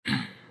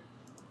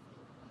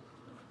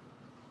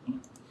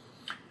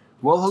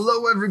Well,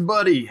 hello,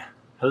 everybody.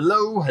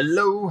 Hello,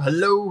 hello,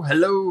 hello,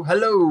 hello,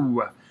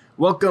 hello.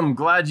 Welcome.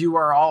 Glad you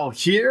are all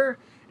here.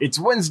 It's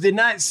Wednesday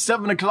night,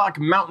 7 o'clock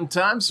Mountain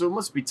Time, so it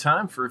must be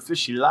time for a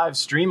fishy live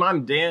stream.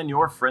 I'm Dan,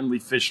 your friendly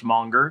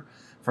fishmonger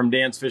from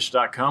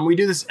dansfish.com. We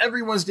do this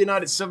every Wednesday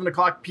night at 7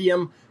 o'clock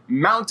p.m.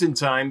 Mountain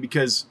Time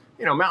because,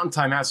 Mountain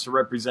Time has to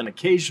represent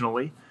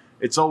occasionally.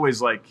 It's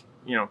always like,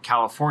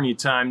 California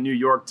time, New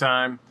York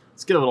time.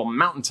 Let's get a little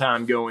Mountain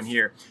Time going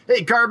here.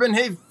 Hey, Carbon.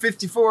 Hey,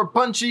 54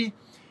 Punchy.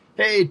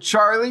 Hey,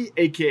 Charlie,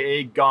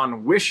 a.k.a.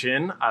 Gone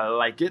Wishin'. I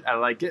like it.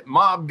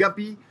 Mob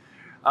Guppy,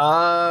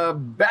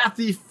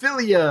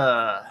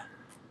 Bathyphilia,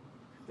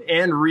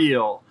 and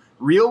Real.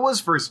 Real was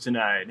first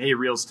tonight. Hey,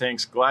 Real's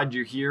Tanks, glad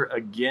you're here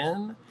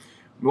again.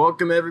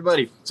 Welcome,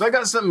 everybody. So I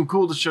got something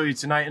cool to show you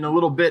tonight. In a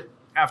little bit,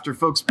 after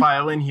folks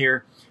pile in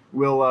here,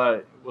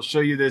 we'll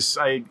show you this.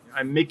 I'm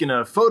making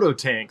a photo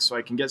tank so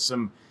I can get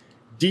some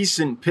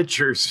decent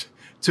pictures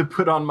to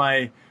put on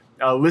my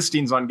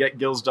listings on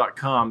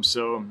getgills.com.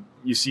 So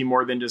you see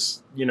more than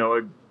just,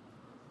 a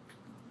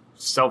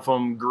cell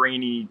phone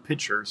grainy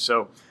picture.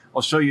 So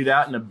I'll show you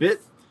that in a bit.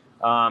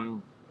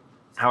 How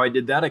I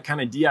did that, I kind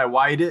of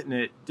DIY'd it and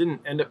it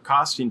didn't end up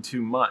costing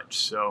too much.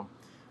 So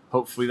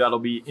hopefully that'll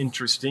be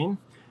interesting.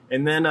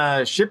 And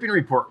then shipping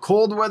report,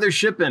 cold weather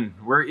shipping.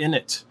 We're in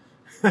it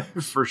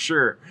for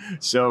sure.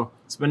 So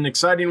it's been an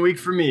exciting week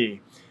for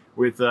me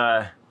with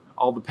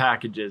all the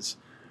packages.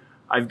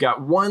 I've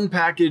got one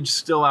package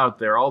still out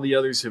there. All the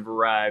others have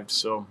arrived.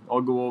 So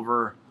I'll go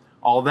over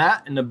all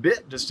that in a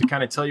bit just to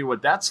kind of tell you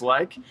what that's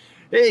like.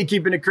 Hey,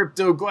 Keeping It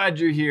Crypto, glad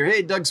you're here.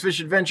 Hey, Doug's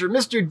Fish Adventure,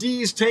 Mr.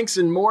 D's Tanks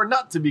and More,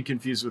 not to be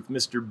confused with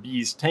Mr.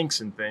 B's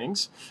Tanks and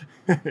Things,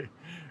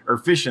 or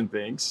Fish and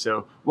Things.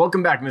 So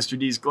welcome back, Mr.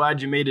 D's.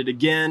 Glad you made it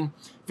again.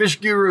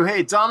 Fish Guru,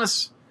 hey,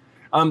 Thomas.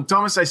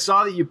 Thomas, I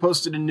saw that you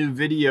posted a new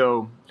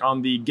video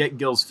on the Get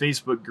Gills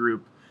Facebook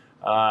group.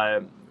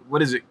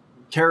 What is it?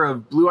 Care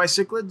of Blue Eye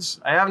Cichlids?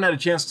 I haven't had a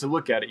chance to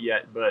look at it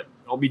yet, but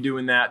I'll be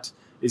doing that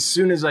as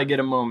soon as I get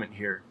a moment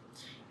here.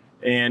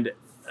 And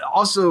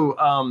also,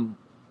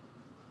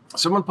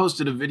 someone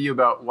posted a video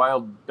about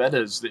wild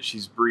bettas that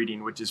she's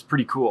breeding, which is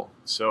pretty cool.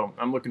 So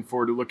I'm looking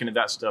forward to looking at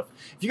that stuff.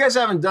 If you guys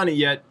haven't done it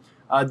yet,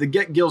 the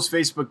Get Gills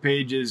Facebook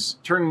page is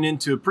turning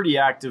into a pretty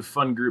active,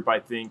 fun group, I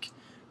think.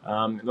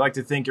 I'd like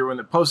to thank everyone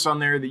that posts on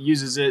there, that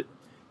uses it.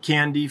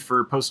 Candy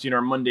for posting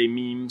our Monday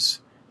memes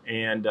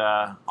and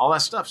all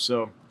that stuff.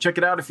 So check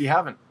it out if you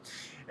haven't.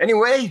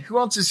 Anyway, who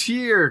else is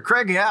here?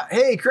 Craig.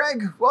 Hey,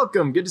 Craig.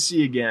 Welcome. Good to see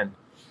you again.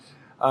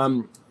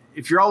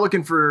 If you're all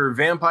looking for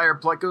vampire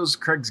plecos,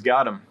 Craig's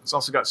got them. It's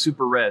also got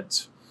super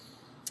reds.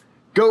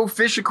 Go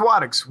Fish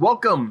Aquatics.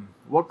 Welcome.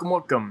 Welcome,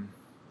 welcome.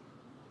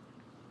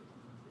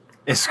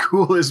 As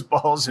cool as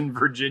balls in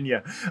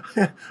Virginia.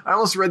 I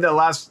almost read that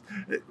last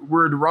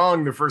word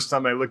wrong the first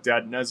time I looked at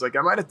it, and I was like,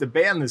 I might have to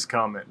ban this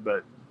comment,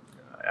 but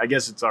I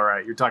guess it's all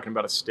right. You're talking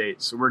about a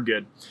state, so we're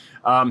good.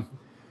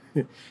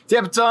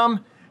 Tampa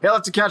Tom, hey, I'll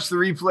have to catch the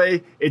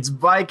replay. It's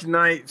bike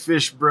night,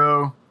 fish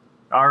bro.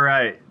 All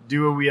right,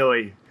 do a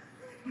wheelie.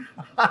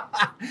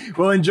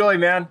 Well, enjoy,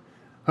 man.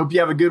 Hope you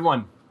have a good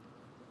one.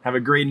 Have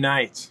a great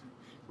night.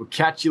 We'll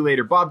catch you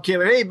later. Bob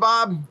Kaler. Hey,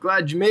 Bob.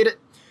 Glad you made it.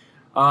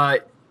 I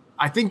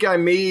think I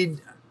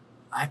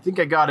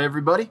got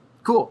everybody.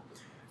 Cool.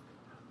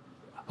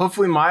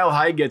 Hopefully Mile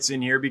High gets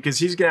in here because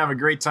he's going to have a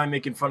great time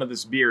making fun of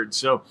this beard.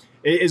 So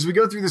as we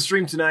go through the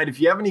stream tonight,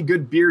 if you have any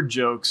good beard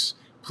jokes,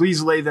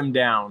 please lay them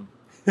down.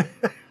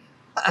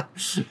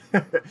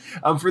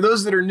 For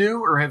those that are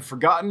new or have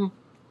forgotten,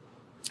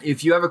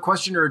 if you have a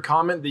question or a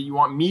comment that you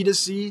want me to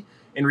see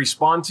and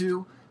respond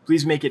to,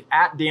 please make it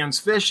at Dan's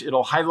Fish.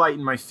 It'll highlight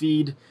in my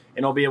feed,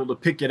 and I'll be able to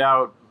pick it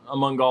out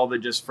among all the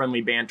just friendly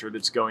banter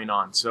that's going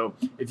on. So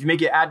if you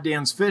make it at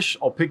Dan's Fish,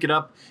 I'll pick it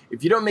up.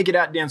 If you don't make it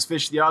at Dan's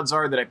Fish, the odds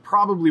are that I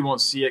probably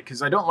won't see it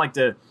because I don't like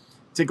to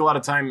take a lot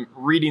of time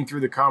reading through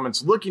the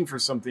comments looking for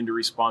something to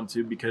respond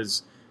to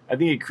because I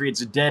think it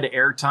creates a dead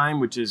air time,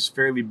 which is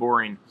fairly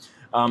boring.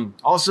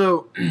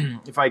 Also,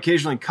 if I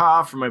occasionally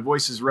cough or my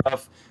voice is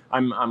rough,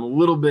 I'm a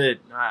little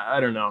bit, I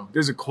don't know.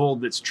 There's a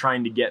cold that's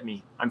trying to get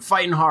me. I'm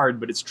fighting hard,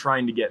 but it's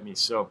trying to get me.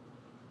 So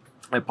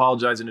I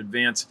apologize in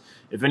advance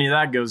if any of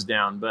that goes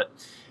down. But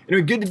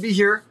anyway, good to be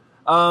here.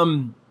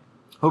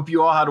 Hope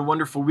you all had a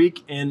wonderful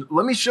week. And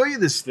let me show you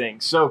this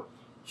thing. So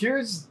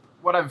here's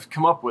what I've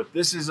come up with.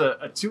 This is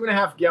a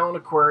 2.5 gallon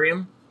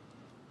aquarium.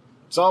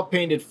 It's all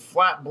painted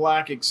flat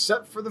black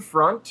except for the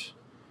front.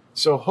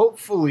 So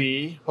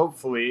hopefully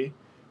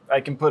I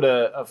can put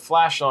a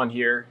flash on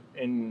here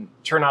and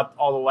turn out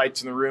all the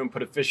lights in the room,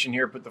 put a fish in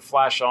here, put the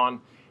flash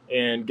on,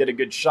 and get a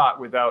good shot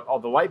without all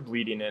the light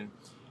bleeding in.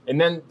 And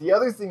then the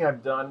other thing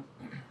I've done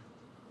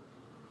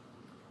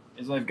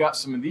is I've got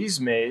some of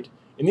these made,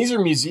 and these are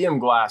museum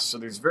glass, so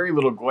there's very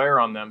little glare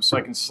on them, so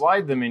I can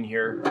slide them in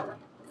here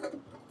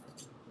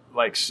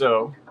like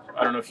so.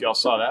 I don't know if y'all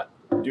saw that.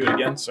 Do it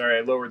again. Sorry,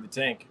 I lowered the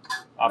tank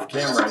off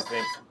camera, I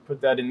think.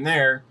 Put that in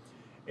there,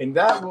 and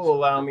that will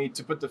allow me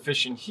to put the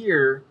fish in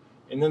here,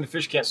 and then the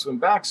fish can't swim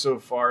back so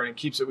far, and it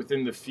keeps it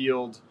within the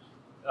field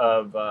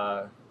of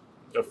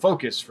a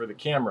focus for the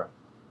camera.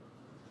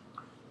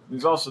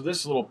 There's also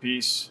this little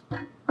piece.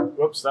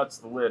 Whoops, that's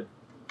the lid.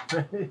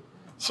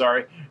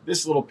 Sorry.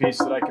 This little piece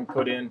that I can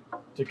put in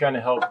to kind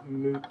of help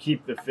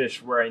keep the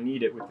fish where I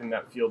need it within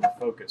that field of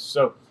focus.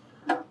 So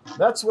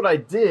that's what I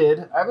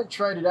did. I haven't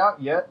tried it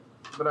out yet,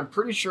 but I'm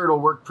pretty sure it'll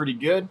work pretty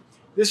good.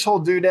 This whole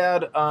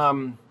doodad,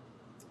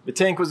 the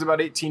tank was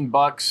about 18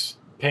 bucks.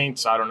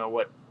 Paints, I don't know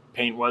what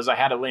paint was. I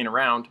had it laying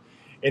around.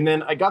 And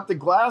then I got the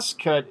glass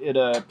cut at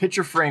a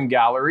picture frame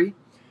gallery.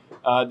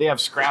 They have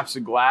scraps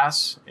of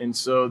glass, and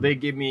so they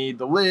gave me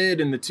the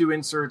lid and the 2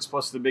 inserts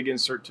plus the big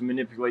insert to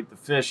manipulate the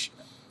fish,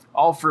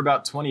 all for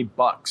about 20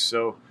 bucks.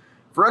 So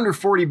for under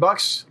 40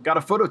 bucks, got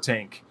a photo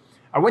tank.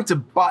 I went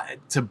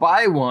to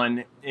buy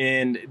one,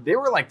 and they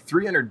were like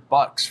 300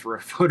 bucks for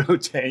a photo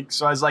tank.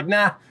 So I was like,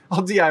 nah,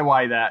 I'll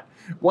DIY that.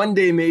 One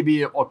day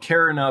maybe I'll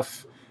care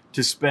enough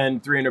to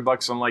spend 300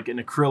 bucks on like an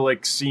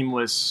acrylic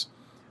seamless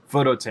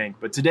photo tank,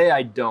 but today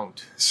I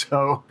don't.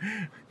 So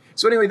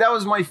anyway, that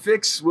was my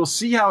fix. We'll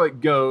see how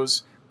it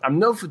goes. I'm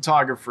no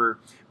photographer,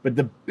 but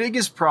the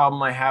biggest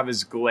problem I have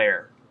is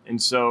glare.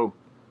 And so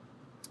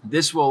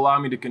this will allow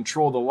me to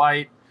control the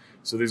light.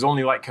 So there's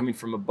only light coming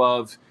from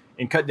above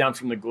and cut down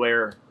from the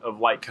glare of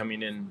light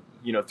coming in,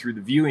 you know, through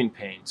the viewing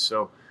pane.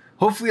 So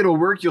hopefully it'll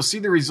work. You'll see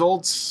the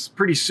results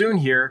pretty soon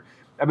here.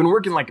 I've been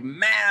working like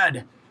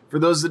mad. For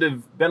those that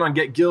have been on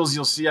Get Gills,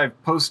 you'll see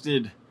I've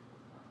posted,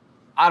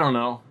 I don't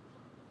know,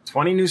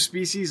 20 new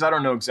species. I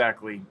don't know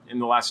exactly in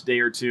the last day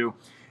or two.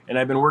 And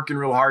I've been working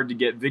real hard to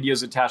get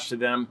videos attached to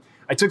them.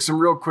 I took some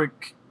real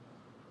quick,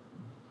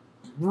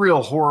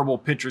 real horrible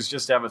pictures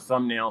just to have a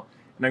thumbnail.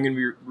 And I'm going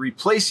to be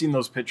replacing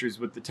those pictures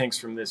with the tanks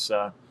from this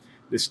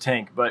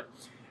tank. But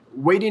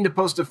waiting to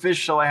post a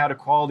fish till I had a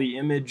quality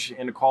image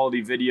and a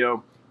quality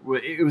video.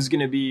 It was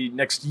going to be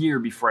next year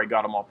before I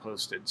got them all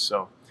posted.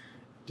 So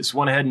just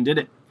went ahead and did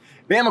it.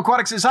 Bam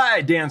Aquatic says,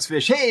 hi, Dan's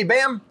Fish. Hey,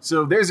 Bam.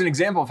 So there's an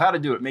example of how to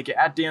do it. Make it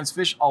at Dan's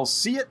Fish. I'll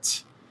see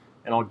it,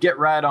 and I'll get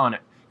right on it.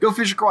 Go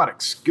Fish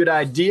Aquatics. Good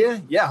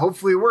idea. Yeah,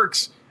 hopefully it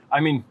works. I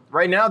mean,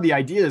 right now the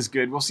idea is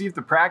good. We'll see if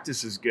the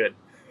practice is good.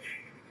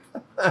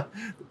 The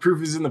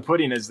proof is in the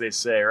pudding, as they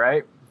say,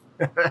 right?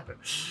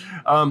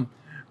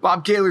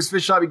 Bob Kaler's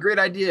Fish Hobby. Great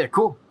idea.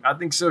 Cool. I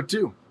think so,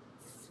 too.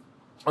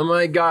 Oh,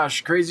 my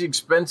gosh. Crazy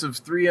expensive.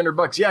 300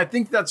 bucks. Yeah, I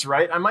think that's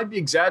right. I might be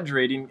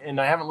exaggerating,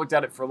 and I haven't looked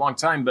at it for a long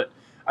time, but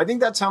I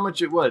think that's how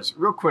much it was.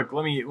 Real quick,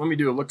 let me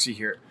do a look-see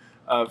here.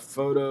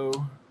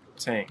 Photo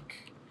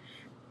tank.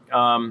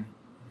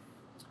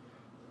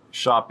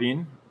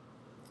 Shopping.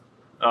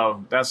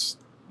 Oh, that's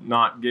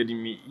not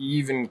getting me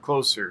even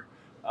closer.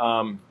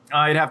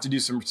 I'd have to do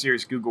some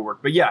serious Google work.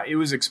 But yeah, it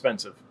was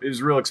expensive. It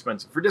was real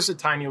expensive for just a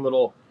tiny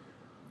little,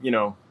 you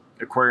know,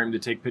 aquarium to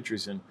take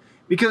pictures in.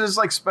 Because it's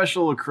like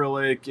special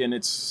acrylic and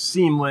it's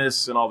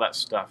seamless and all that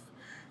stuff.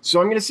 So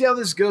I'm going to see how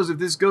this goes. If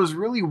this goes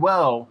really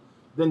well,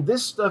 then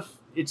this stuff,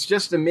 it's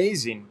just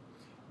amazing.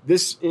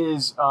 This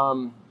is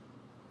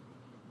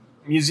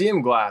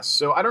museum glass.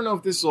 So I don't know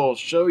if this will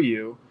show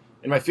you,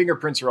 and my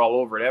fingerprints are all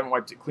over it. I haven't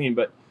wiped it clean,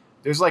 but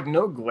there's like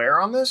no glare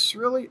on this,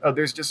 really. Oh,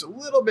 there's just a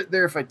little bit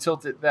there if I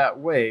tilt it that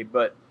way,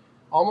 but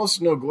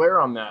almost no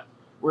glare on that.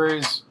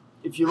 Whereas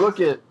if you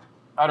look at,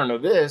 I don't know,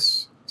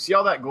 this, see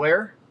all that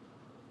glare?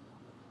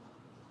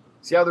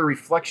 See how the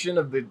reflection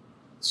of the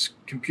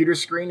computer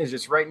screen is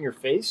just right in your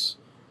face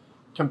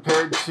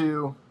compared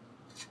to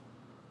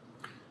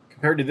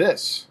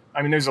this.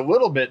 I mean, there's a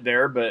little bit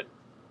there, but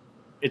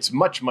it's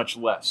much, much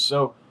less.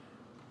 So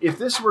if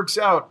this works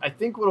out, I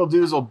think what I'll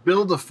do is I'll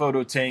build a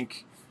photo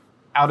tank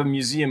out of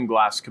museum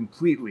glass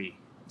completely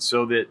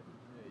so that,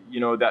 you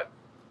know, that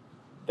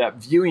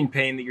viewing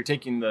pane that you're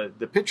taking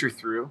the picture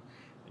through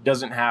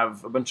doesn't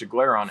have a bunch of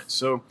glare on it.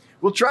 So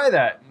we'll try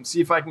that and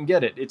see if I can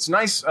get it. It's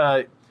nice.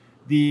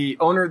 The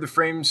owner of the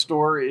frame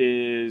store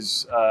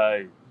is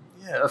a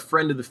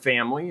friend of the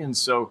family, and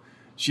so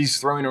she's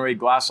throwing away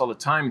glass all the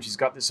time, and she's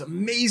got this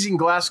amazing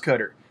glass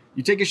cutter.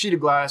 You take a sheet of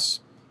glass,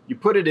 you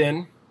put it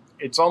in.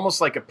 It's almost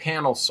like a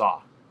panel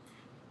saw.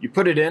 You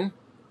put it in,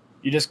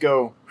 you just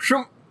go,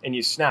 shoom, and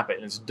you snap it,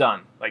 and it's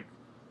done. Like,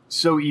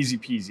 so easy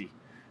peasy.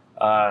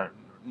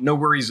 No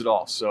worries at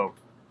all. So,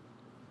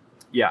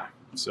 yeah.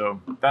 So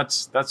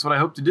that's what I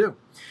hope to do.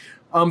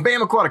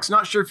 Bam Aquatics,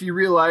 not sure if you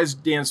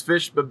realized, Dan's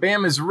Fish, but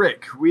Bam is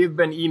Rick. We have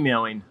been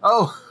emailing.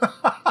 Oh,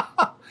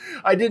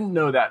 I didn't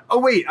know that. Oh,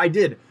 wait, I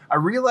did. I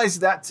realized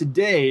that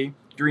today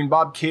during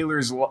Bob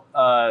Kaler's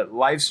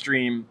live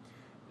stream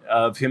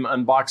of him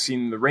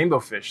unboxing the rainbow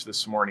fish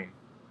this morning.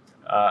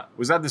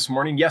 Was that this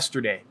morning?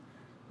 Yesterday.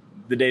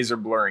 The days are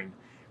blurring.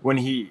 When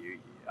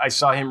I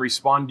saw him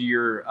respond to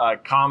your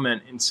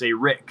comment and say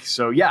Rick.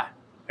 So yeah,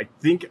 I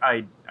think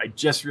I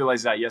just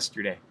realized that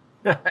yesterday.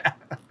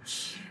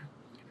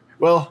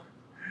 Well,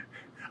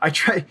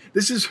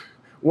 this is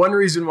one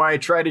reason why I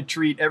try to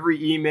treat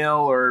every email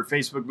or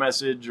Facebook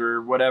message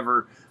or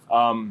whatever,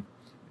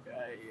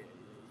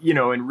 you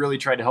know, and really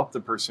try to help the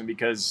person,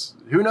 because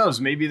who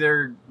knows, maybe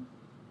they're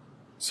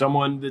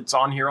someone that's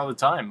on here all the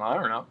time. I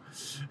don't know.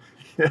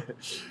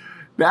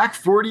 Back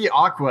 40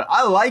 Aqua.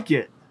 I like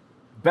it.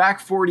 Back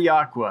 40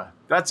 Aqua.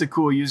 That's a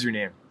cool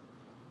username.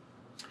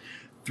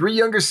 3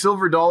 younger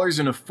silver dollars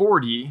and a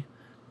 40.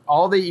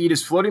 All they eat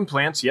is floating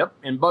plants, yep,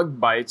 and bug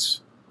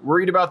bites.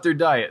 Worried about their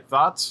diet.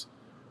 Thoughts?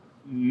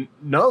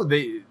 No,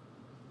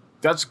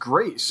 that's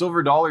great.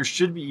 Silver dollars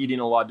should be eating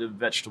a lot of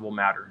vegetable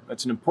matter.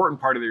 That's an important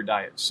part of their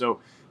diet. So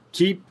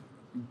keep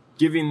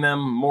giving them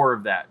more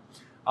of that.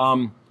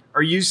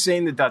 Are you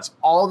saying that that's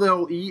all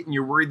they'll eat and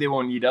you're worried they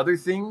won't eat other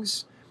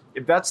things?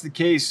 If that's the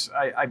case,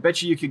 I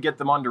bet you could get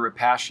them onto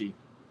Repashy.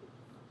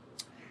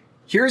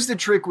 Here's the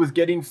trick with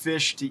getting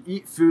fish to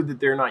eat food that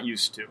they're not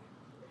used to.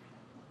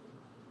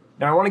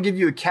 Now, I want to give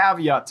you a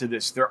caveat to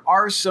this. There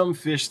are some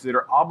fish that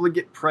are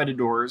obligate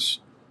predators.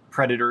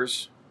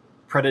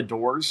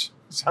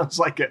 Sounds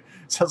like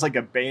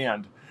a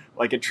band,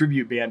 like a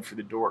tribute band for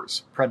the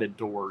Doors.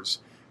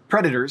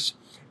 Predators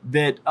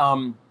that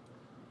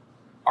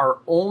are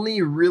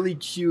only really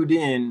cued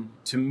in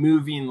to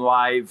moving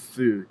live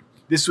food.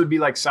 This would be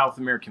like South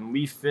American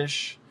leaf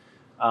fish.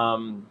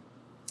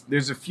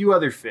 There's a few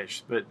other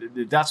fish, but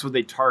that's what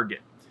they target.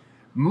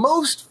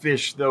 Most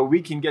fish, though,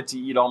 we can get to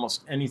eat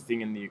almost anything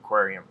in the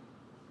aquarium.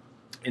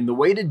 And the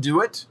way to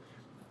do it,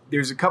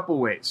 there's a couple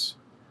ways.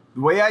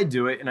 The way I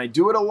do it, and I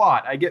do it a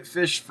lot, I get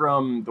fish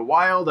from the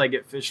wild, I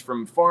get fish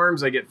from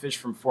farms, I get fish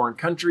from foreign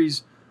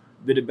countries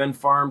that have been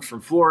farmed, from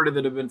Florida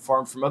that have been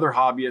farmed, from other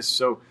hobbyists.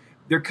 So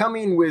they're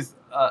coming with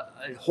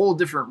a whole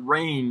different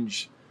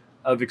range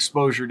of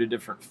exposure to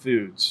different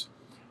foods.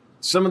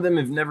 Some of them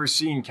have never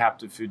seen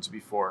captive foods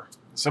before.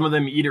 Some of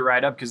them eat it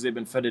right up because they've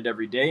been fed it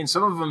every day. And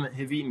some of them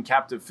have eaten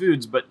captive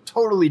foods, but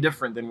totally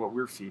different than what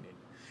we're feeding.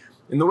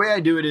 And the way I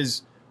do it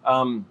is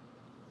I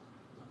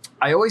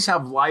always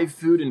have live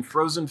food and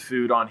frozen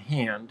food on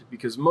hand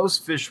because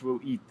most fish will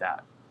eat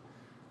that.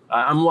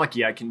 I'm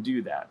lucky I can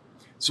do that.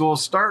 So I'll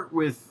start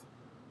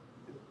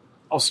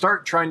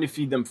trying to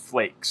feed them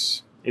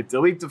flakes. If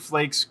they'll eat the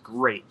flakes,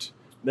 great.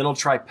 Then I'll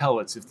try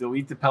pellets. If they'll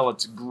eat the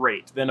pellets,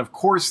 great. Then, of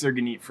course, they're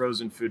going to eat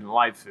frozen food and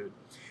live food.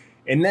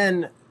 And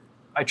then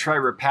I try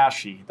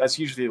Repashy. That's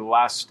usually the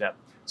last step.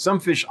 Some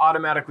fish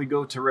automatically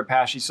go to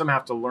Repashy. Some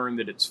have to learn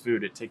that it's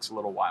food. It takes a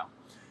little while.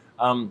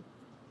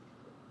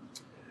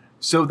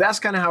 So that's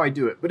kind of how I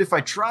do it. But if I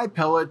try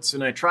pellets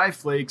and I try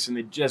flakes and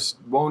they just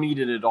won't eat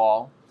it at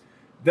all,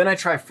 then I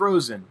try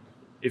frozen.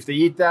 If they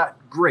eat that,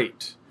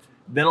 great.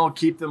 Then I'll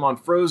keep them on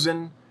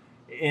frozen.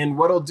 And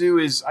what I'll do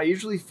is I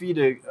usually feed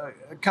a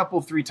couple,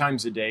 3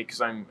 times a day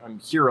because I'm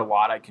here a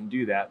lot. I can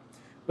do that.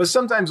 But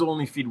sometimes I'll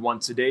only feed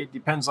once a day. It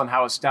depends on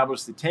how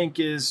established the tank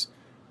is.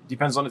 It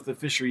depends on if the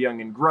fish are young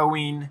and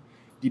growing.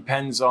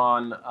 Depends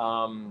on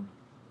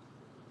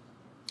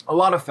a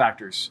lot of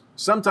factors.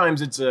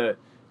 Sometimes it's a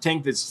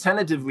tank that's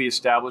tentatively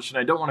established and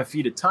I don't want to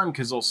feed a ton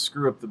because they'll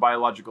screw up the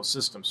biological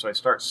system. So I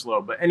start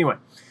slow. But anyway,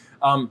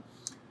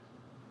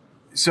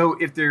 so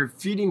if they're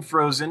feeding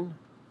frozen,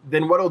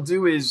 then what I'll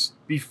do is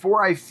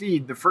before I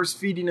feed, the first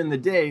feeding in the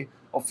day,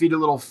 I'll feed a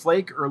little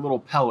flake or a little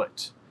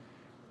pellet.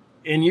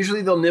 And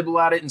usually they'll nibble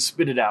at it and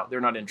spit it out.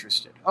 They're not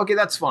interested. Okay,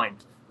 that's fine.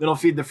 Then I'll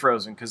feed the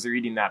frozen because they're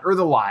eating that, or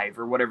the live,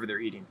 or whatever they're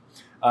eating.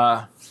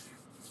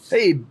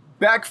 Hey,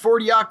 back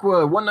 40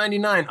 Aqua,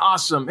 $1.99.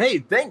 Awesome. Hey,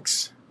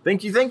 thanks.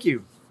 Thank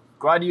you.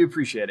 Glad you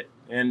appreciate it.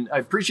 And I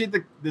appreciate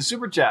the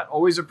super chat.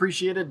 Always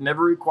appreciated,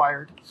 never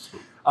required.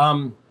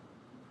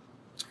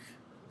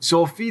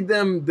 So I'll feed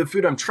them the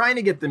food I'm trying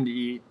to get them to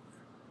eat.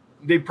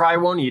 They probably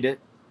won't eat it.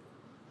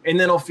 And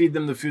then I'll feed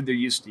them the food they're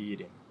used to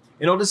eating.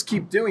 And I'll just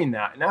keep doing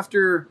that.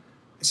 And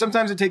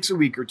sometimes it takes a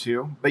week or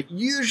two, but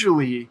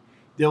usually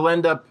they'll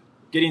end up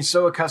getting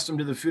so accustomed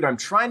to the food I'm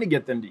trying to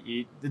get them to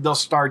eat that they'll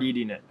start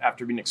eating it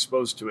after being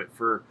exposed to it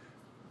for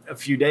a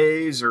few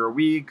days or a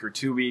week or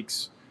 2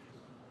 weeks.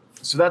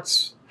 So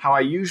that's how I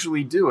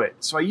usually do it.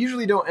 So I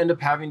usually don't end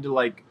up having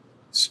to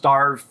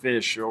starve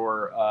fish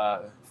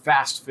or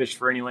fast fish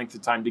for any length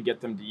of time to get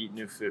them to eat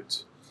new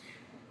foods.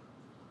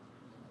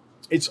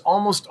 It's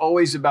almost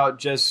always about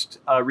just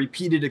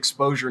repeated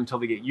exposure until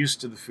they get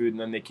used to the food and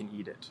then they can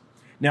eat it.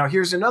 Now,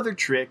 here's another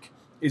trick,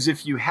 is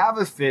if you have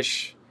a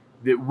fish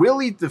that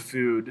will eat the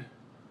food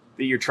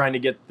that you're trying to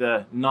get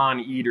the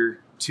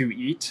non-eater to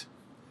eat,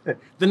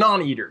 the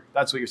non-eater,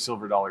 that's what your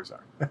silver dollars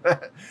are,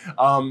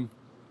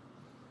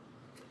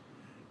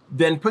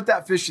 then put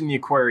that fish in the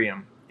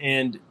aquarium.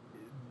 And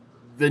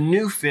the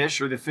new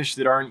fish, or the fish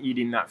that aren't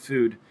eating that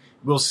food,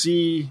 will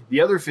see the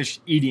other fish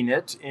eating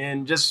it,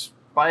 and just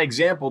by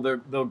example,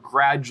 they'll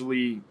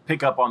gradually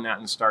pick up on that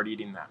and start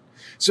eating that.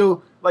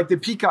 So like the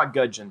peacock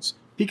gudgeons.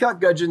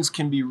 Peacock gudgeons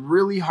can be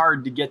really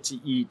hard to get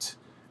to eat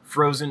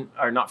frozen,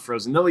 or not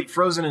frozen. They'll eat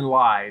frozen and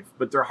live,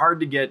 but they're hard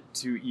to get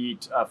to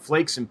eat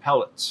flakes and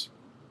pellets.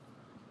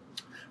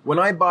 When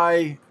I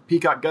buy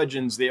peacock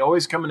gudgeons, they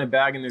always come in a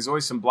bag and there's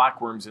always some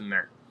blackworms in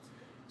there.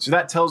 So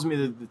that tells me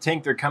that the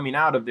tank they're coming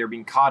out of, they're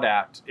being caught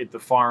at the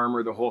farm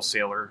or the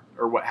wholesaler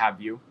or what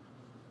have you,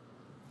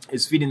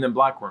 is feeding them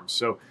blackworms.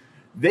 So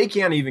they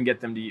can't even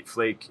get them to eat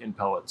flake and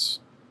pellets.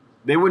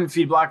 They wouldn't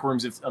feed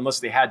blackworms unless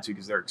they had to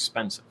because they're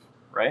expensive,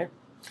 right?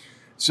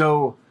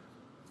 So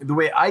the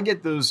way I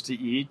get those to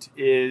eat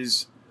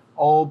is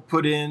I'll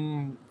put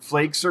in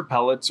flakes or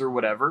pellets or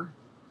whatever,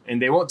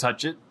 and they won't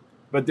touch it.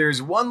 But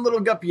there's one little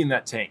guppy in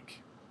that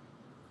tank.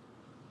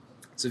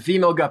 It's a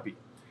female guppy.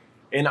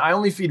 And I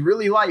only feed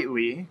really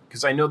lightly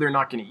because I know they're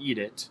not going to eat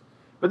it.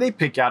 But they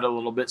pick out a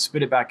little bit,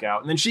 spit it back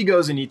out, and then she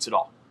goes and eats it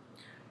all.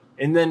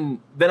 And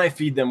then I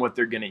feed them what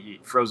they're going to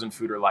eat, frozen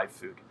food or live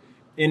food.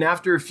 And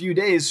after a few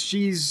days,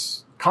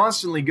 she's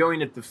constantly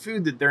going at the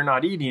food that they're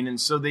not eating. And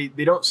so they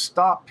don't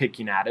stop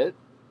picking at it,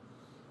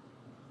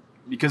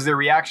 because their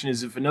reaction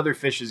is if another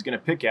fish is going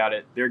to pick at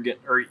it,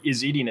 or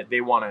is eating it, they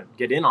want to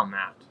get in on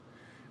that.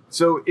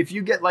 So if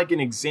you get like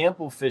an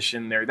example fish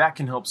in there, that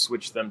can help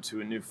switch them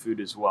to a new food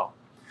as well.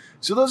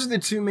 So those are the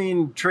two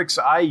main tricks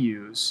I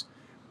use.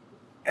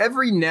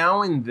 Every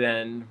now and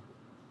then,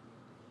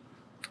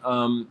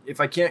 if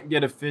I can't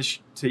get a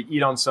fish to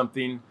eat on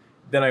something,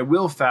 then I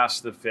will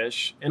fast the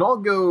fish. And I'll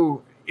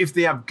go, if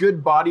they have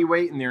good body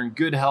weight and they're in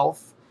good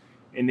health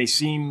and they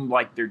seem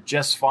like they're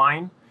just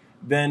fine,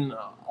 then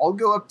I'll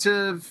go up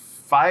to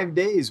 5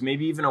 days,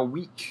 maybe even a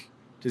week,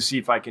 to see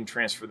if I can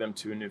transfer them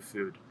to a new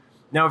food.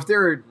 Now, if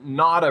they're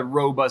not a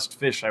robust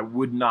fish, I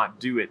would not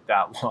do it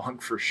that long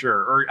for sure.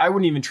 Or I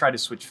wouldn't even try to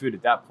switch food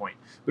at that point.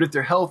 But if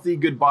they're healthy,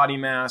 good body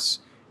mass,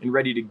 and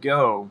ready to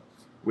go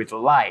with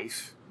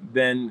life,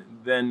 then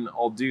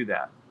I'll do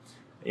that.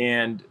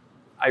 And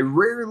I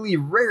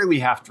rarely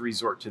have to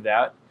resort to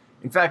that.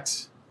 In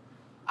fact,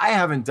 I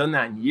haven't done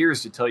that in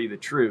years, to tell you the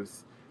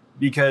truth,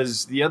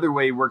 because the other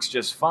way works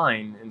just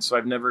fine. And so I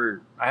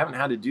haven't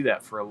had to do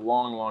that for a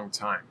long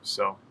time.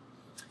 So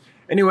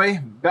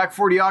anyway, back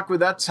 40 Aqua,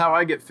 that's how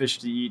I get fish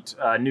to eat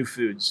new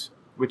foods,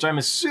 which I'm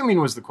assuming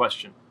was the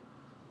question.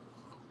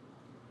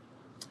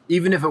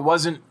 Even if it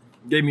wasn't,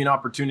 gave me an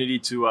opportunity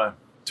to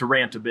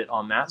rant a bit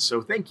on that.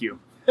 So thank you.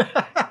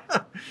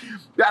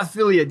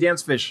 Bathyphilia,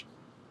 dance fish.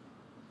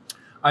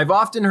 I've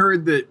often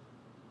heard that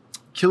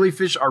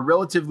killifish are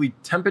relatively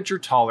temperature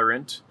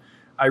tolerant.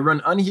 I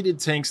run unheated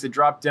tanks that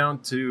drop down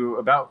to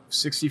about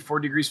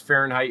 64 degrees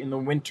Fahrenheit in the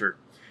winter.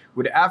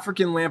 Would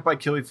African lamprey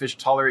killifish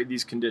tolerate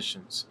these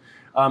conditions?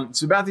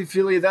 So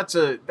Bathyphilia,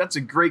 that's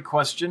a great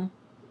question.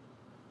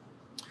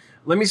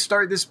 Let me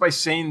start this by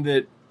saying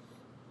that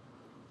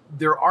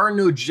there are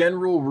no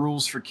general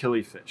rules for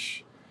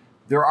killifish.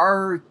 There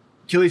are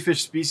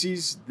killifish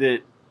species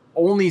that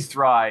only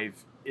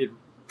thrive at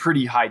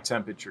pretty high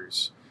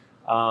temperatures.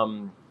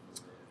 Not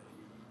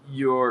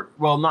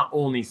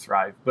only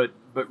thrive, but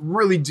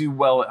really do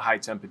well at high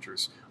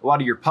temperatures. A lot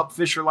of your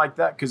pupfish are like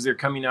that because they're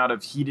coming out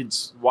of heated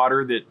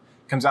water that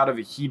comes out of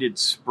a heated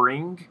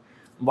spring.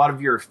 A lot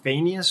of your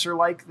Euphanius are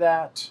like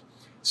that.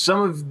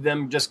 Some of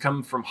them just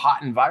come from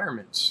hot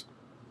environments.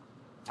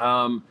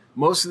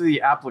 Most of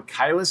the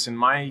Aplochilus, in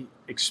my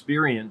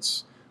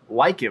experience,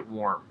 like it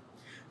warm.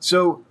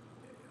 So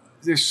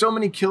there's so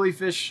many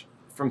killifish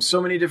from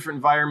so many different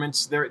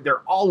environments.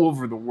 They're all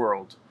over the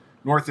world.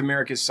 North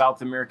America,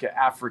 South America,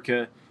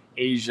 Africa,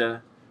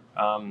 Asia.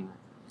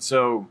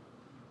 So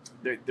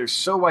they're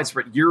so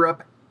widespread.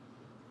 Europe,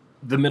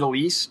 the Middle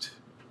East,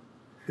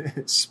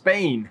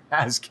 Spain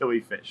has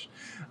killifish.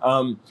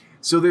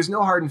 So there's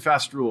no hard and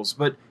fast rules,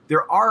 but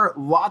there are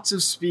lots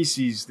of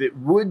species that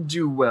would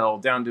do well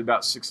down to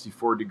about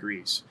 64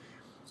 degrees.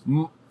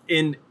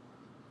 And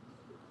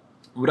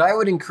what I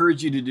would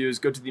encourage you to do is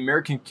go to the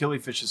American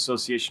Killifish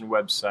Association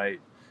website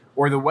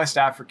or the West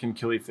African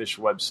Killifish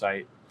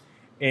website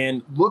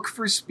and look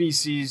for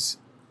species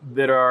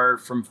that are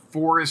from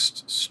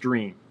forest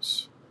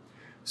streams.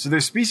 So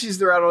there's species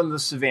that are out on the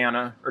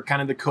savanna or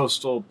kind of the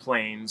coastal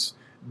plains.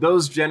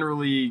 Those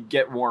generally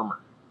get warmer.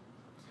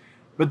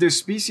 But there's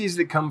species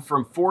that come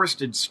from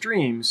forested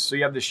streams. So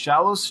you have the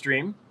shallow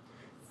stream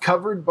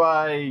covered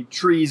by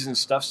trees and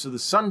stuff, so the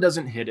sun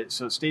doesn't hit it,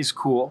 so it stays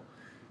cool.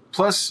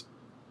 Plus,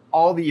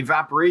 all the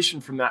evaporation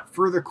from that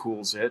further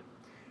cools it.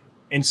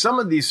 And some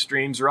of these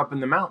streams are up in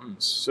the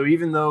mountains. So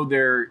even though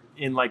they're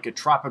in like a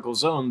tropical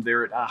zone,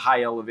 they're at a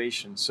high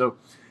elevation. So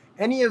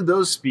any of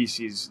those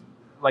species,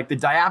 like the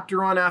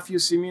Diapteron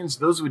Aphyosemians,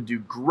 those would do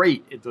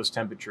great at those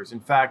temperatures. In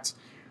fact,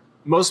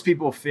 most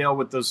people fail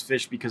with those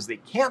fish because they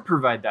can't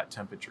provide that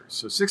temperature.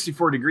 So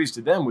 64 degrees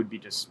to them would be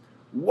just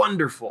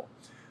wonderful.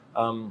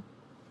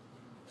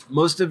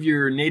 Most of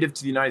your native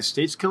to the United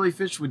States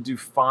killifish would do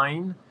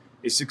fine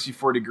at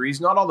 64 degrees.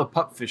 Not all the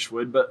pupfish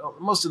would, but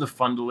most of the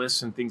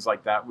fundulus and things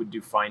like that would do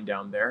fine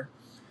down there.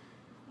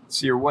 Let's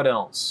see here, what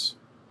else?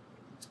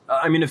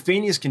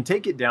 Euphanius can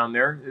take it down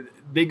there.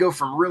 They go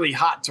from really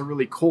hot to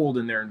really cold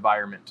in their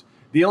environment.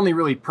 They only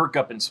really perk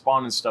up and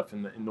spawn and stuff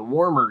in the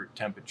warmer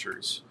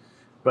temperatures.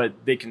 But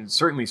they can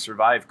certainly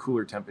survive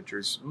cooler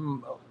temperatures,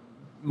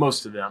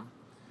 most of them.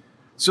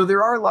 So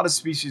there are a lot of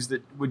species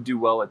that would do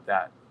well at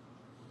that.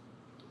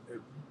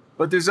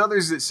 But there's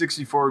others that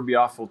 64 would be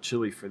awful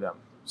chilly for them.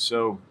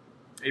 So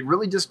it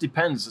really just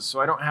depends.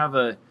 So I don't have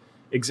a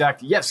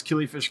exact, yes,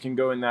 killifish can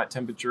go in that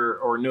temperature,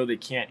 or no, they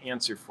can't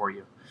answer for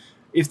you.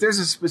 If there's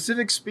a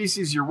specific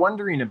species you're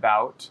wondering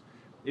about,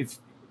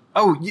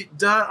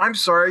 I'm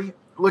sorry,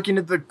 looking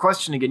at the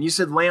question again, you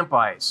said lamp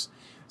eyes.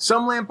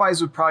 Some lamp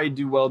eyes would probably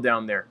do well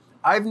down there.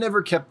 I've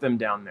never kept them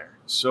down there,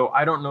 so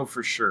I don't know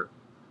for sure.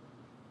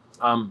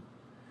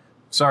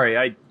 Sorry,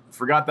 I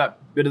forgot that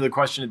bit of the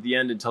question at the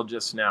end until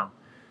just now.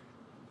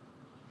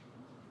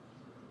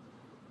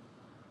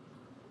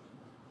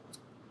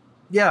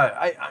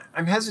 Yeah,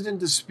 I'm hesitant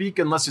to speak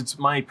unless it's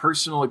my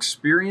personal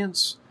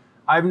experience.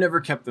 I've never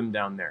kept them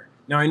down there.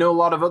 Now, I know a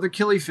lot of other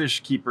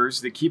killifish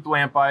keepers that keep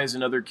lamp-eyes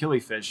and other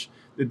killifish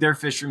that their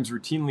fish rooms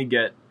routinely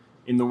get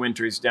in the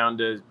winters down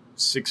to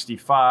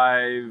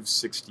 65,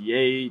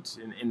 68,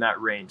 in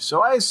that range.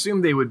 So I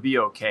assume they would be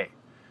okay.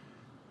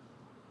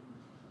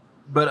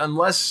 But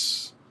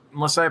unless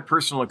I have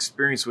personal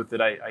experience with it,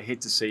 I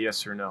hate to say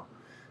yes or no.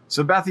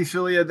 So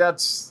bathyphilia,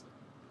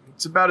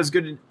 it's about as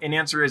good an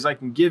answer as I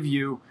can give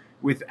you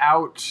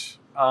without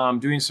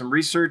doing some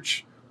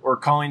research or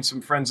calling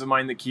some friends of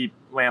mine that keep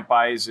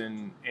lamp-eyes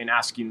and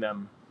asking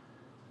them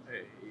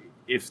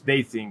if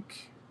they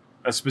think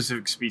a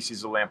specific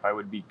species of lamp-eye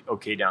would be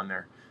okay down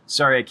there.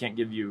 Sorry, I can't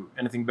give you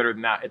anything better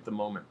than that at the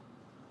moment.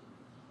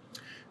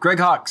 Greg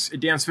Hawks at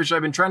Dan's Fish.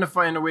 I've been trying to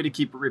find a way to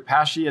keep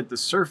Repashy at the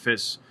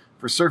surface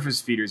for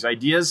surface feeders.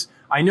 Ideas?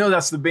 I know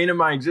that's the bane of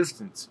my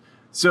existence.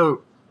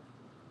 So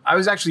I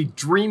was actually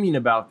dreaming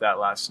about that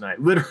last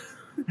night. Literally,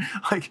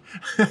 like,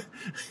 this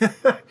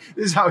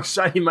is how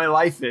exciting my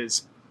life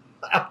is.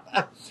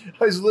 I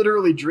was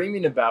literally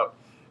dreaming about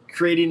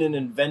creating an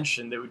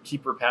invention that would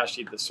keep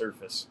Repashy at the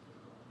surface.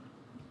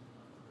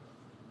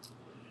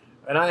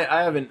 And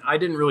I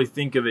didn't really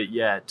think of it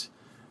yet,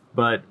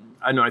 but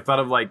I know I thought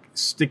of like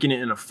sticking it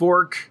in a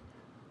fork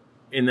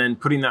and then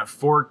putting that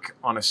fork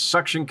on a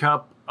suction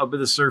cup up at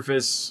the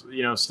surface,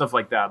 stuff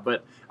like that.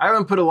 But I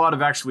haven't put a lot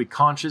of actually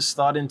conscious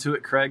thought into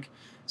it, Craig.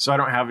 So I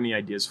don't have any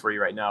ideas for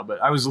you right now,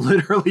 but I was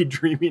literally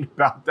dreaming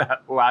about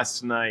that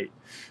last night.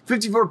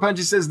 54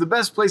 Punchy says, the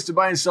best place to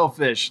buy and sell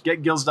fish,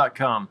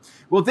 getgills.com.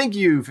 Well, thank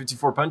you,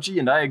 54 Punchy,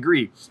 and I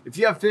agree. If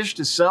you have fish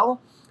to sell,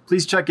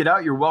 please check it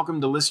out. You're welcome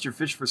to list your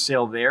fish for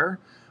sale there.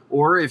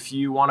 Or if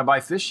you want to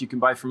buy fish, you can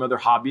buy from other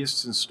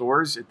hobbyists and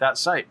stores at that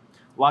site.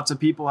 Lots of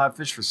people have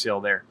fish for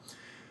sale there.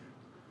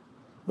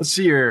 Let's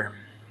see here.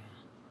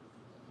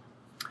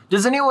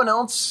 Does anyone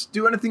else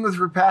do anything with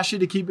Repashy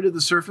to keep it at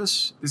the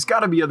surface? There's got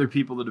to be other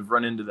people that have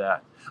run into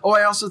that. Oh,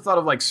 I also thought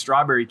of like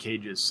strawberry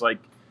cages, like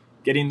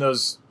getting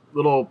those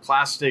little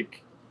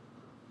plastic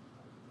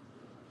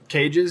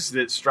cages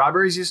that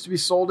strawberries used to be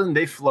sold in.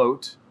 They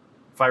float,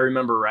 if I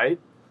remember right,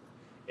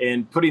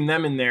 and putting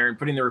them in there and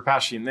putting the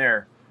Repashy in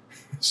there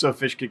so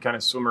fish could kind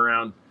of swim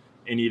around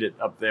and eat it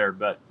up there.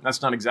 But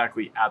that's not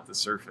exactly at the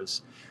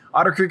surface.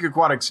 Otter Creek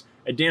Aquatics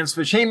at Dan's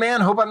Fish. Hey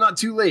man, hope I'm not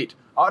too late.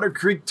 Otter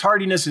Creek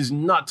tardiness is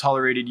not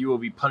tolerated. You will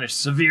be punished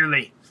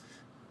severely.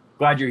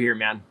 Glad you're here,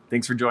 man.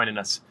 Thanks for joining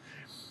us.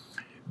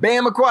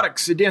 Bam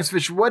Aquatics at Dan's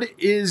Fish. What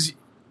is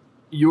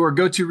your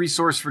go-to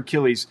resource for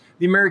killies?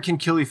 The American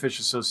Killifish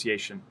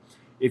Association.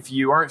 If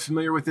you aren't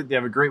familiar with it, they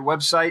have a great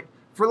website.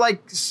 For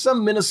like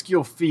some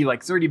minuscule fee,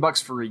 like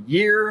 $30 for a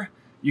year,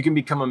 you can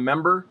become a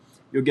member.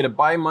 You'll get a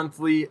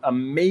bi-monthly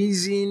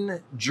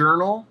amazing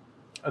journal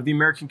of the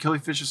American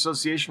Killifish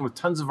Association with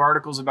tons of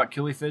articles about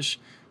killifish.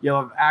 You'll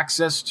have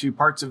access to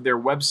parts of their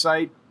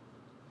website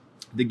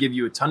that give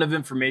you a ton of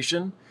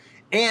information.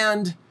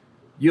 And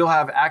you'll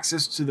have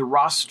access to the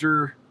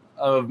roster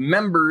of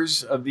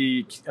members of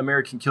the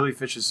American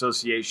Killifish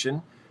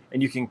Association,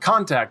 and you can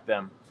contact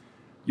them.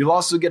 You'll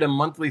also get a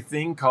monthly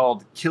thing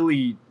called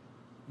the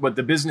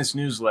business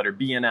newsletter,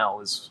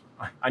 BNL is,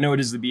 I know it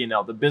is the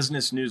BNL, the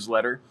business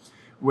newsletter,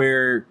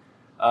 where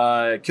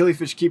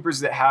killifish keepers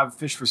that have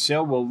fish for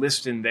sale will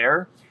list in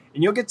there,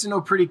 and you'll get to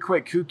know pretty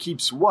quick who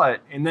keeps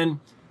what. And then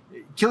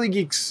Killie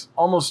Geeks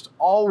almost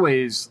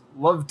always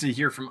love to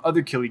hear from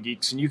other Killie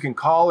Geeks, and you can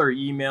call or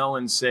email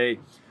and say,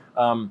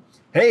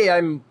 hey,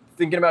 I'm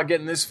thinking about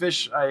getting this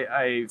fish.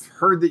 I've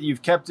heard that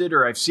you've kept it,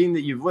 or I've seen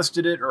that you've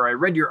listed it, or I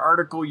read your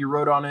article you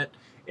wrote on it,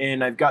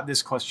 and I've got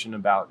this question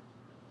about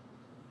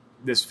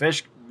this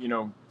fish,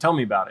 tell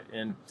me about it.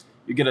 And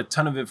you get a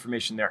ton of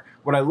information there.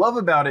 What I love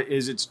about it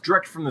is it's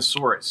direct from the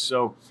source.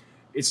 So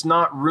it's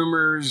not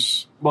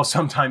rumors. Well,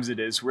 sometimes it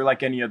is. We're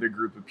like any other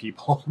group of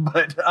people.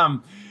 But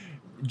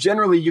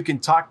generally, you can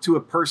talk to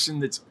a person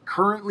that's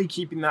currently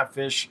keeping that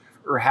fish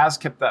or has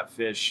kept that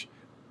fish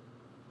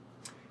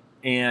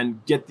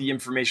and get the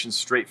information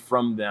straight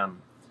from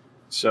them.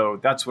 So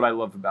that's what I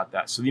love about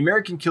that. So the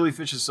American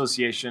Killifish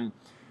Association,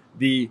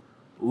 the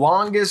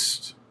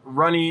longest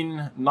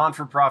running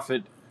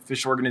non-for-profit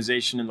fish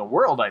organization in the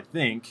world, I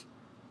think.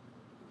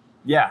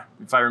 Yeah,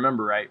 if I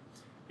remember right,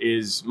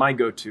 is my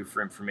go-to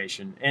for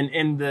information,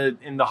 and the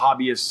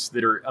hobbyists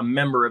that are a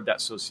member of that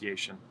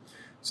association.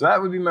 So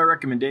that would be my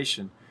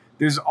recommendation.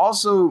 There's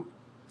also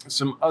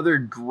some other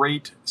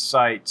great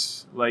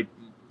sites like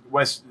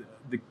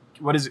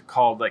what is it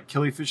called? Like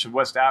Killifish of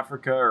West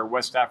Africa or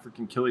West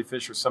African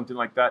Killifish or something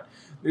like that.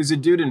 There's a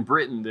dude in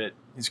Britain that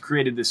has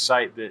created this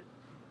site that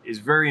is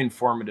very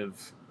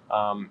informative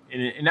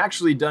and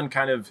actually done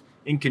kind of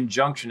in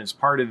conjunction as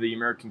part of the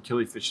American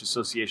Killifish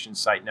Association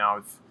site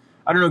now.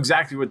 I don't know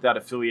exactly what that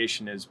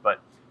affiliation is,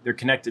 but they're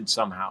connected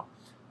somehow.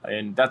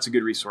 And that's a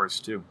good resource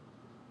too.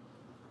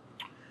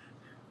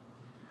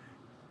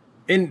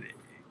 And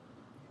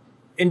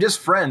just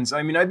friends.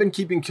 I mean, I've been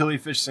keeping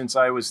killifish since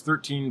I was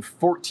 13,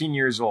 14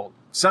 years old,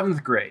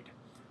 7th grade.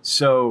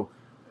 So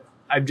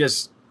I've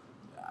just,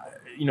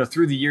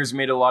 through the years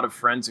made a lot of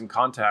friends and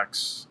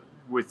contacts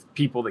with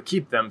people that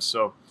keep them.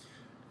 So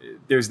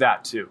there's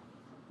that too.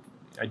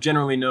 I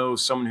generally know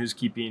someone who's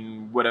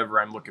keeping whatever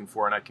I'm looking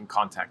for and I can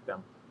contact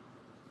them.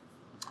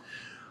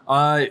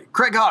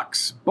 Craig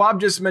Hawks, Bob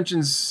just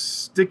mentioned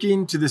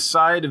sticking to the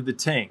side of the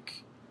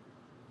tank.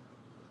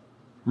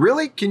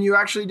 Really? Can you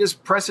actually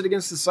just press it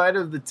against the side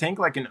of the tank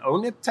like an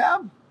ONIP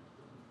tab?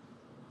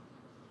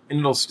 And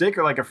it'll stick,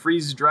 or like a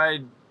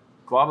freeze-dried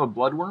glob of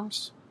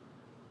bloodworms?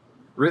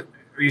 Are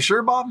you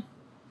sure, Bob?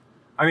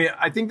 I mean,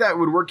 I think that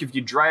would work if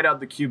you dried out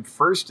the cube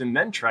first and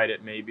then tried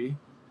it, maybe.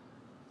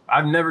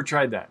 I've never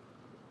tried that.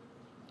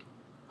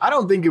 I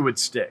don't think it would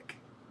stick.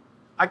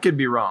 I could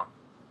be wrong.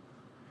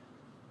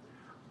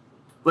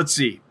 Let's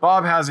see.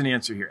 Bob has an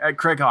answer here. At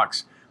Craig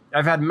Hawks,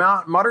 I've had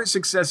moderate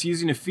success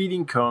using a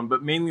feeding cone,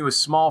 but mainly with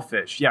small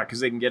fish. Yeah, because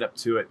they can get up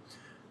to it.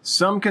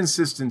 Some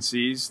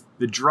consistencies,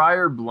 the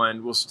drier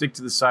blend will stick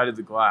to the side of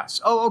the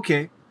glass. Oh,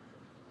 okay.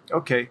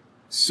 Okay.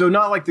 So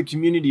not like the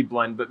community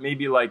blend, but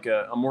maybe like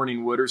a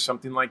Morning Wood or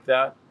something like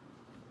that.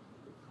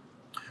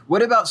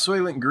 What about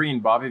Soylent Green,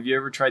 Bob? Have you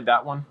ever tried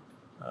that one?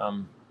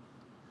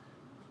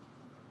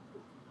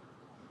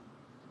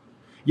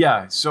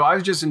 Yeah, so I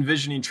was just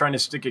envisioning trying to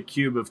stick a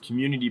cube of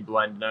community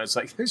blend, and I was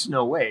like, there's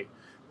no way.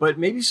 But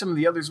maybe some of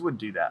the others would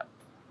do that.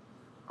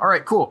 All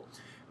right, cool.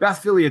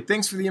 Bathphilia,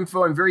 thanks for the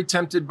info. I'm very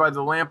tempted by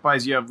the lamp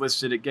eyes you have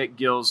listed at Get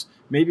Gills.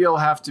 Maybe I'll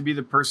have to be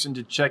the person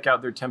to check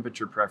out their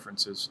temperature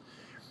preferences.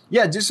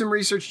 Yeah, do some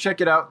research, check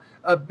it out.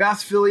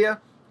 Bathphilia,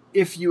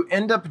 if you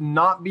end up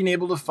not being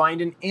able to find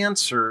an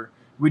answer,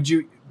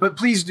 but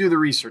please do the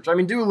research. I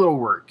mean, do a little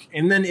work.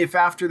 And then if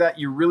after that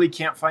you really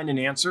can't find an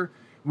answer,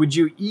 would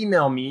you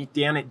email me,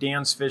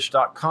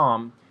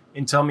 dan@dansfish.com,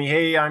 and tell me,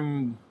 hey,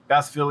 I'm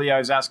Bathphilia. I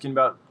was asking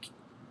about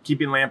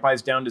keeping lamp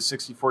eyes down to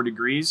 64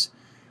 degrees.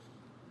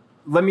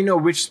 Let me know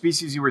which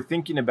species you were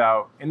thinking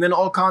about, and then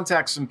I'll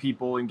contact some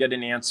people and get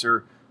an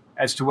answer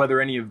as to whether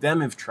any of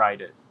them have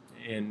tried it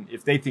and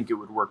if they think it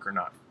would work or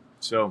not.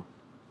 So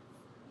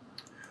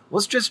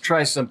let's just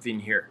try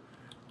something here.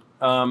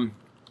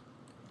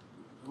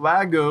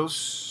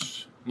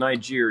 Lagos,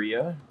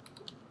 Nigeria.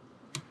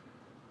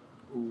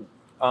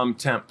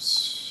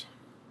 Temps.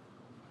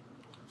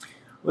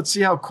 Let's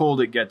see how cold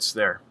it gets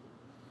there.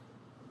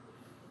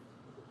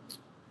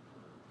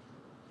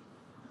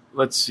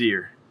 Let's see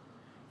here.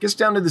 Gets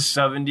down to the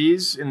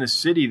 70s in the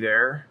city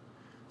there.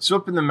 So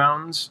up in the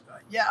mountains,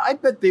 yeah, I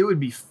bet they would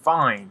be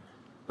fine.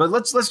 But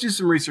let's do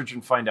some research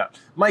and find out.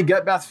 My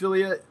gut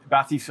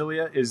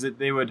bathyphilia is that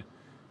they would.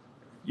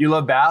 You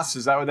love baths?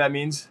 Is that what that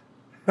means?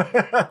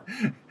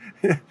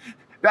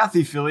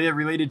 Bathyphilia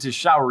related to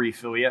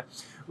showeryphilia.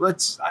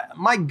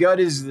 My gut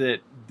is that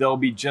they'll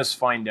be just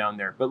fine down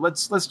there, but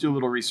let's do a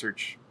little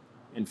research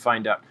and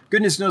find out.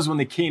 Goodness knows when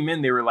they came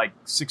in, they were like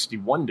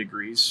 61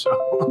 degrees.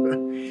 So,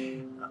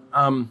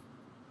 Bam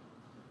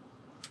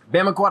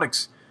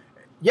Aquatics.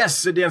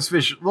 Yes, Dance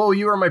Fish. Lowell,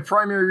 you are my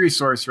primary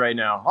resource right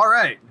now. All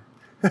right.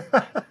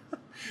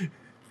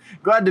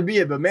 Glad to be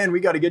it, but man,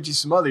 we got to get you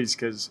some others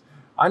because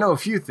I know a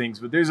few things,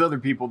 but there's other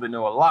people that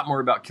know a lot more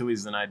about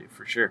killies than I do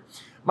for sure.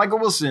 Michael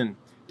Wilson.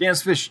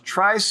 Dance Fish,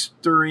 try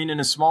stirring in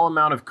a small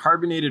amount of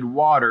carbonated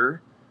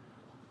water,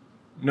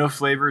 no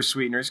flavor or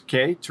sweeteners,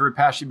 okay, to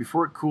Repashy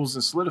before it cools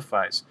and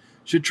solidifies.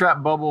 Should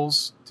trap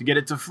bubbles to get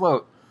it to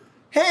float.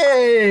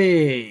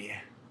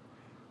 Hey!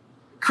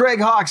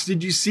 Craig Hawks,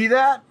 did you see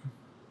that?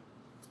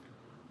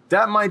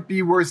 That might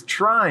be worth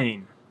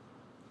trying.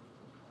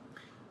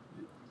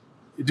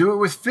 Do it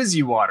with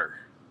fizzy water.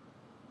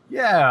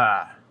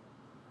 Yeah.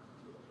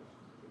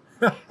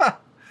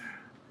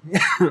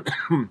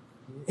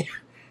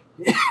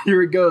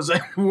 Here it goes. I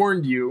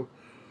warned you.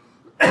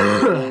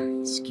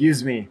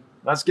 Excuse me.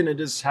 That's going to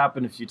just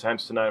happen a few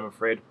times tonight, I'm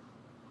afraid.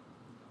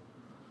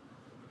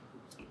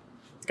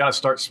 Got to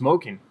start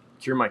smoking.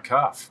 Cure my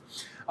cough.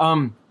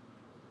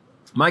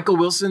 Michael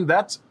Wilson,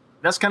 that's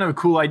kind of a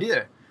cool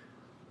idea.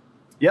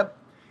 Yep.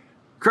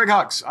 Craig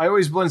Hawks, I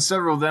always blend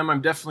several of them.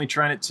 I'm definitely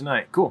trying it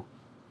tonight. Cool.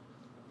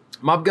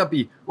 Mob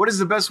Guppy, what is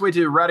the best way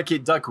to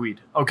eradicate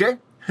duckweed? Okay.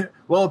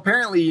 Well,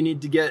 apparently you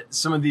need to get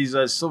some of these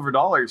silver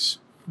dollars.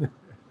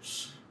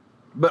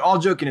 But all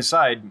joking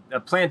aside,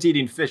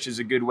 plant-eating fish is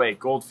a good way.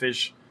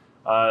 Goldfish,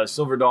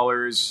 silver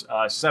dollars,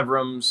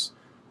 severums.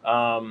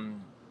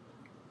 None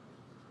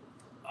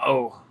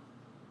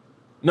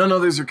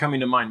of those are coming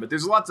to mind, but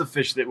there's lots of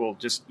fish that will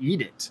just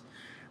eat it.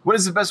 What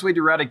is the best way to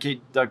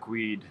eradicate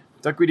duckweed?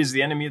 Duckweed is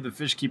the enemy of the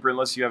fish keeper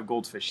unless you have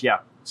goldfish. Yeah,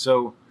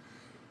 so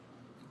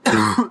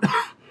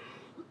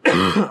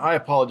I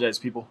apologize,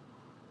 people.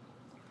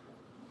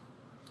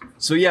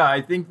 So yeah,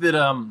 I think that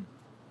so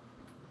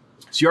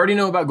you already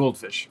know about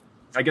goldfish.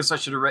 I guess I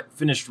should have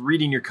finished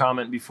reading your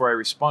comment before I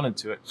responded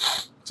to it.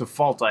 It's a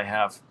fault I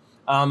have.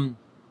 Well,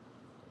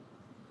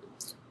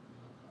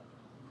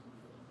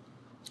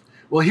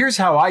 here's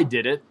how I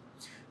did it.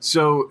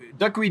 So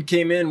duckweed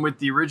came in with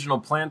the original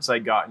plants I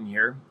got in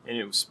here, and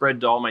it was spread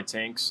to all my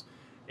tanks.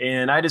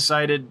 And I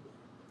decided,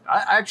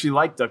 I actually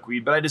like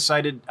duckweed, but I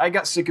decided I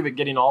got sick of it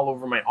getting all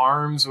over my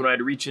arms when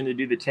I'd reach in to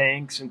do the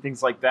tanks and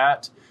things like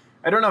that.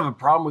 I don't have a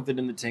problem with it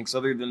in the tanks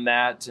other than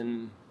that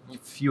and a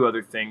few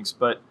other things.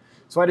 But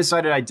so I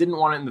decided I didn't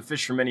want it in the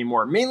fish room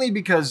anymore, mainly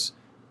because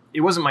it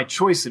wasn't my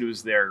choice that it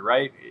was there,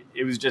 right?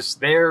 It was just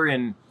there.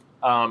 And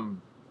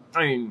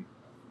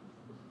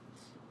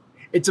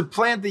it's a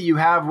plant that you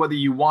have whether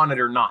you want it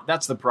or not.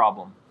 That's the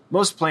problem.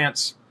 Most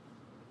plants,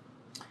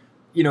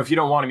 if you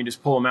don't want them, you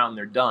just pull them out and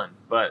they're done.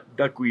 But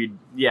duckweed,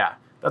 yeah,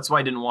 that's why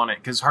I didn't want it,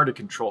 because it's hard to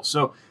control.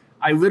 So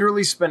I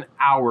literally spent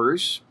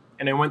hours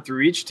and I went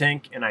through each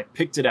tank and I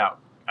picked it out.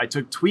 I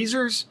took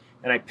tweezers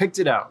and I picked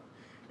it out.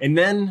 And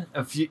then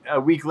a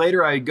week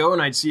later, I'd go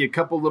and I'd see a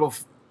couple little,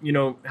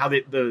 how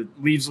the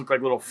leaves look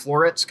like little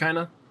florets kind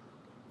of.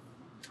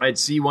 I'd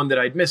see one that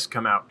I'd missed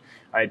come out.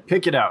 I'd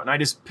pick it out, and I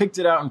just picked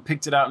it out and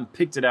picked it out and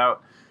picked it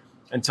out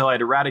until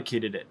I'd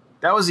eradicated it.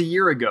 That was a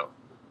year ago.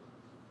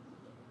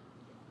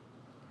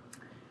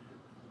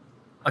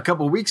 A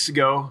couple weeks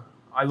ago,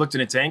 I looked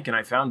in a tank and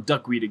I found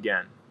duckweed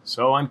again.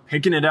 So I'm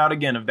picking it out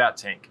again of that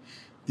tank.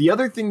 The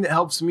other thing that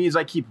helps me is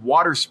I keep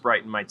water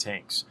sprite in my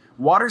tanks.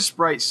 Water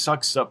sprite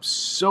sucks up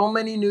so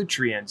many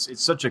nutrients.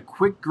 It's such a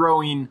quick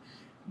growing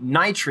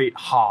nitrate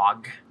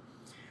hog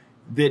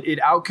that it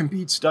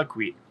outcompetes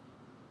duckweed.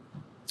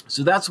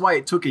 So that's why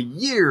it took a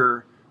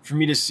year for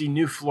me to see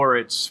new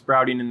florets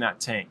sprouting in that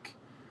tank,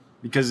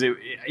 because it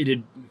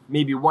had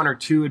maybe one or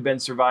two had been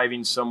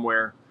surviving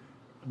somewhere,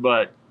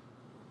 but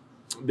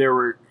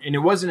and it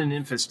wasn't an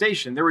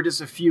infestation. There were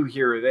just a few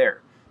here or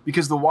there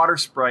because the water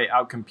sprite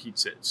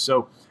outcompetes it.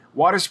 So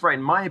water sprite,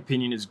 in my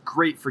opinion, is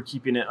great for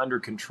keeping it under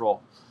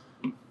control.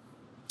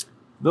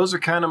 Those are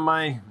kind of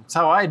that's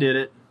how I did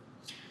it.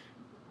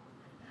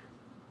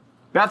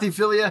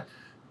 Bathyphilia,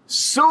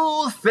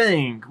 so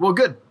thing. Well,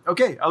 good.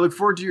 Okay, I look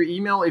forward to your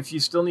email if you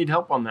still need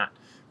help on that.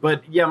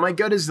 But yeah, my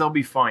gut is they'll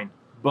be fine.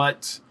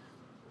 But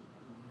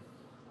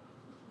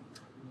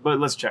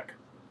let's check.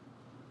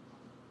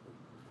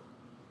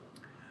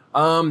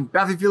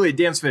 Bathyphilia,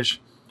 dancefish.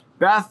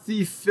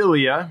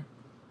 Bathyphilia,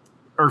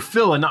 or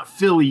phila, not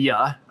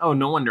philia. Oh,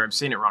 no wonder I'm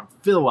saying it wrong.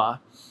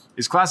 Phila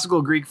is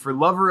classical Greek for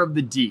lover of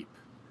the deep.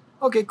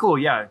 Okay, cool.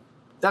 Yeah,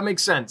 that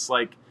makes sense.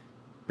 Like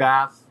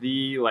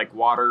bathy, like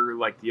water,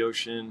 like the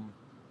ocean.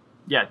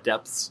 Yeah,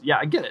 depths. Yeah,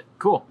 I get it.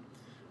 Cool.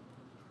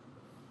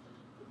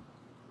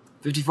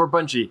 54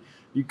 Punchy.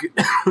 You could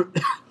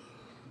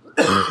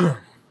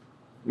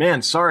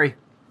man, sorry.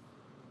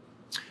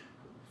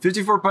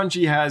 54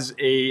 Punchy has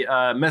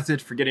a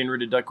method for getting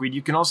rid of duckweed.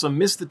 You can also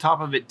mist the top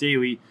of it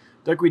daily.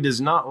 Duckweed does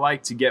not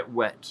like to get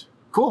wet.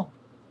 Cool.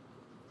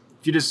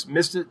 If you just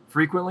mist it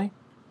frequently,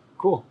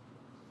 cool.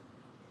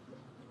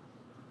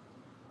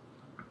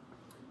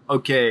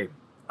 Okay.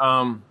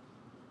 Pavilon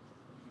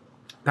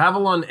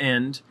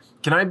End.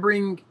 Can I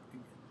breed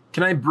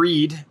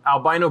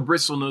albino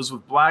bristlenose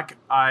with black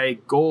eye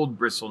gold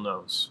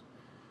bristlenose?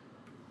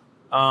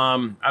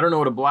 I don't know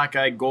what a black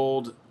eye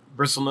gold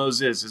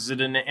bristlenose is. Is it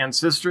an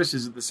ancestress?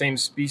 Is it the same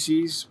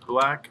species?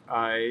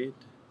 Black-eyed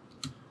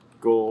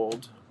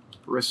gold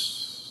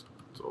bristlenose.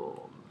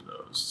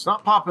 It's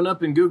not popping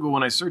up in Google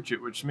when I search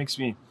it, which makes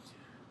me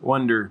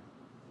wonder.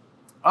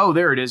 Oh,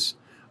 there it is.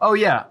 Oh,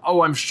 yeah.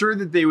 Oh, I'm sure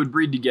that they would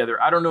breed together.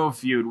 I don't know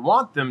if you'd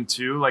want them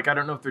to. Like, I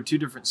don't know if they're two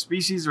different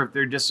species or if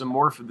they're just a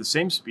morph of the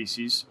same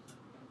species.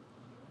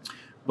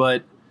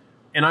 But,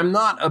 and I'm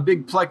not a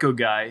big pleco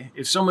guy.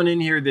 If someone in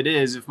here that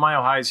is, if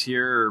Mile High's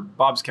here or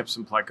Bob's kept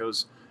some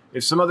plecos,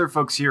 if some other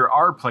folks here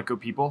are pleco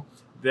people,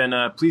 then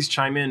please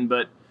chime in.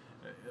 But,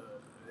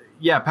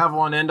 yeah,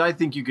 Pavilon End, I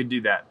think you could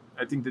do that.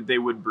 I think that they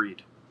would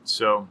breed.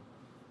 So,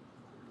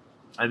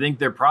 I think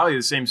they're probably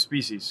the same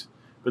species.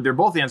 But they're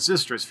both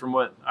ancestress from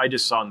what I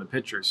just saw in the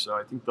pictures, so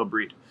I think they'll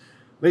breed.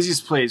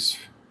 Laziest Plays.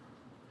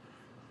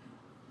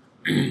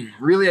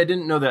 Really, I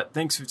didn't know that.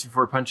 Thanks,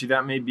 54 Punchy.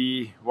 That may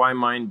be why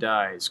mine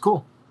dies.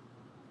 Cool.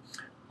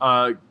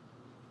 Go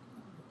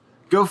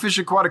Fish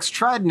Aquatics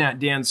tried Nat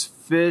Dan's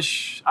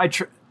fish.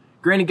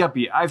 Granny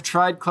Guppy, I've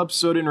tried club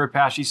soda and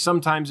Repashy.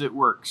 Sometimes it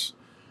works.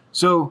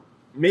 So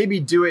maybe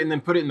do it and then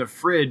put it in the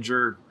fridge,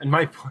 or in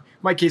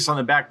my case on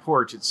the back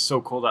porch. It's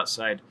so cold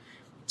outside,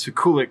 to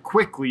cool it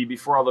quickly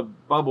before all the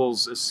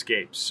bubbles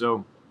escape.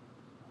 So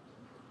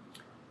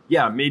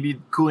yeah,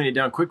 maybe cooling it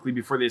down quickly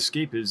before they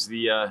escape is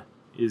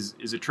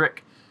a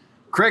trick.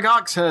 Craig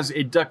Ox has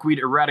a duckweed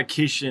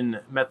eradication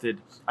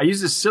method. I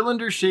use a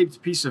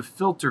cylinder-shaped piece of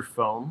filter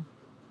foam.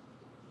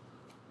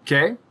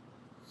 Okay.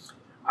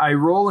 I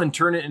roll and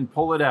turn it and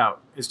pull it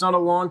out. It's not a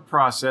long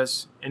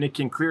process, and it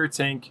can clear a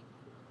tank.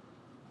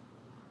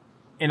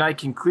 And I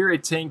can clear a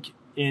tank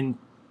in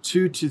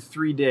 2 to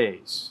 3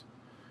 days.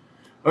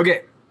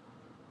 Okay.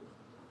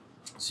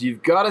 So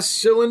you've got a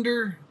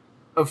cylinder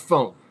of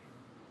foam.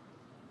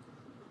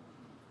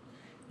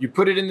 You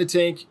put it in the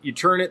tank, you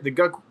turn it,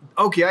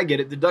 okay, I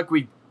get it, the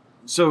duckweed.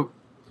 So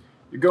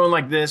you're going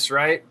like this,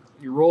 right?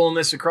 You're rolling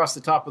this across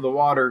the top of the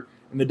water,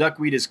 and the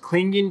duckweed is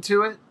clinging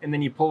to it, and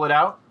then you pull it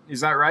out.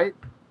 Is that right?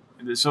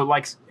 So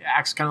like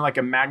acts kind of like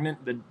a magnet.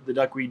 The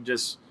duckweed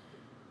just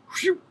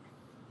whew,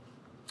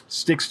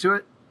 sticks to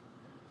it.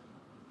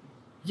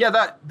 Yeah,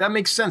 that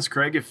makes sense,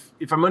 Craig.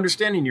 If I'm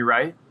understanding you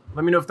right,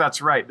 let me know if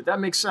that's right. But that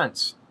makes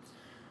sense.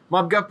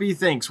 Mob Guppy,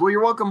 thanks. Well,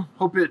 you're welcome.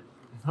 Hope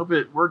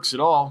it works at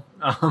all.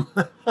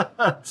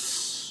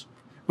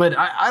 But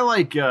I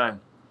like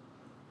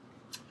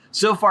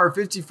so far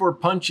 54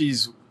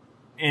 punchies,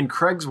 and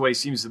Craig's way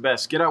seems the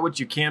best. Get out what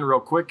you can real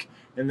quick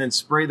and then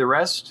spray the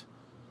rest.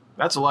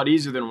 That's a lot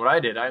easier than what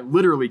I did. I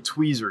literally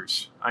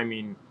tweezers. I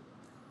mean,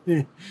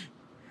 it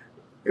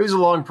was a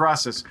long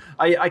process.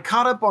 I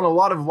caught up on a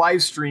lot of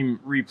live stream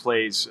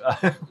replays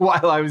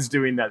while I was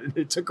doing that.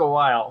 It took a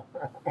while.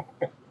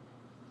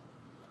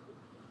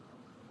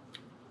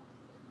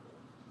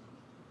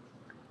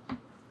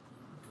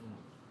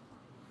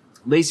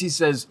 Lacey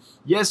says,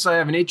 yes, I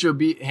have an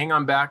HOB. Hang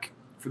on back,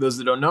 for those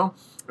that don't know.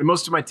 And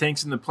most of my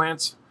tanks in the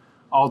plants,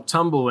 I'll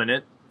tumble in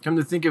it. Come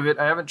to think of it,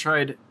 I haven't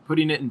tried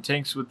putting it in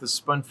tanks with the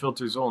spun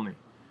filters only.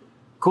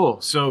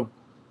 Cool. So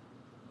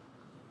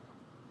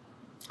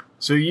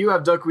you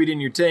have duckweed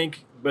in your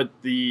tank, but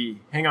the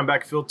hang on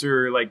back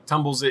filter like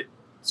tumbles it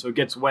so it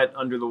gets wet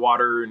under the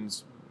water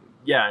and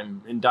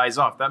dies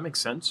off. That makes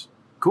sense.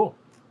 Cool.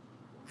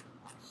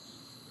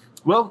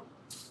 Well,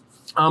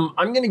 I'm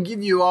going to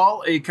give you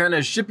all a kind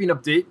of shipping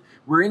update.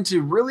 We're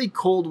into really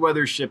cold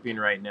weather shipping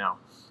right now,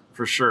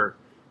 for sure.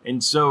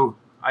 And so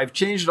I've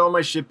changed all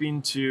my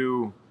shipping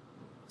to,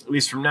 at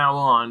least from now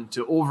on,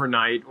 to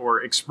overnight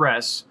or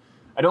express.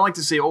 I don't like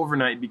to say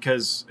overnight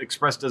because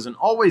express doesn't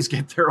always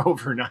get there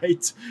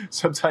overnight.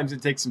 Sometimes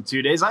it takes them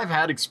 2 days. I've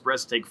had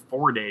express take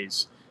 4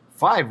 days,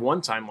 5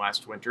 one time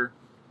last winter.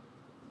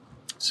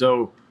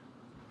 So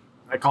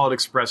I call it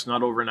express,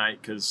 not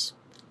overnight, because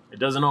it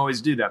doesn't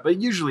always do that, but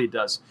usually it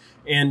does.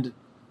 And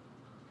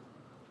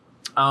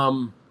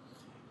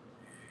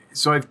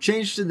so I've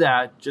changed to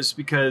that just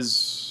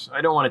because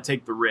I don't want to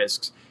take the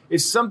risks.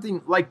 If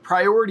something like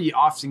priority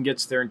often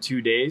gets there in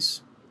 2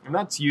 days, and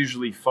that's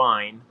usually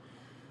fine.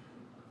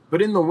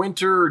 But in the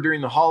winter or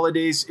during the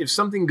holidays, if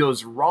something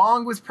goes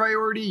wrong with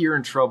priority, you're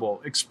in trouble.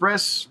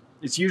 Express,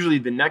 it's usually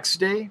the next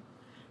day.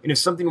 And if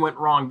something went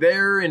wrong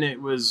there and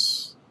it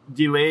was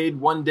delayed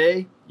 1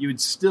 day, you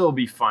would still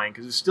be fine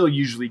because it still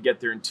usually get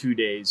there in 2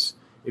 days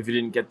if it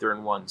didn't get there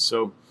in 1.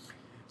 So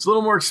it's a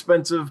little more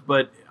expensive,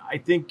 but I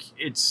think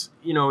it's,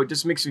 it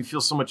just makes me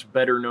feel so much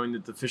better knowing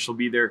that the fish will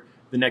be there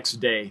the next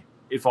day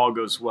if all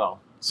goes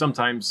well.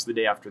 Sometimes the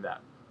day after that.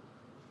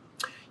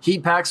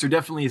 Heat packs are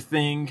definitely a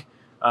thing.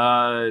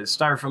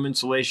 Styrofoam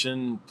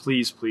insulation,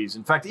 please.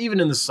 In fact, even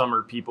in the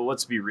summer, people,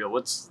 let's be real.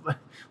 Let's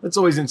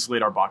always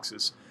insulate our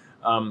boxes.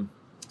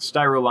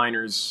 Styro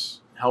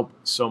liners help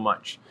so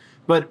much.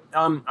 But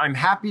I'm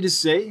happy to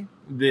say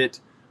that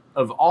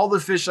of all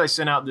the fish I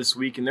sent out this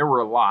week, and there were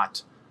a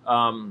lot,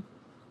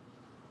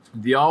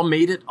 they all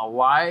made it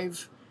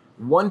alive.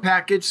 One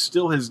package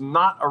still has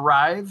not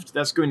arrived.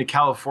 That's going to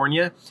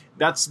California.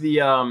 That's the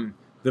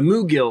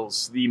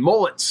moogills, the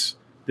mullets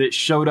that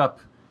showed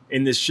up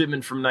in this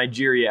shipment from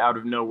Nigeria out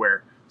of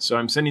nowhere. So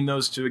I'm sending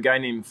those to a guy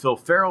named Phil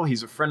Farrell.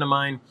 He's a friend of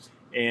mine,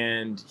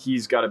 and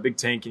he's got a big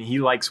tank, and he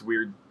likes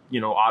weird,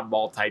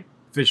 oddball type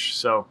fish.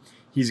 So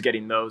he's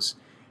getting those.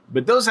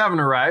 But those haven't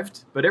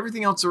arrived, but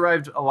everything else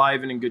arrived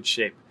alive and in good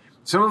shape.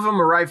 Some of them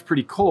arrived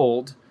pretty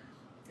cold,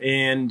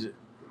 and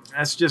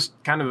that's just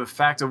kind of a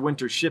fact of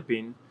winter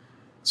shipping.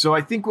 So I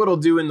think what I'll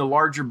do in the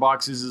larger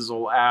boxes is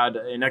I'll add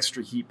an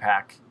extra heat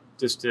pack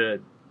just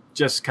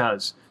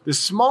cause. The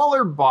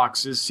smaller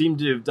boxes seem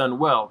to have done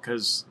well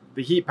because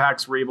the heat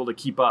packs were able to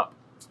keep up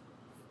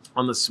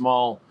on the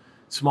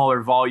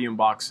smaller volume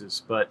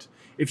boxes. But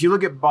if you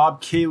look at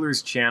Bob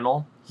Kaler's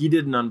channel, he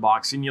did an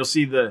unboxing. You'll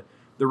see the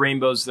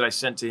rainbows that I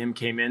sent to him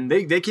came in.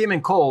 They came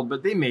in cold,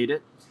 but they made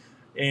it.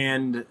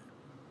 And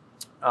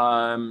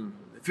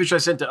fish I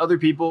sent to other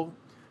people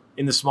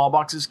in the small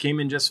boxes came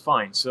in just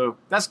fine. So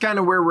that's kind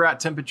of where we're at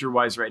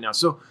temperature-wise right now.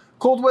 So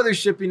cold weather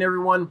shipping,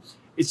 everyone,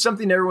 it's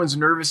something everyone's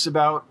nervous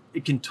about.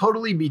 It can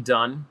totally be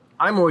done.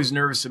 I'm always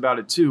nervous about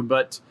it too,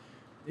 but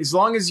as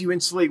long as you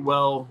insulate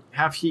well,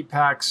 have heat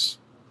packs,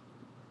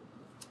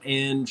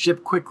 and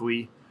ship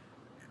quickly,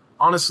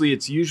 honestly,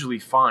 it's usually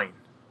fine.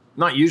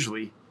 Not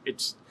usually,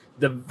 it's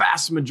the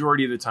vast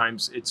majority of the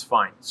times it's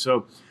fine.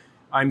 So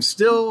I'm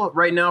still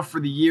right now for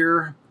the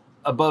year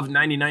above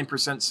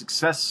 99%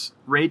 success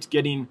rate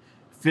getting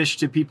fish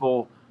to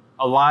people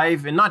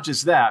alive. And not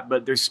just that,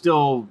 but they're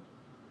still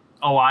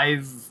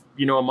alive,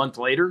 a month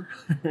later,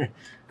 a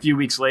few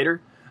weeks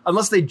later,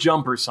 unless they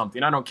jump or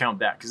something. I don't count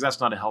that because that's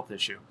not a health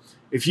issue.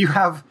 If you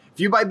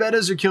buy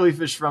bettas or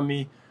killifish from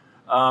me,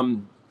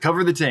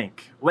 cover the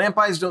tank. Lamp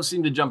eyes don't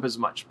seem to jump as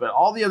much, but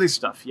all the other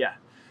stuff, yeah.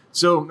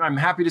 So I'm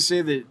happy to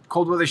say that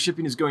cold weather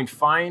shipping is going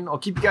fine. I'll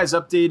keep you guys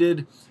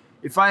updated.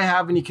 If I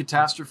have any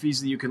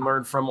catastrophes that you can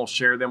learn from, I'll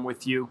share them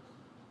with you.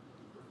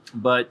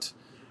 But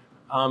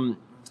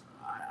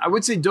I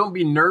would say don't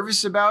be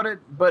nervous about it,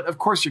 but of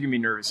course you're going to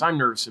be nervous. I'm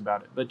nervous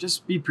about it, but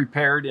just be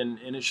prepared and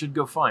it should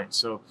go fine.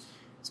 So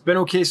it's been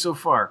okay so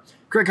far.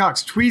 Craig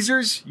Hawks,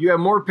 tweezers, you have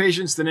more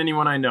patience than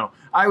anyone I know.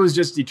 I was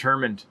just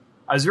determined.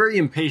 I was very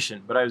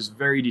impatient, but I was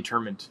very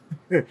determined.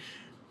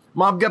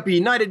 Mob Guppy,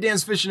 night at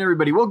Dan's Fishing,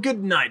 everybody. Well,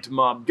 good night,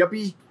 Mob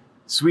Guppy.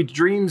 Sweet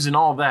dreams and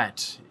all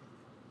that.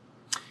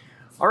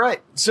 All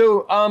right,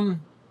 so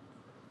I'm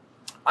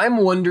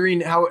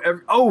wondering how...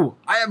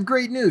 I have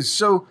great news.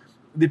 So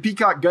the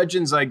peacock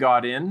gudgeons I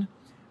got in,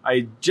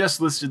 I just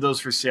listed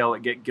those for sale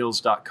at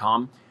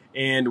getgills.com.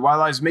 And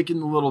while I was making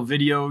the little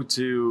video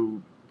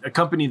to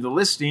accompany the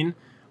listing,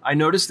 I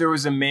noticed there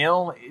was a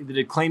male that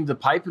had claimed the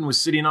pipe and was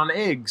sitting on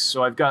eggs.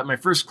 So I've got my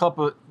first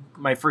clutch,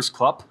 my first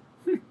clutch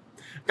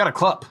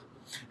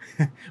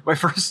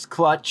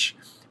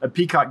of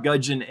peacock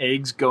gudgeon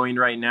eggs going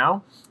right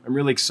now. I'm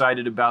really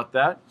excited about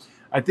that.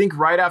 I think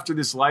right after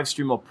this live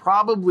stream, I'll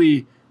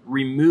probably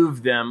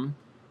remove them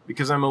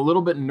because I'm a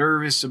little bit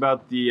nervous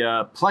about the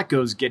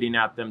plecos getting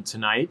at them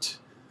tonight.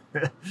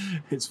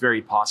 It's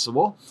very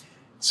possible.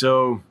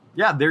 So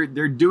yeah, they're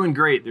doing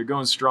great. They're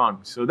going strong.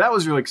 So that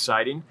was really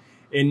exciting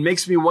and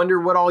makes me wonder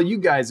what all you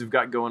guys have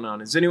got going on.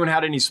 Has anyone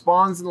had any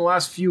spawns in the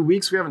last few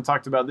weeks? We haven't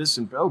talked about this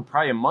in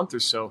probably a month or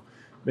so.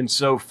 Been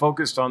so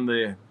focused on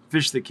the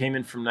fish that came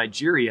in from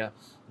Nigeria.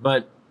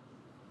 But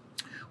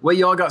what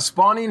y'all got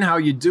spawning? How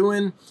you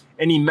doing?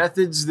 Any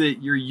methods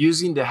that you're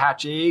using to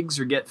hatch eggs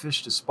or get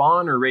fish to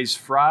spawn or raise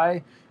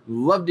fry?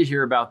 Love to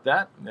hear about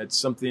that. That's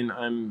something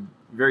I'm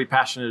very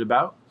passionate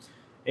about.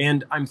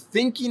 And I'm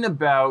thinking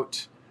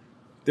about,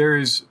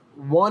 there's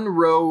one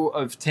row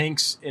of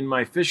tanks in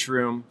my fish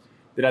room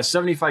that has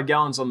 75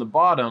 gallons on the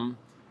bottom,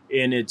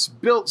 and it's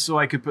built so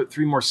I could put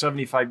 3 more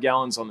 75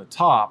 gallons on the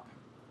top.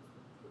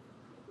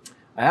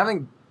 I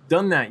haven't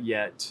done that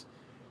yet.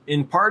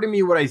 And part of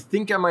me, what I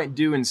think I might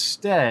do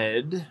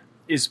instead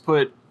is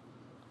put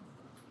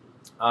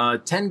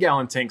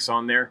 10-gallon tanks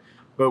on there,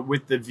 but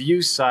with the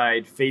view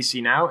side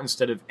facing out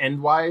instead of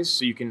endwise,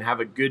 so you can have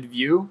a good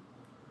view.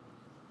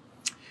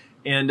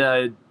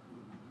 And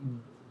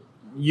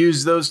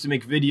use those to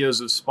make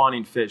videos of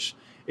spawning fish.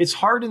 It's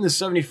hard in the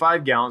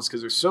 75 gallons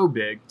because they're so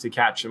big to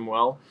catch them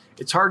well.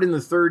 It's hard in the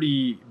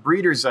 30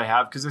 breeders I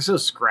have because they're so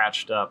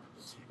scratched up.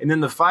 And then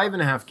the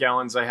 5.5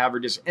 gallons I have are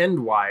just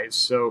endwise.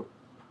 So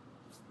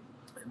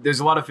there's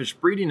a lot of fish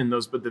breeding in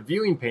those, but the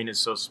viewing pane is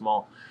so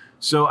small.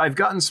 So I've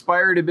got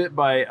inspired a bit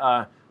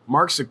by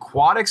Mark's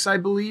Aquatics, I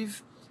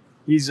believe.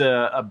 He's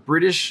a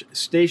British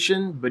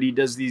station, but he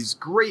does these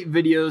great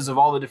videos of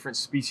all the different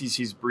species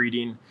he's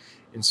breeding.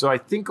 And so I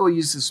think I'll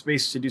use the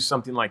space to do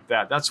something like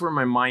that. That's where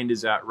my mind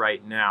is at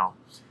right now.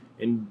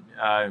 And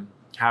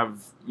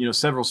have,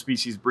 several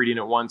species breeding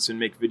at once and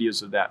make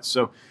videos of that.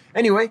 So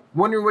anyway,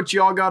 wondering what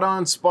you all got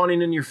on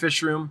spawning in your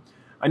fish room.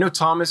 I know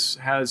Thomas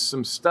has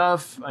some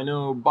stuff. I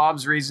know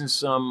Bob's raising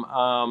some,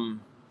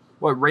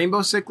 rainbow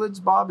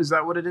cichlids, Bob? Is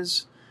that what it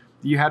is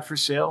that you had for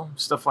sale?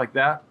 Stuff like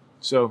that.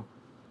 So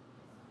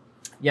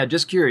yeah,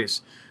 just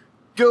curious.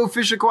 Go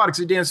Fish Aquatics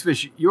at Dan's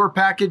Fish. Your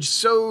package,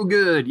 so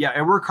good. Yeah,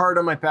 I work hard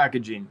on my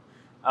packaging.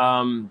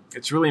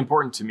 It's really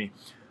important to me.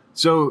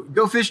 So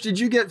Go Fish, did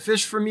you get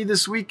fish from me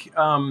this week?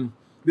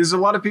 There's a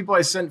lot of people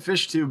I sent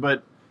fish to,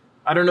 but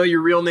I don't know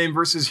your real name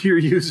versus your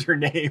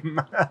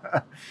username.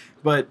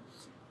 But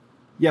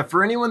yeah,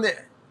 for anyone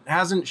that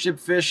hasn't shipped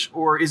fish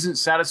or isn't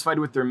satisfied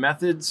with their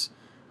methods,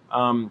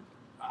 I'm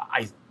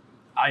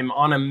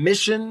on a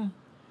mission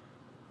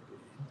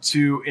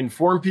to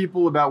inform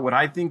people about what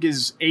I think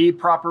is a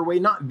proper way,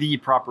 not the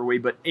proper way,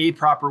 but a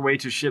proper way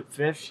to ship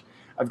fish.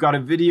 I've got a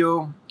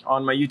video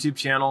on my YouTube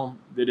channel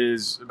that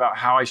is about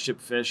how I ship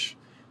fish.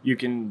 You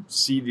can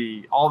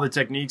see all the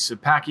techniques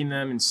of packing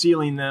them and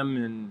sealing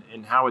them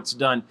and how it's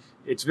done.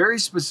 It's very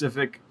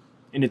specific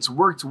and it's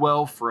worked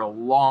well for a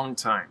long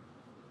time.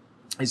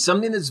 It's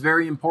something that's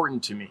very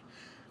important to me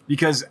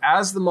because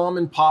as the mom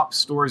and pop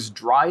stores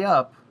dry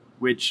up,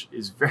 which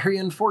is very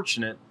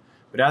unfortunate,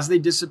 but as they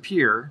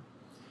disappear,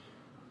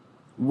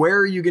 where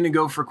are you going to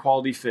go for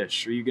quality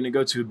fish? Are you going to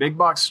go to a big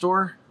box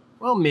store?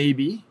 Well,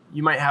 maybe.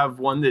 You might have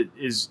one that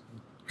is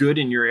good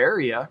in your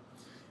area.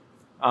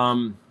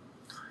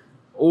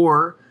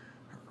 Or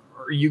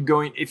are you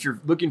going, if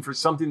you're looking for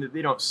something that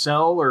they don't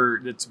sell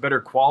or that's better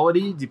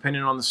quality,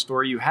 depending on the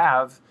store you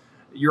have,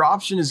 your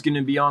option is going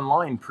to be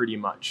online pretty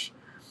much.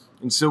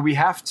 And so we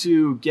have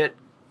to get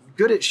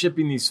good at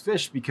shipping these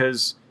fish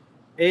because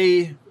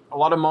a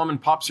lot of mom and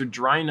pops are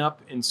drying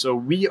up. And so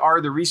we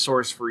are the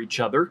resource for each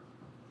other.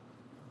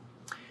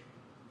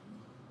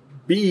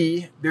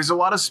 B, there's a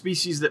lot of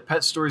species that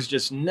pet stores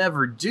just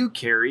never do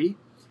carry.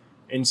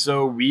 And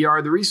so we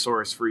are the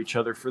resource for each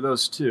other for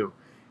those too.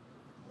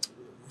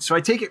 So I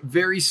take it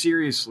very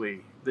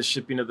seriously, the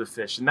shipping of the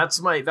fish. And that's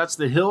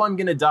the hill I'm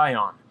going to die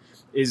on,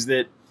 is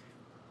that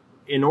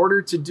in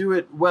order to do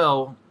it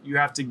well, you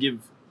have to give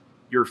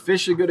your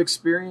fish a good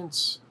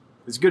experience,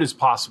 as good as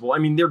possible. I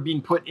mean, they're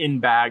being put in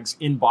bags,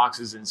 in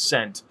boxes, and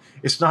sent.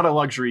 It's not a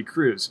luxury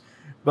cruise.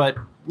 But,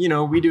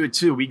 we do it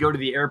too. We go to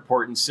the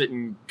airport and sit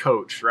and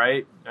coach,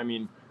 right? I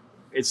mean,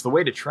 it's the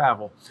way to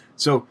travel.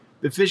 So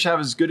the fish have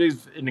as good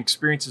of an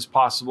experience as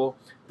possible.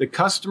 The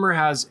customer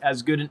has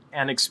as good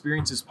an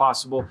experience as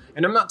possible.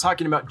 And I'm not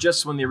talking about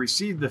just when they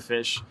receive the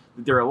fish,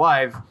 that they're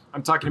alive.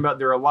 I'm talking about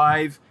they're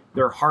alive,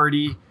 they're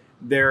hearty,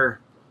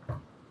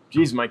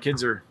 geez, my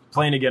kids are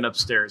playing again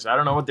upstairs. I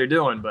don't know what they're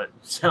doing, but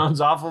sounds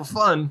awful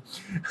fun.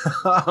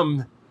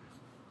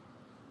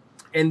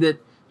 And that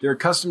they're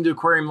accustomed to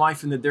aquarium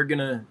life and that they're going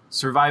to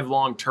survive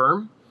long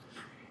term.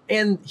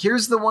 And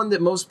here's the one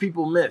that most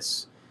people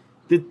miss.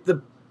 That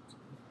the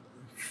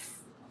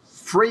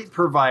freight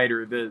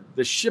provider,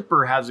 the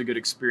shipper has a good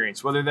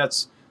experience, whether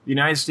that's the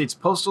United States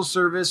Postal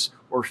Service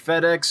or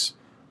FedEx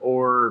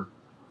or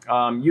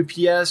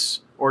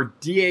UPS or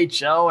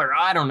DHL, or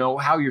I don't know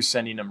how you're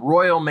sending them.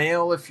 Royal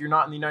Mail, if you're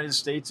not in the United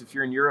States, if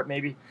you're in Europe,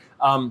 maybe.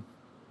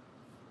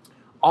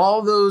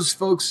 All those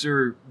folks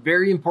are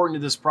very important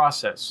to this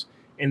process,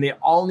 and they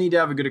all need to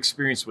have a good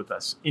experience with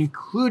us,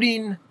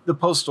 including the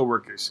postal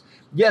workers.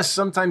 Yes,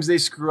 sometimes they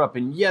screw up,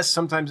 and yes,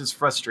 sometimes it's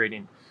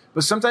frustrating.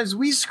 But sometimes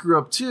we screw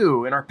up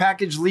too, and our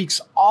package leaks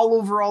all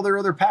over all their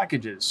other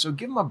packages. So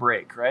give them a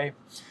break, right?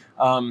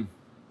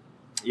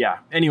 Yeah.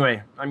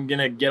 Anyway, I'm going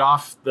to get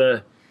off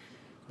the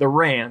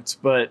rant,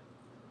 but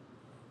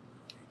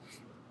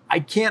I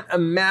can't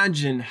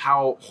imagine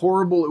how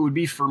horrible it would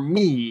be for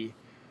me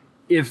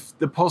if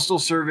the Postal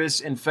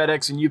Service and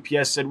FedEx and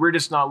UPS said, we're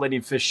just not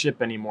letting fish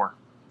ship anymore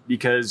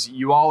because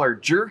you all are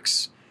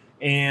jerks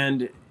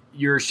and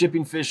you're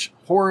shipping fish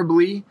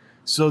horribly.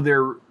 So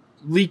they're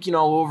leaking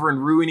all over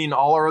and ruining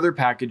all our other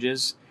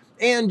packages,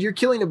 and you're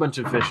killing a bunch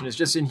of fish, and it's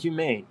just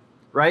inhumane,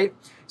 right?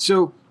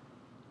 So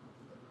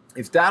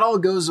if that all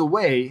goes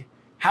away,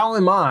 how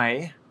am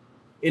I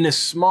in a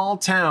small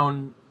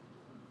town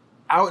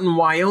out in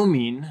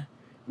Wyoming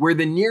where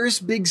the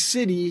nearest big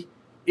city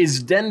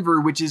is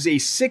Denver, which is a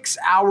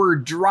 6-hour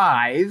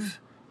drive?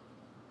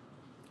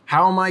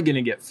 How am I going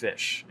to get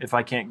fish if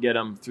I can't get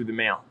them through the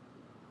mail?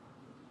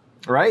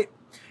 Right?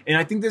 And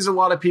I think there's a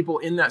lot of people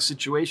in that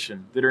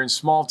situation that are in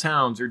small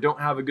towns or don't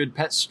have a good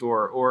pet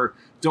store or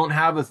don't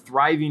have a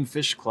thriving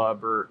fish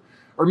club, or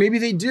maybe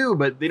they do,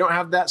 but they don't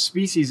have that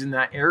species in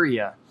that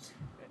area.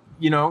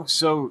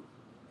 So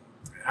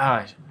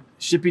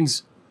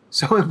shipping's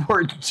so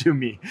important to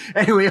me.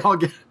 Anyway,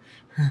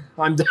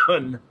 I'm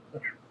done.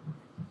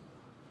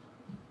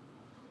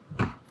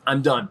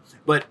 I'm done.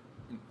 But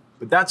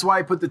that's why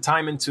I put the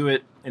time into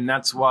it, and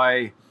that's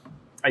why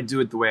I do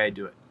it the way I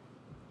do it.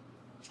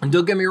 And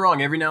don't get me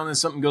wrong, every now and then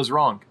something goes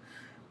wrong.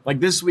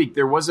 Like this week,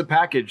 there was a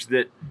package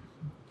that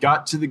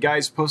got to the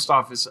guy's post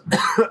office.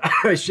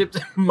 I shipped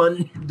it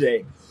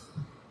Monday.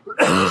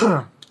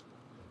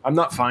 I'm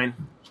not fine.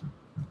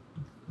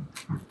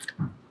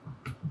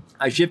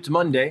 I shipped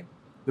Monday.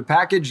 The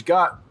package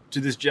got to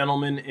this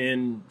gentleman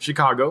in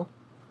Chicago,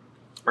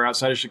 or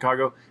outside of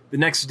Chicago. The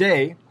next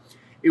day,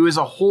 it was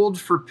a hold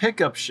for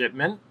pickup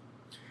shipment.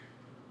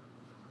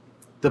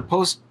 The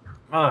post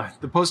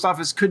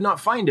office could not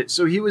find it.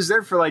 So he was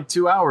there for like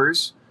 2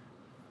 hours,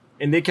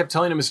 and they kept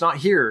telling him it's not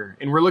here.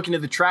 And we're looking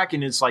at the track,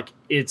 and it's like,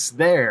 it's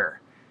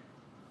there.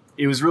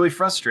 It was really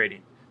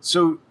frustrating.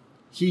 So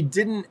he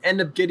didn't end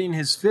up getting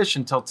his fish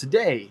until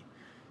today.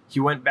 He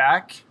went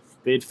back.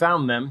 They had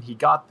found them. He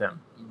got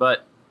them.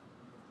 But,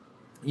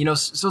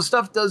 so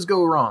stuff does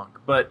go wrong.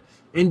 But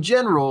in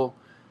general,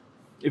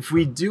 if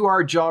we do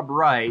our job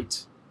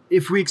right,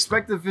 if we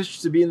expect the fish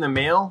to be in the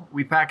mail,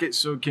 we pack it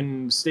so it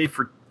can stay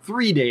for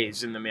 3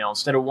 days in the mail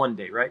instead of 1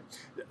 day, right?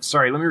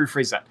 Sorry, let me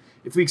rephrase that.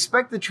 If we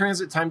expect the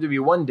transit time to be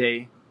 1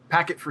 day,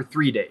 pack it for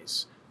 3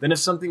 days. Then if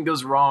something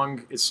goes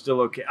wrong, it's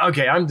still okay.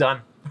 Okay, I'm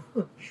done.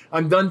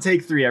 I'm done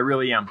take 3. I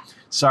really am.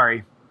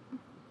 Sorry.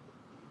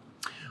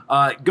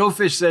 Go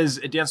Fish says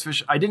at Dance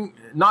Fish,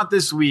 not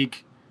this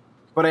week,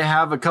 but I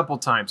have a couple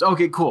times.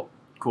 Okay, cool.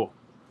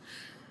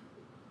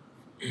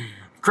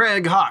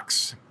 Craig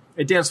Hawks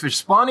at Dance Fish,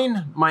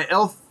 spawning, my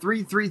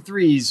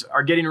L333s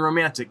are getting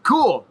romantic.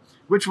 Cool.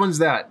 Which one's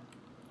that?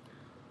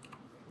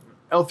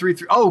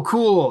 L33. Oh,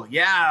 cool.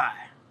 Yeah.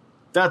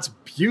 That's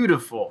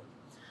beautiful.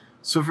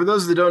 So for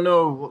those that don't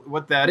know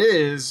what that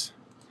is,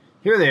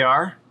 here they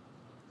are.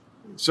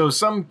 So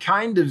some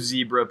kind of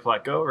zebra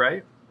pleco,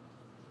 right?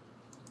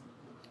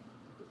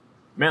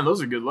 Man,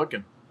 those are good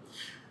looking.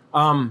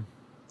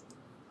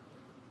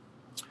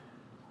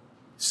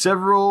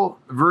 Several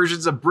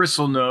versions of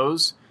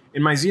bristlenose.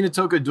 In my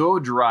Xenotoka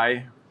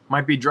duodry,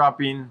 might be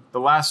dropping the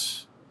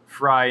last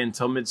fry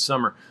until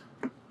midsummer.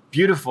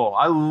 Beautiful.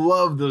 I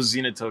love those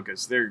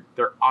Xenotokas.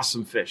 They're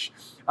awesome fish.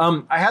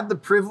 I had the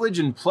privilege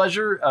and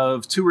pleasure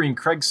of touring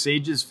Craig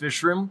Sage's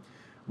fish room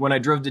when I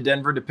drove to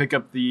Denver to pick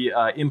up the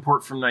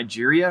import from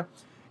Nigeria.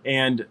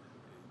 And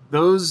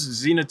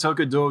those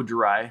Xenotoka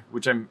duodry,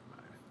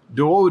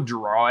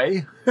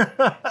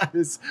 duodry,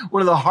 is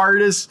one of the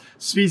hardest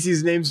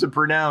species names to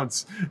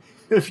pronounce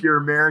if you're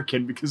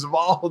American because of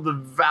all the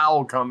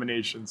vowel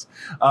combinations.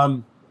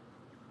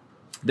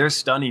 They're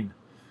stunning.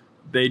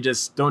 They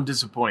just don't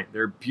disappoint.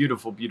 They're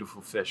beautiful,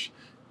 beautiful fish.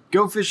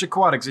 Go Fish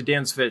Aquatics at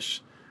Dan's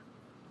Fish.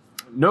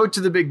 No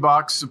to the big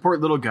box.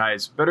 Support little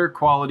guys. Better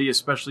quality,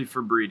 especially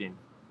for breeding.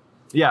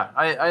 Yeah,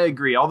 I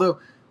agree. Although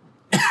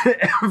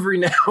every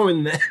now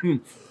and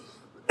then.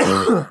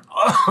 Oh,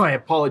 I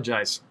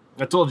apologize.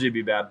 I told you it'd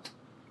be bad.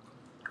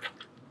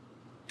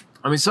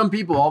 I mean, some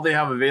people, all they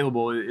have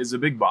available is a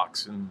big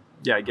box. And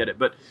yeah, I get it.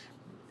 But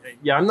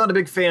yeah, I'm not a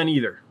big fan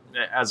either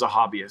as a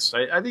hobbyist.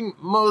 I think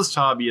most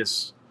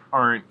hobbyists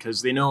aren't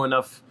because they know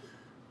enough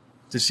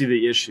to see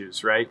the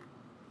issues, right?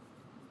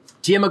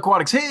 TM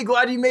Aquatics. Hey,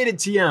 glad you made it,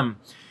 TM.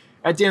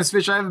 At Dan's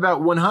Fish, I have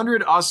about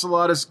 100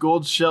 Ocelotus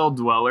gold shell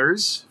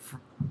dwellers.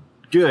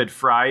 Good,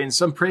 fry, and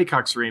some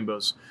Praecox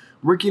rainbows.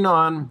 Working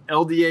on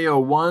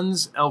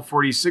LDA01s,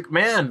 L46.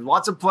 Man,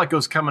 lots of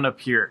plecos coming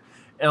up here.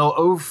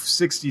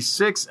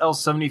 L066,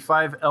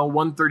 L75,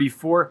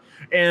 L134,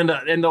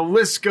 and the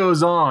list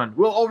goes on.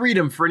 Well, I'll read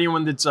them for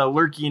anyone that's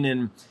lurking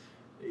and,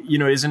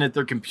 isn't at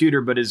their computer,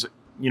 but is,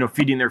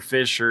 feeding their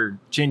fish or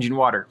changing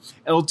water.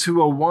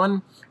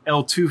 L201,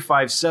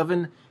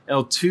 L257,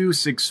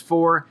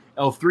 L264,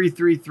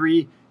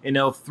 L333, and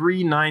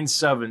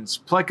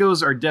L397s.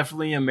 Plecos are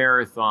definitely a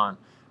marathon.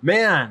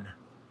 Man,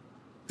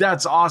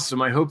 that's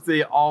awesome. I hope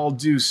they all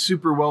do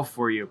super well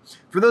for you.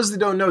 For those that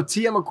don't know,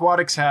 TM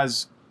Aquatics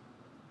has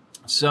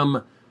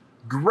some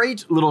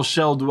great little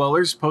shell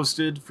dwellers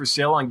posted for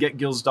sale on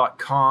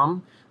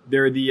getgills.com.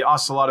 They're the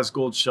Ocelotus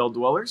gold shell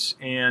dwellers.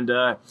 And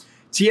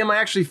TM, I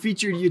actually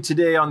featured you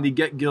today on the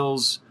Get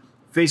Gills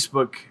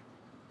Facebook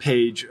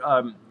page.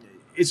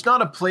 It's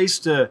not a place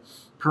to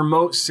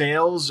promote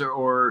sales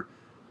or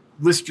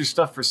list your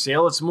stuff for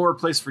sale. It's more a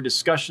place for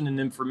discussion and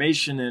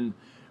information and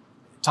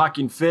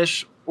talking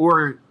fish.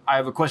 Or I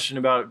have a question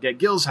about Get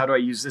Gills. How do I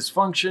use this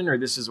function? Or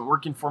this isn't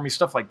working for me,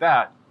 stuff like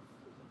that.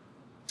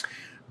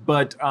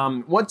 But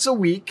once a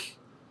week,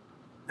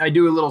 I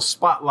do a little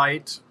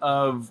spotlight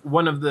of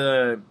one of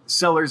the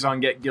sellers on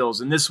Get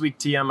Gills. And this week,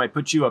 TM, I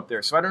put you up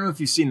there. So I don't know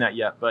if you've seen that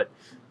yet, but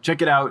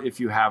check it out if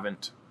you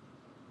haven't.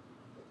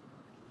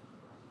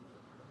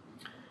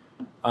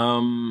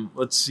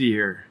 Let's see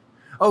here.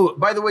 Oh,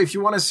 by the way, if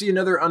you want to see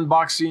another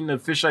unboxing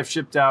of fish I've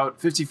shipped out,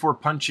 54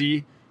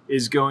 Punchy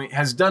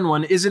has done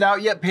one. Is it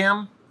out yet,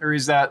 Pam? Or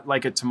is that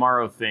like a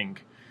tomorrow thing?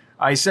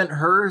 I sent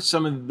her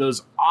some of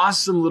those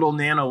awesome little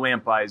nano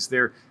lamp eyes.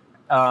 They're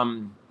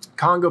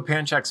Congo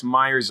Panchax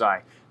Myers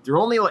eye.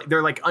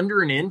 They're like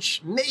under an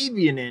inch,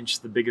 maybe an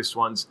inch, the biggest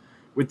ones,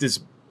 with this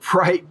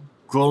bright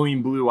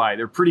glowing blue eye.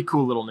 They're pretty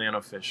cool little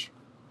nano fish.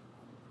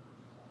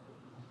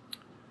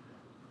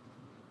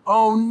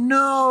 Oh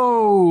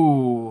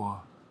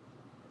no!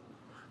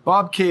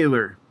 Bob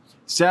Kaler.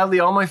 Sadly,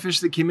 all my fish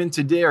that came in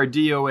today are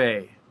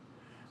DOA.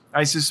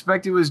 I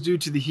suspect it was due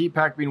to the heat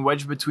pack being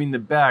wedged between the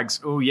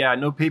bags. Oh yeah,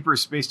 no paper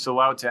space to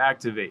allow it to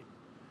activate.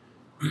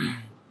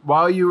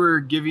 While you were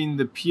giving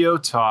the PO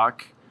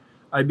talk,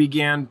 I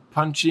began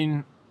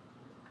picking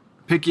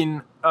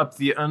up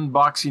the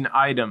unboxing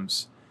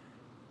items.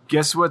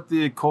 Guess what?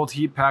 The cold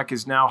heat pack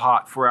is now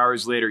hot 4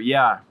 hours later.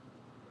 Yeah.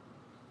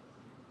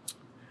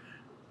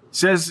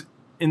 Says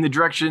in the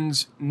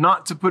directions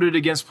not to put it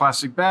against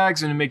plastic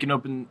bags and to make an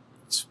open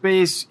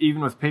space,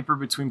 even with paper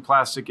between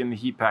plastic and the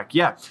heat pack.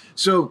 Yeah.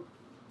 So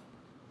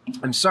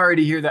I'm sorry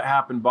to hear that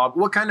happen, Bob.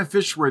 What kind of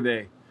fish were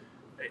they?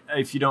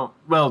 If you don't,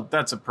 well,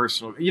 that's a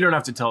personal, you don't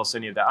have to tell us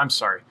any of that. I'm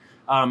sorry.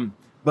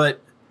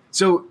 But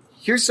so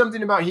here's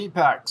something about heat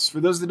packs. For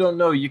those that don't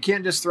know, you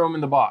can't just throw them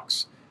in the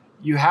box.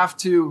 You have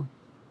to.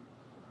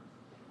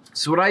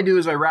 So what I do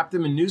is I wrap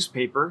them in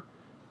newspaper,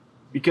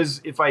 because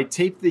if I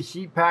tape the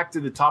heat pack to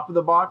the top of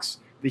the box,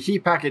 the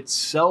heat pack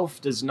itself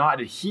does not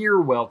adhere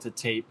well to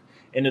tape,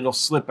 and it'll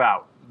slip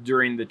out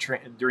during the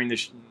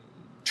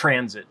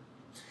transit.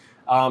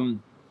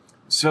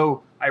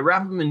 So I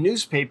wrap them in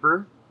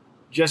newspaper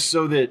just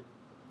so that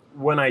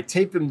when I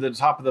tape them to the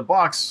top of the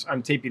box,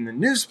 I'm taping the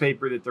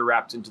newspaper that they're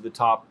wrapped into the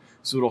top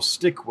so it'll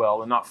stick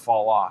well and not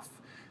fall off.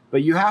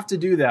 But you have to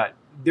do that.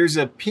 There's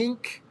a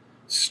pink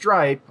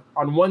stripe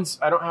on one.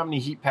 I don't have any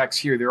heat packs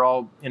here. They're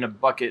all in a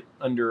bucket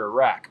under a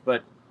rack.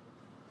 But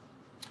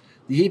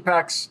the heat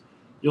packs,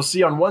 you'll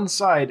see on one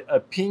side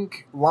a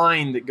pink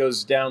line that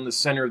goes down the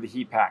center of the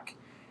heat pack.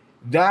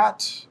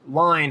 That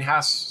line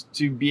has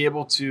to be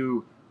able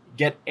to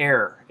get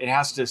air. It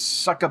has to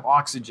suck up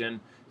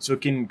oxygen so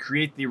it can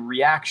create the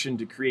reaction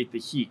to create the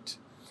heat.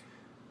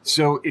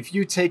 So if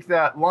you take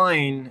that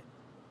line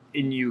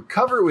and you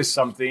cover it with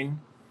something,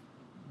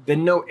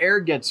 then no air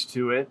gets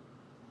to it,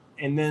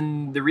 and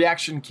then the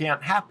reaction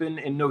can't happen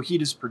and no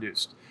heat is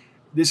produced.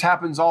 This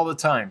happens all the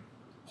time.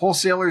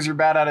 Wholesalers are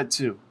bad at it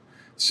too.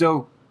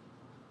 So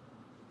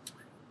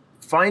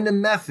find a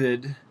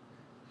method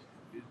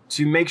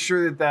to make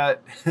sure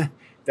that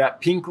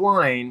that pink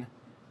line,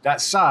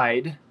 that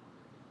side,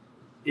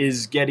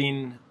 is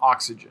getting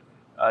oxygen.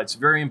 It's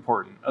very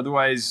important.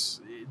 Otherwise,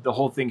 the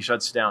whole thing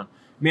shuts down.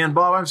 Man,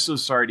 Bob, I'm so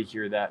sorry to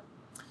hear that.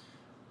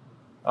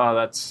 Oh,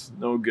 that's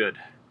no good.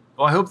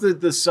 Well, I hope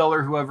that the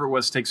seller, whoever it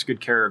was, takes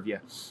good care of you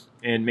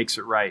and makes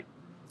it right.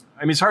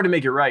 I mean, it's hard to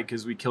make it right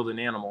because we killed an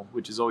animal,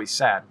 which is always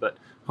sad, but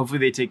hopefully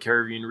they take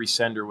care of you and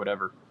resend or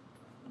whatever.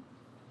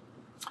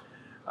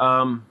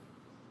 And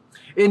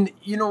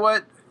you know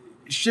what?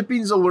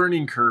 Shipping's a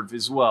learning curve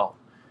as well.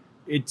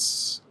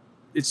 It's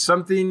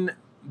something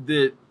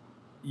that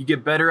you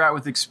get better at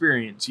with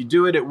experience. You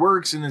do it, it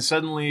works, and then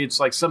suddenly it's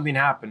like something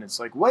happened. It's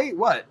like, wait,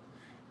 what?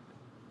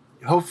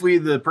 Hopefully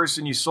the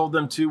person you sold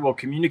them to will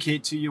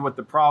communicate to you what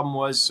the problem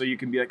was, so you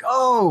can be like,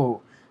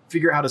 oh,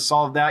 figure out how to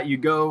solve that. You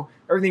go,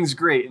 everything's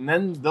great. And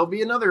then there'll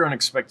be another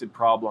unexpected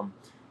problem,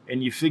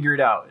 and you figure it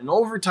out. And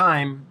over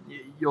time,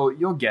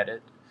 you'll get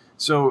it.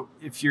 So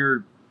if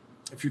you're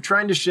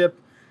trying to ship,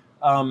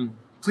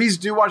 please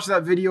do watch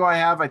that video I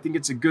have. I think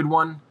it's a good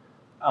one.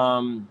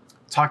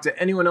 Talk to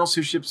anyone else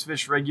who ships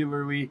fish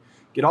regularly.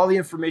 Get all the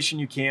information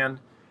you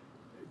can.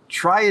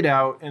 Try it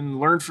out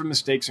and learn from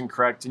mistakes and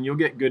correct, and you'll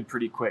get good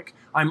pretty quick.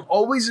 I'm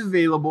always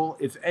available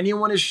if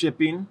anyone is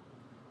shipping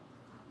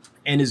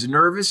and is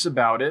nervous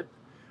about it.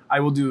 I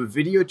will do a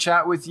video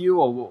chat with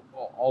you.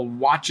 I'll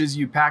watch as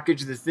you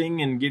package the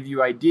thing and give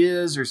you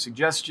ideas or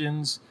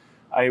suggestions.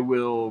 I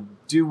will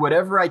do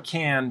whatever I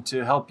can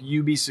to help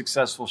you be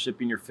successful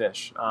shipping your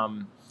fish.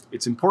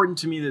 It's important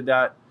to me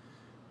that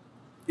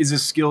is a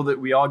skill that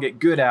we all get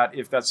good at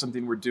if that's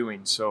something we're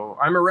doing. So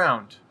I'm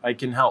around. I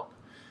can help.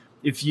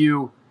 If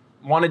you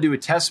want to do a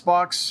test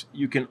box,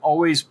 you can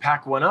always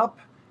pack one up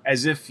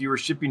as if you were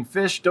shipping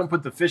fish. Don't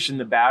put the fish in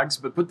the bags,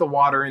 but put the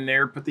water in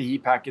there, put the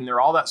heat pack in there,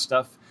 all that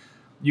stuff.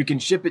 You can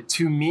ship it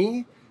to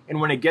me, and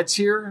when it gets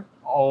here,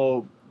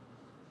 I'll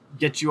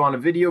get you on a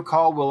video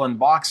call. We'll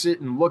unbox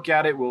it and look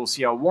at it. We'll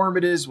see how warm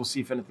it is. We'll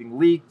see if anything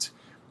leaked.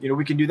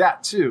 We can do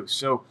that too.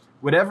 So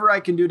whatever I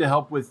can do to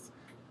help with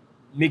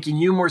making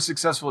you more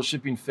successful at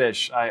shipping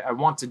fish, I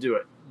want to do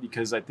it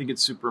because I think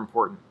it's super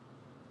important.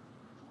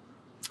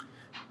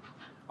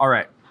 All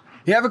right.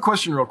 Hey, I have a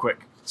question real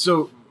quick.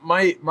 So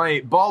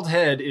my bald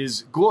head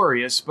is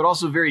glorious, but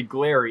also very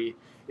glary.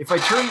 If I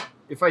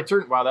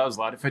turn, wow, that was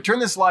loud. If I turn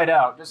this light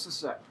out, just a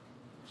sec.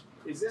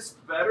 Is this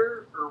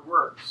better or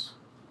worse?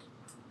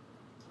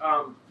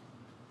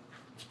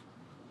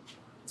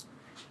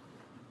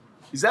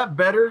 Is that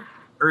better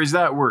or is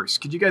that worse?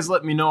 Could you guys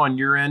let me know on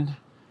your end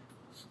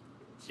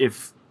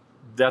if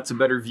that's a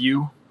better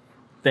view?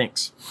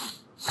 Thanks.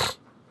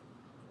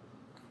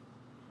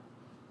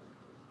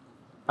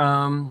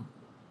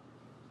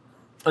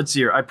 Let's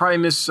see here. I probably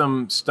missed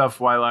some stuff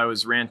while I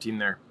was ranting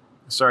there.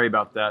 Sorry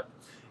about that.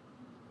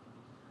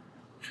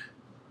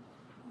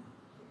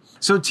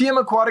 So TM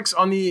Aquatics,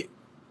 on the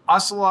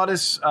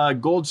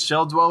Ocelotus gold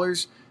shell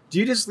dwellers, do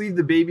you just leave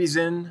the babies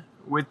in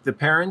with the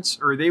parents,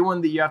 or are they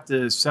one that you have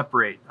to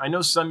separate? I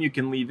know some you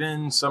can leave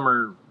in, some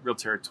are real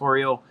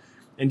territorial.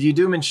 And do you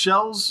do them in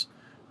shells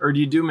or do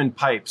you do them in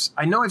pipes?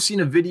 I know I've seen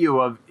a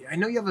video I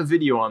know you have a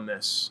video on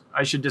this.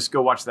 I should just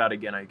go watch that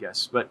again, I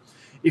guess. But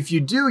if you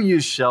do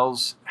use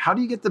shells, how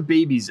do you get the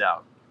babies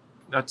out?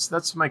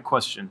 That's my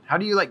question. How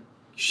do you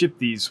ship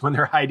these when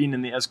they're hiding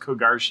in the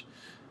escargot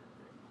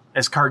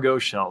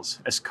shells?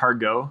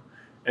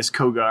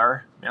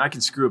 Escogar. Man, I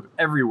can screw up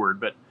every word,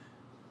 but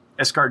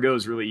escargot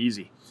is really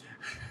easy.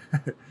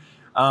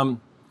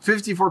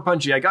 54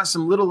 Punchy. I got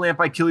some little lamp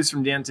Achilles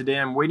from Dan today.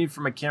 I'm waiting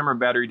for my camera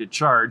battery to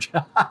charge.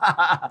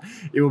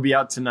 It will be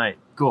out tonight.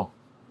 Cool.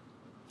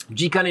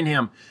 G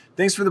Cunningham.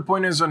 Thanks for the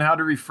pointers on how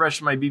to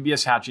refresh my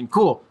BBS hatching.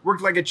 Cool.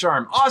 Worked like a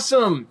charm.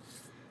 Awesome.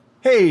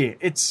 Hey,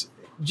 it's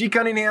G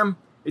Cunningham.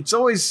 It's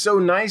always so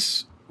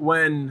nice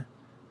when,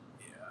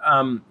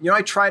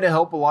 I try to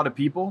help a lot of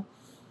people.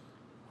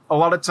 A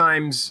lot of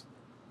times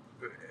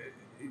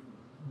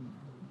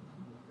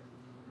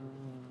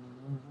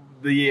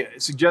the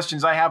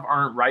suggestions I have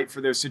aren't right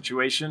for their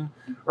situation,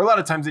 or a lot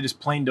of times they just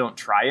plain don't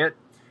try it.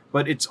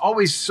 But it's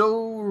always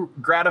so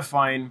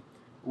gratifying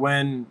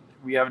when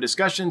we have a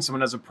discussion,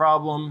 someone has a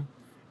problem,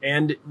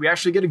 and we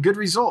actually get a good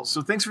result.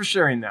 So thanks for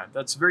sharing that.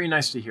 That's very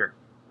nice to hear.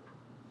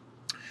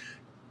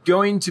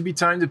 Going to be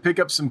time to pick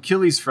up some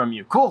killies from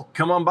you. Cool,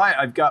 come on by.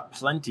 I've got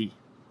plenty.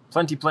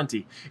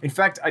 In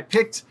fact,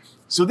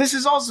 so this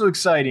is also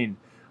exciting.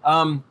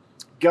 Got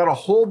a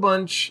whole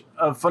bunch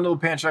of Fundamental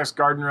Panchax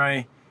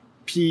Gardneri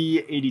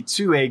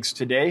P82 eggs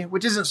today,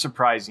 which isn't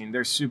surprising.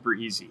 They're super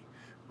easy.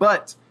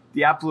 But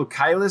the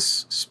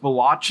Aplochilus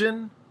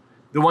spilachin,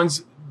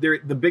 they're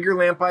the bigger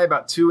lampi,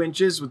 about 2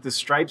 inches with the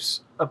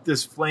stripes up the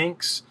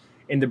flanks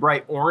and the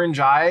bright orange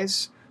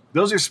eyes,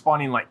 those are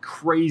spawning like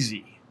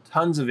crazy.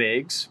 Tons of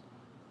eggs.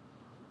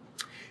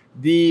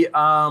 The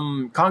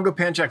Congo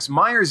Panchax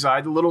Myers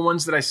eye, the little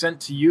ones that I sent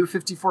to you,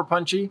 54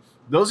 Punchy,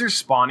 those are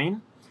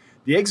spawning.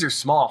 The eggs are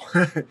small.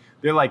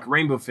 They're like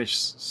rainbow fish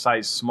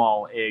size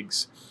small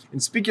eggs.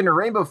 And speaking of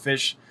rainbow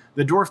fish,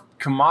 the dwarf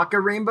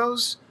Kamaka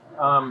rainbows,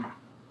 let's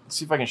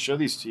see if I can show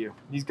these to you.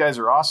 These guys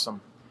are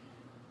awesome.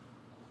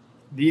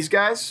 These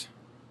guys,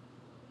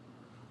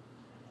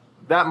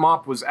 that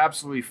mop was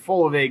absolutely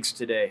full of eggs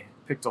today.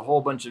 Picked a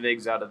whole bunch of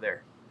eggs out of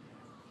there.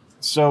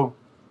 So,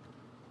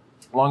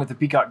 along with the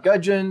peacock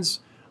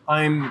gudgeons,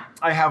 I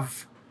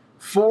have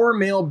 4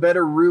 male beta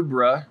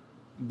rubra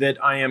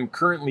that I am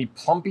currently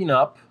plumping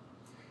up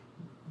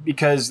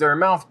because they're a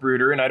mouth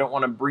brooder and I don't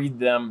want to breed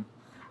them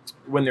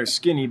when they're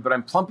skinny, but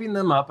I'm plumping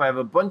them up. I have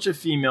a bunch of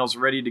females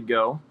ready to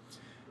go.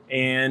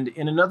 And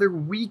in another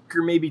week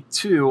or maybe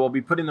 2, I'll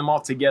be putting them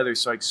all together.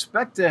 So I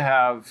expect to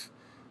have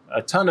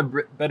a ton of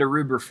beta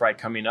rubra fry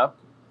coming up.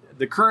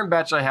 the current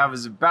batch I have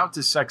is about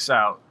to sex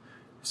out.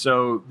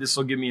 So this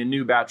will give me a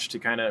new batch to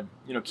kind of,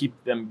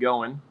 keep them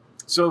going.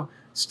 So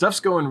stuff's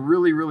going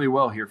really, really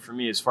well here for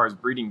me as far as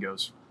breeding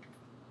goes.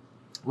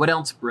 What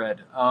else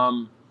bred?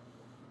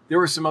 There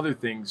were some other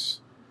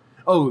things.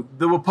 Oh,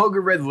 the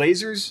Wapoga Red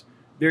lasers.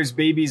 There's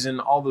babies in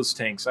all those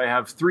tanks. I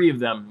have 3 of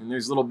them, and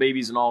there's little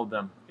babies in all of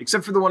them,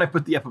 except for the one I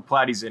put the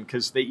Epiplates in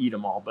because they eat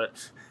them all. But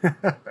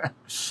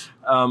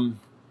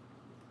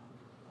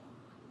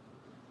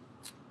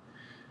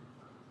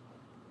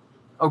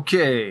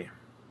okay.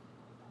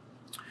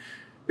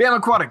 Bam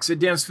Aquatics at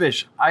Dan's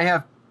Fish. I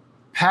have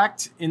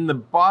packed in the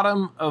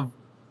bottom of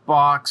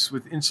box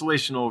with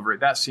insulation over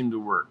it. That seemed to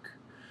work.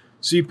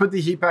 So you put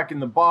the heat pack in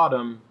the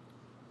bottom.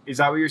 Is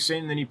that what you're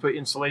saying? Then you put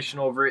insulation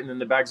over it and then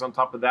the bag's on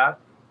top of that?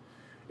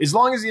 As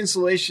long as the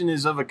insulation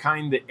is of a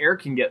kind that air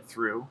can get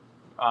through,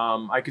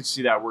 I could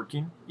see that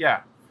working.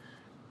 Yeah.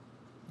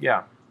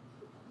 Yeah.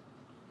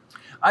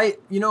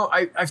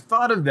 I've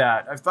thought of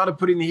that. I've thought of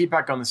putting the heat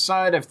pack on the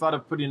side. I've thought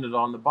of putting it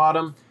on the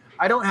bottom.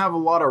 I don't have a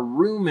lot of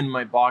room in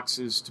my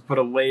boxes to put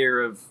a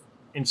layer of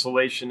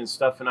insulation and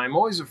stuff. And I'm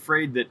always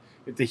afraid that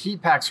if the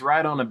heat pack's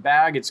right on a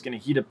bag, it's going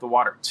to heat up the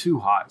water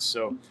too hot.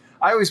 So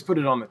I always put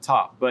it on the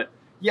top. But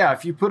yeah,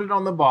 if you put it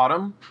on the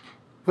bottom,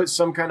 put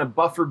some kind of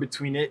buffer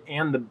between it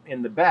and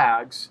the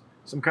bags,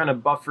 some kind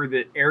of buffer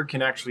that air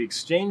can actually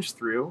exchange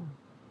through.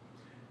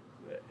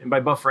 And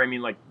by buffer, I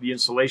mean like the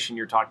insulation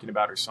you're talking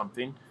about or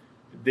something,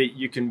 that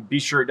you can be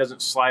sure it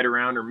doesn't slide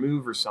around or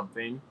move or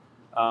something.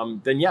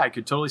 Then yeah, I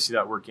could totally see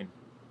that working.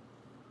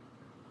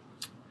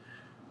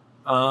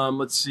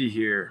 Let's see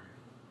here.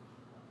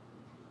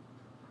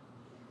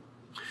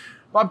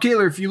 Bob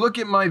Kaler, if you look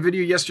at my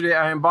video yesterday,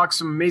 I unboxed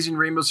some amazing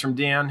rainbows from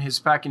Dan. His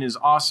packing is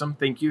awesome.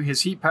 Thank you.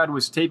 His heat pad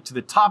was taped to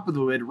the top of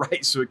the lid,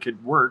 right, so it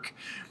could work.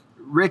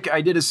 Rick,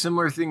 I did a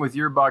similar thing with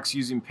your box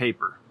using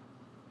paper.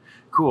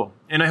 Cool.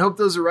 And I hope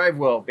those arrive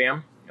well,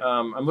 Bam.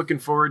 I'm looking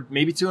forward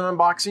maybe to an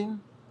unboxing,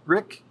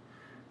 Rick.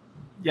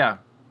 Yeah.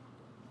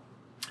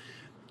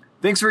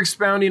 Thanks for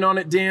expounding on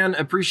it, Dan.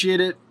 Appreciate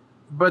it.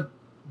 But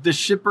the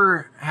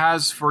shipper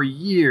has for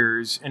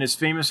years and is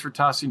famous for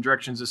tossing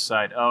directions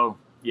aside. Oh,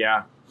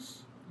 yeah.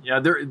 Yeah,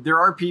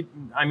 there are people,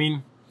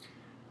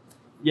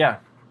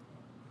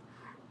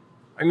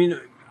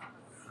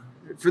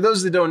 for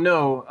those that don't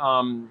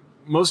know,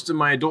 most of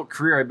my adult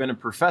career, I've been a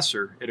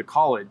professor at a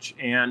college,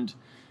 and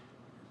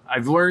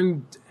I've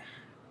learned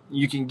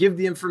you can give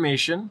the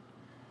information,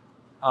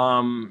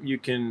 you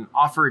can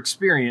offer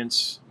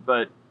experience,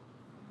 but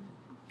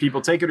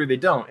people take it or they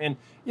don't. And,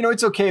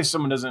 it's okay if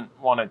someone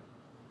doesn't want to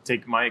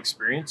take my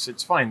experience.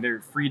 It's fine. They're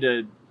free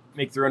to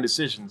make their own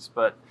decisions,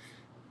 but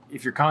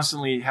if you're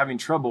constantly having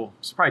trouble,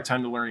 it's probably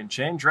time to learn and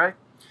change, right?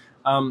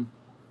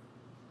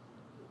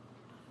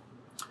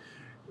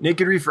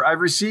 Naked Reefer, I've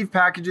received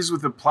packages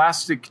with a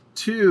plastic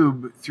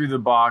tube through the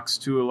box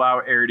to allow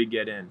air to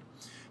get in.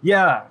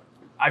 Yeah,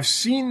 I've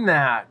seen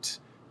that.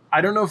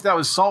 I don't know if that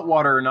was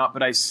saltwater or not,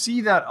 but I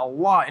see that a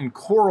lot in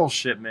coral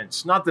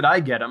shipments. Not that I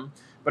get them,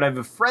 but I have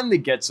a friend that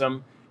gets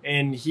them,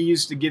 and he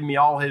used to give me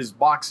all his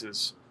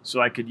boxes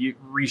so I could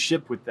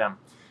reship with them.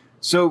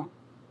 So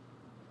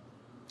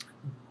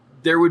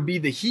there would be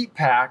the heat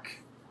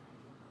pack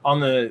on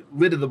the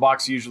lid of the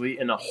box usually,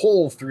 and a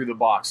hole through the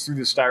box, through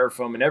the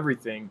styrofoam and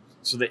everything,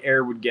 so the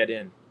air would get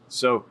in.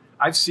 So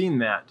I've seen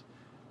that.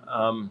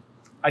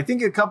 I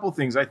think a couple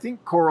things. I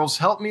think corals,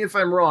 help me if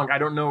I'm wrong, I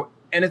don't know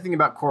anything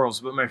about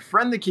corals, but my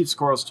friend that keeps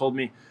corals told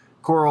me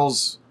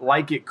corals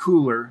like it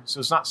cooler,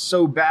 so it's not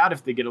so bad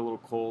if they get a little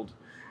cold.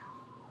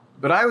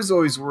 But I was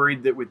always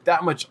worried that with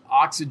that much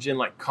oxygen,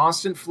 like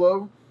constant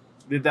flow,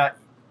 that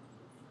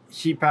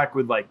heat pack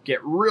would like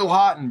get real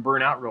hot and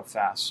burn out real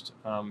fast.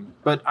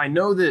 But I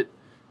know that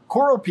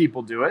coral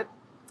people do it.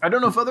 I don't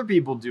know if other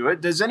people do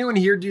it. Does anyone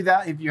here do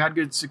that? If you had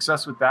good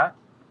success with that?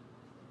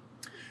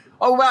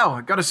 Oh, wow.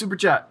 I got a super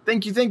chat.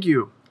 Thank you. Thank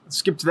you. Let's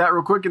skip to that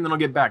real quick and then I'll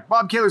get back.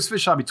 Bob Kaler's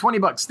Fish Hobby,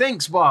 $20.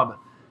 Thanks, Bob.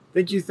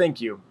 Thank you. Thank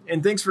you.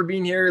 And thanks for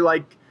being here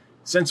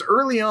since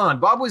early on.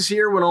 Bob was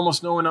here when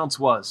almost no one else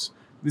was.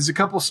 There's a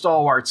couple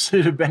stalwarts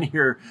that have been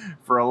here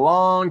for a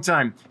long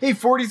time. Hey,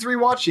 43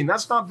 watching.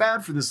 That's not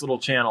bad for this little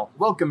channel.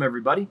 Welcome,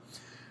 everybody.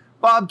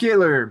 Bob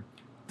Kaler,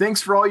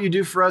 thanks for all you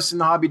do for us in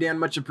the hobby, Dan.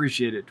 Much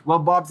appreciated. Well,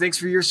 Bob, thanks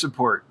for your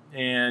support.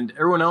 And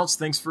everyone else,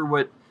 thanks for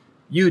what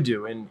you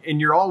do.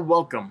 And you're all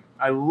welcome.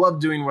 I love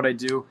doing what I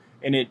do.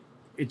 And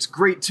it's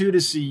great, too,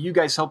 to see you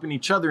guys helping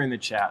each other in the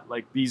chat.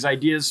 Like these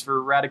ideas for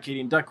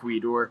eradicating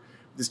duckweed or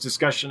this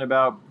discussion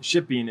about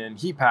shipping and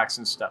heat packs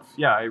and stuff.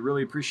 Yeah, I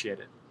really appreciate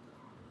it.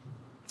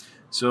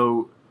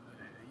 So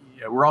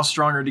yeah, we're all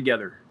stronger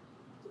together.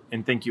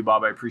 And thank you,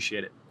 Bob. I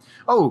appreciate it.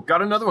 Oh,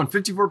 got another one.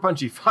 54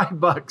 Punchy,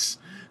 $5.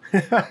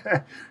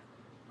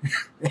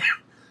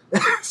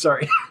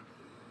 Sorry.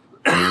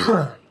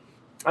 I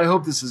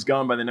hope this is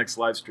gone by the next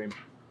live stream.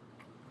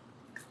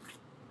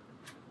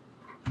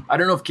 I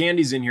don't know if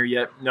Candy's in here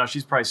yet. No,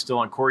 she's probably still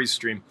on Corey's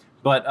stream.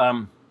 But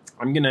I'm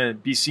going to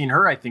be seeing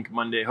her, I think,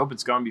 Monday. I hope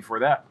it's gone before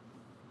that.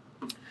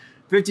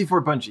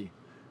 54 Punchy.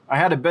 I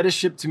had a betta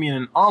shipped to me in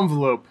an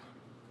envelope.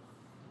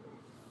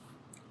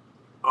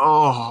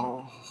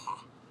 Oh,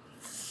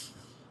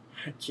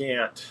 I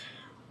can't.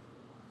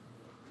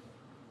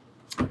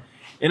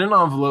 In an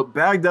envelope,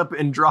 bagged up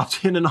and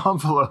dropped in an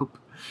envelope.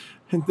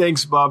 And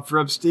thanks, Bob,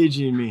 for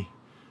upstaging me.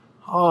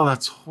 Oh,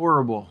 that's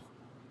horrible.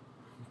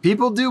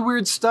 People do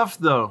weird stuff,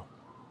 though.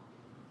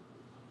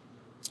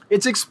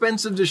 It's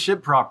expensive to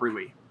ship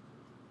properly.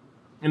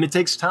 And it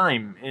takes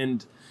time.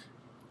 And,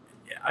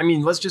 I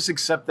mean, let's just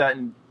accept that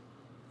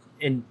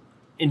and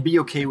be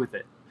okay with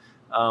it.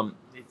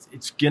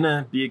 It's going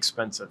to be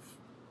expensive.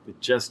 It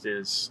just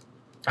is.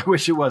 I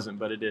wish it wasn't,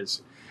 but it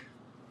is.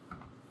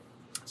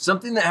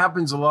 Something that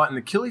happens a lot in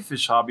the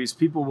killifish hobby is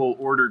people will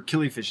order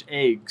killifish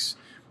eggs.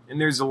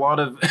 And there's a lot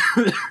of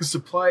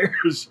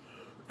suppliers.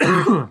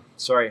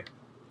 Sorry.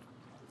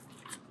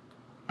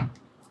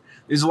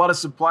 There's a lot of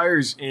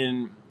suppliers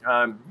in,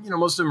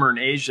 most of them are in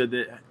Asia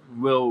that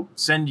will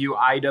send you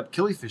eyed up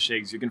killifish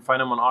eggs. You can find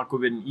them on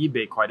Aquabit and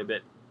eBay quite a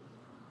bit.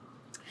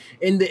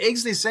 And the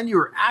eggs they send you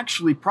are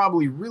actually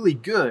probably really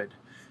good.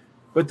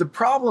 But the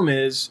problem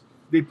is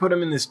they put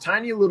them in this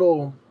tiny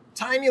little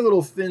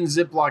thin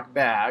Ziploc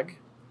bag,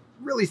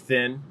 really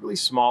thin, really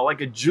small,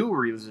 like a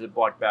jewelry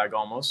Ziploc bag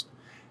almost.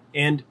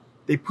 And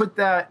they put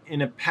that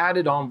in a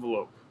padded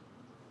envelope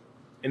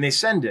and they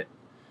send it.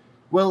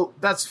 Well,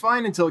 that's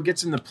fine until it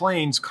gets in the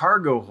plane's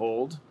cargo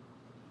hold.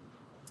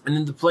 And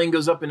then the plane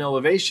goes up in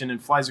elevation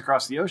and flies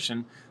across the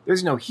ocean.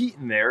 There's no heat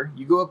in there.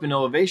 You go up in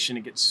elevation,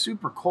 it gets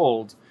super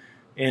cold,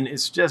 and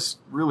it's just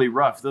really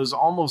rough. Those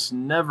almost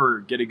never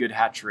get a good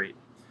hatch rate.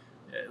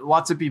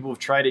 Lots of people have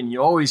tried it, and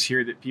you always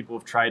hear that people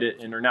have tried it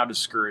and are now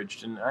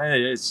discouraged. And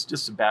it's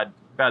just a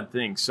bad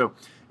thing. So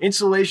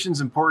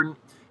insulation's important.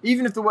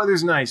 Even if the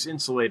weather's nice,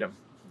 insulate them.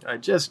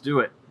 Just do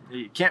it.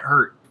 It can't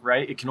hurt,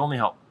 right? It can only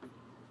help.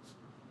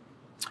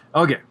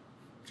 Okay.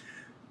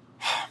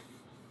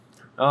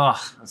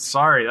 Oh,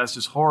 sorry. That's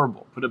just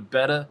horrible. Put a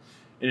betta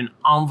in an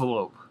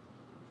envelope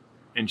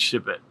and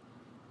ship it.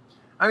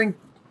 I mean,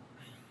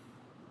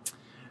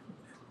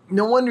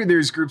 no wonder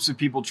there's groups of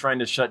people trying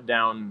to shut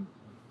down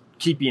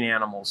keeping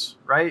animals,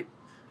 right?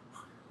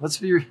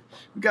 We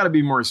got to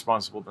be more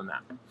responsible than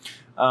that.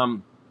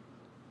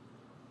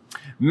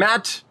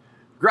 Matt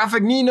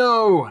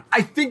Graphignino,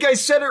 I think I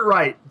said it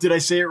right. Did I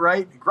say it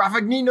right?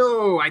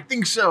 Graphignino, I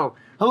think so.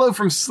 Hello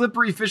from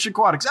Slippery Fish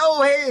Aquatics.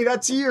 Oh, hey,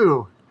 that's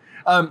you.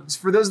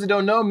 For those that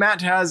don't know,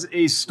 Matt has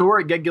a store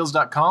at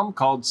getgills.com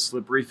called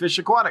Slippery Fish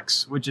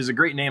Aquatics, which is a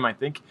great name, I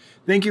think.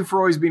 Thank you for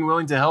always being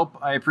willing to help.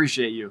 I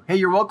appreciate you. Hey,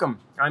 you're welcome.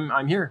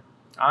 I'm here.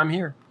 I'm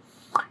here.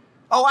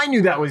 Oh, I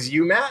knew that was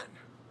you, Matt.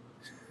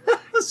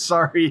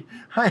 Sorry,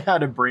 I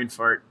had a brain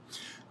fart.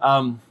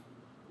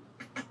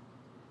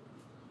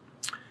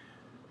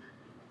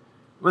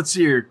 Let's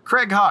see here.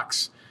 Craig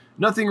Hawks.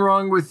 Nothing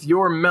wrong with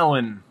your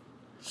melon.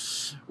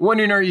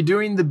 Wondering, are you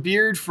doing the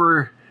beard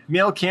for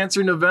Male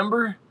Cancer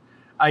November?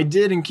 I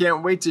did and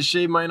can't wait to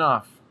shave mine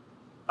off.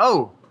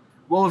 Oh,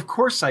 well, of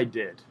course I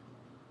did.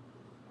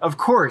 Of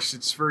course,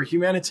 it's for a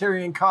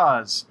humanitarian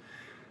cause.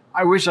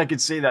 I wish I could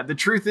say that. The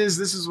truth is,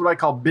 this is what I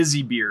call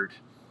busy beard.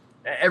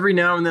 Every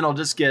now and then I'll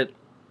just get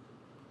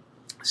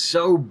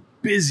so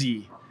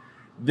busy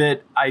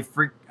that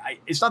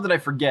it's not that I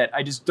forget.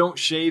 I just don't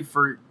shave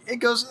for,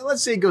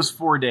 let's say it goes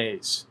 4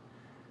 days.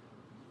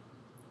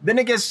 Then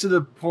it gets to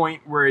the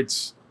point where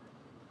it's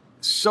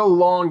so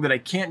long that I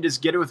can't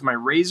just get it with my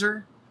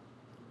razor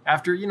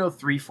after,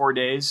 3-4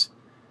 days.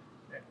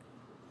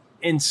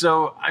 And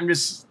so I'm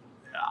just,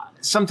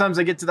 sometimes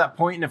I get to that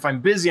point, and if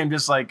I'm busy, I'm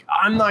just like,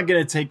 I'm not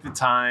going to take the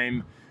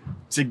time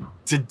to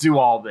do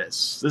all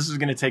this. This is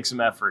going to take some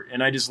effort,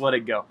 and I just let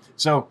it go.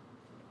 So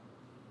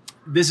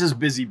this is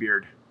busy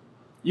beard.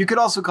 You could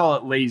also call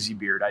it lazy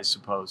beard, I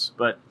suppose,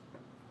 but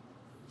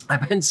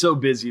I've been so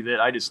busy that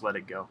I just let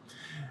it go.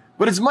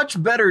 But it's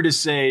much better to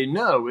say,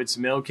 no, it's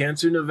Male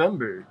Cancer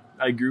November.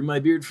 I grew my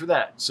beard for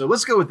that. So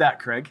let's go with that,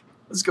 Craig.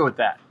 Let's go with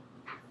that.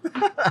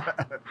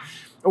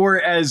 Or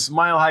as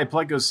Mile High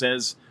Pleco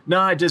says,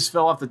 no, it just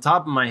fell off the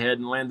top of my head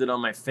and landed on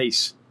my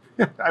face.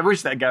 I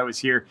wish that guy was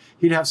here.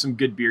 He'd have some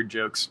good beard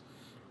jokes.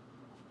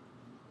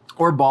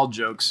 Or bald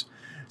jokes.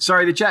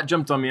 Sorry, the chat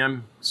jumped on me.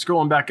 I'm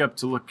scrolling back up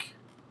to look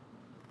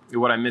at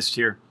what I missed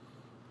here.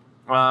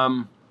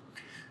 Let's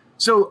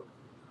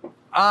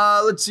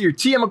see here.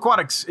 TM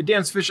Aquatics,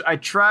 Advanced Fish. I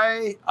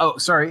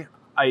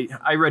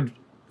read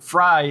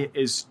fry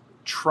is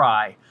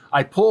try.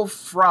 I pull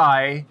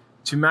fry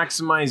to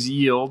maximize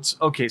yields.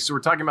 Okay, so we're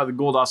talking about the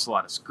gold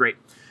ocellatus. Great.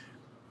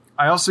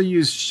 I also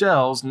use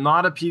shells,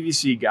 not a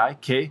PVC guy.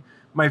 Okay.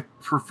 My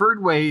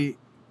preferred way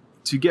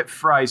to get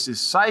fries is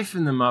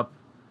siphon them up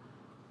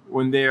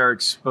when they are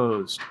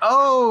exposed.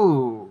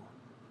 Oh,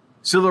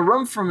 so they'll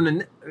run from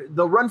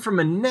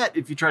a net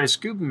if you try to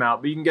scoop them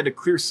out, but you can get a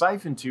clear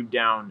siphon tube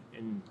down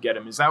and get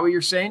them. Is that what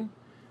you're saying?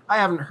 I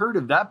haven't heard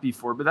of that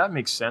before, but that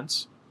makes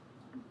sense.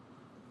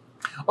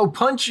 Oh,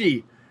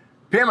 Punchy.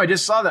 Pam, I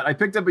just saw that. I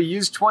picked up a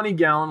used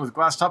 20-gallon with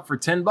glass top for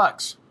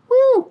 $10.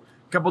 Woo!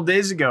 A couple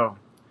days ago.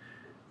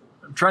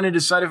 I'm trying to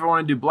decide if I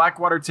want to do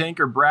Blackwater tank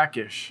or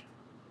brackish.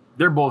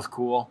 They're both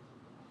cool.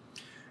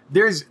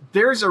 There's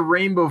a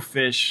rainbow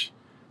fish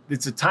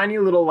It's a tiny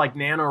little like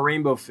nano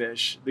rainbow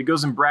fish that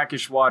goes in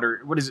brackish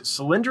water. What is it?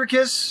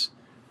 Cylindricus?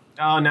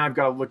 Oh, now I've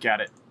got to look at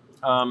it.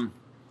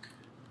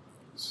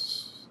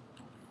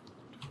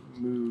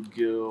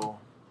 Bluegill.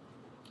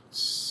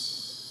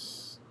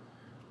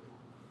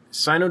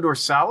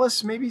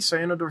 Cyanodorsalis, maybe?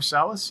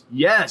 Cyanodorsalis?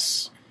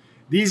 Yes.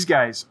 These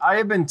guys, I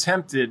have been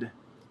tempted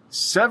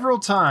several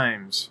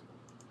times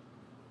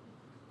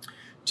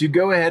to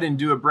go ahead and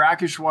do a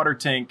brackish water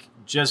tank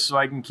just so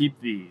I can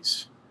keep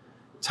these.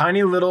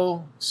 Tiny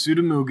little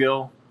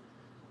pseudomugil,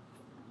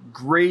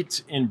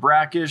 great in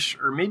brackish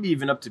or maybe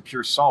even up to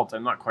pure salt.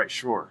 I'm not quite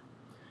sure.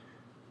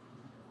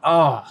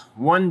 Oh,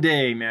 one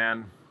day,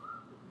 man.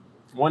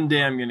 One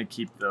day I'm going to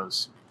keep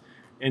those.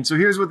 And so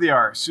here's what they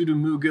are.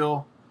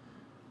 Pseudomugil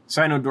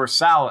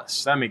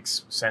cyanodorsalis. That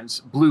makes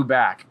sense. Blue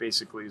back,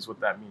 basically, is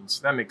what that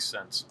means. That makes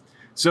sense.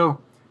 So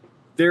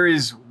there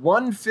is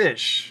one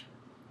fish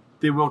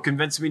that will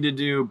convince me to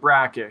do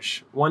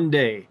brackish one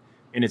day,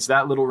 and it's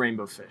that little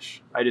rainbow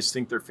fish. I just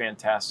think they're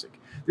fantastic.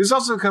 There's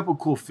also a couple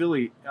cool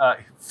killifish.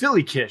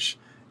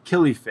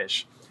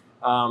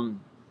 Oh,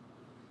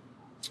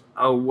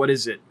 what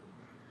is it?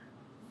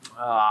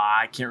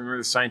 I can't remember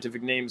the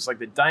scientific name. It's like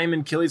the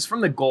diamond killie. It's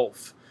from the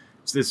Gulf.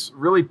 It's this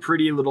really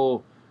pretty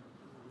little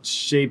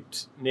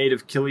shaped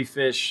native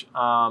killifish.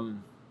 My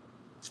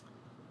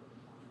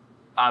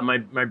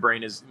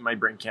brain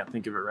can't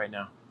think of it right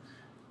now.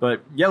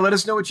 But yeah, let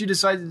us know what you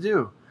decide to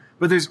do.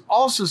 But there's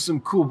also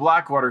some cool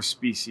blackwater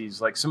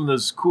species, like some of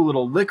those cool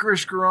little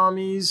licorice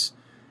gouramis,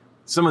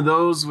 some of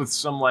those with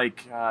some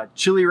like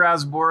chili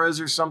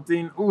rasboras or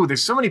something. Ooh,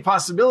 there's so many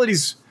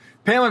possibilities.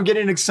 Pam, I'm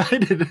getting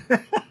excited.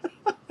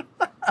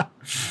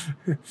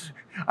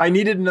 I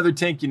needed another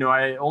tank. You know,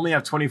 I only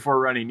have 24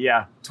 running.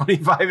 Yeah,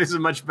 25 is a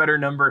much better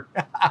number.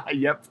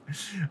 Yep.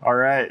 All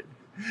right.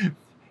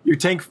 Your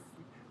tank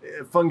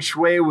feng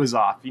shui was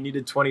off. You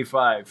needed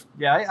 25.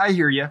 Yeah, I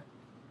hear you.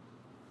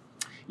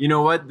 You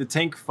know what? The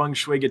tank feng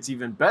shui gets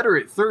even better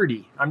at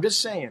 30. I'm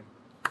just saying.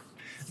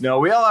 No,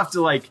 we all have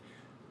to like,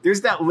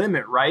 there's that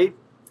limit, right?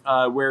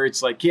 Where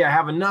it's like, yeah, I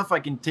have enough. I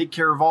can take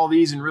care of all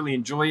these and really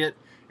enjoy it.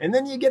 And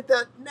then you get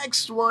that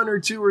next one or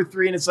two or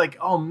three, and it's like,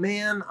 oh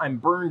man, I'm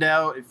burned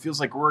out. It feels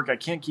like work. I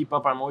can't keep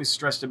up. I'm always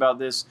stressed about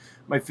this.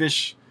 My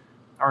fish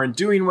aren't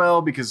doing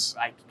well because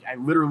I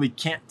literally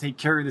can't take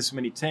care of this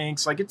many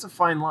tanks. Like, it's a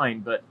fine line,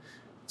 but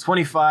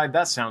 25,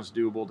 that sounds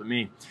doable to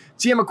me.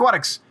 TM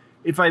Aquatics,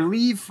 if I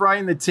leave fry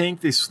in the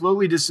tank, they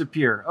slowly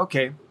disappear.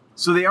 Okay,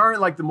 so they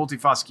aren't like the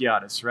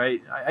Multifasciatus,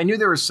 right? I knew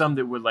there were some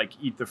that would like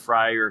eat the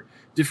fry, or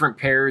different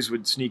pairs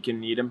would sneak in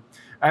and eat them.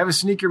 I have a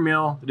sneaker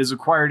male that has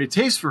acquired a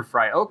taste for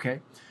fry. Okay.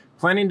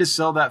 Planning to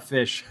sell that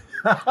fish.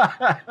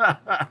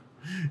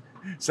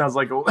 Sounds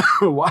like a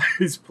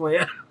wise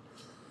plan.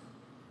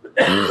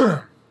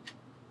 I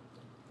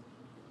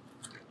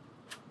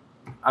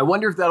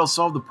wonder if that'll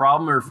solve the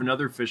problem, or if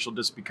another fish will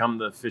just become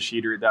the fish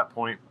eater at that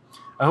point.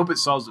 I hope it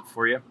solves it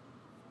for you.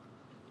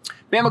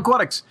 Bam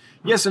Aquatics.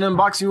 Yes, an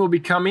unboxing will be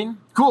coming.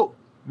 Cool.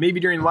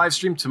 Maybe during live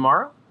stream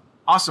tomorrow.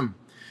 Awesome.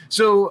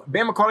 So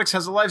Bam Aquatics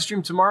has a live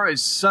stream tomorrow at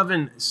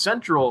 7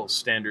 Central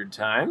Standard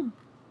Time.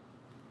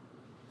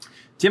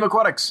 Team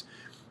Aquatics,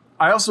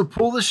 I also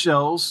pull the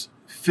shells,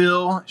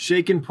 fill,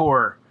 shake, and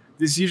pour.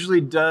 This is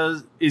usually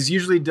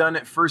done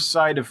at first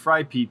sight of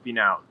fry peeping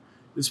out.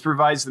 This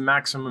provides the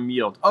maximum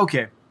yield.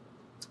 Okay,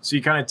 so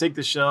you kind of take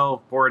the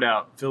shell, pour it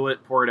out, fill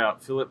it, pour it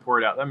out, fill it,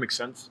 pour it out. That makes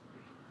sense.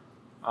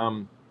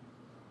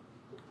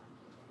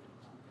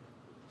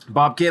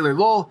 Bob Kaler,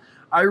 lol.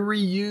 I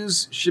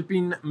reuse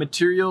shipping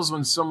materials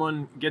when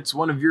someone gets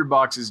one of your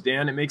boxes,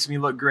 Dan. It makes me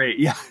look great.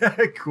 Yeah,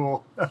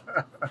 cool.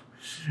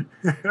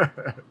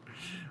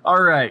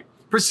 All right.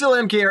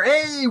 Priscilla MKR.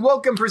 Hey,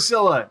 welcome,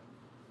 Priscilla.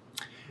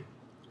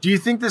 Do you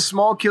think the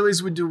small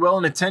killies would do well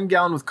in a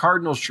 10-gallon with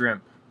cardinal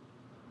shrimp?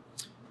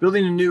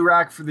 Building a new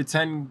rack for the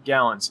 10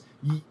 gallons.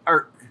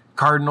 Or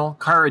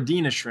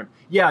Caridina shrimp.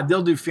 Yeah,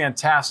 they'll do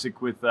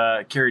fantastic with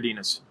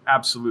Caridinas.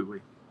 Absolutely.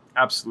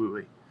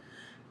 Absolutely.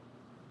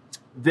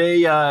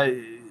 They're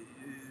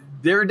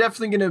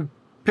definitely going to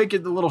pick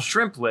at the little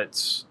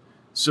shrimplets,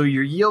 so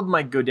your yield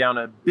might go down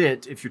a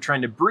bit if you're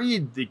trying to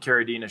breed the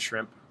Caridina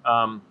shrimp.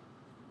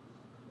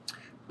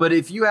 But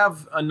if you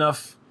have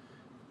enough,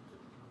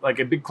 like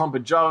a big clump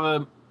of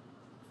Java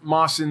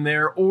moss in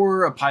there,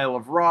 or a pile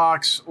of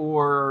rocks,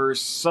 or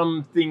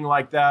something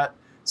like that,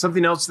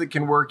 something else that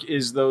can work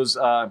is those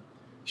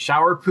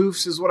shower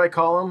poofs, is what I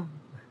call them.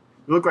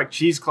 They look like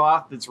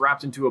cheesecloth that's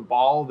wrapped into a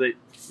ball that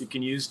you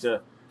can use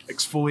to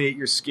exfoliate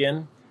your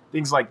skin,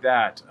 things like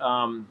that.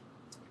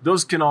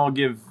 Those can all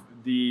give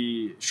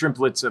the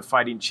shrimplets a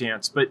fighting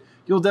chance, but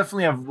you'll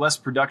definitely have less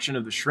production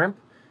of the shrimp,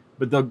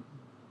 but they'll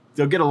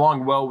get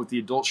along well with the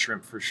adult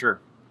shrimp for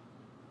sure.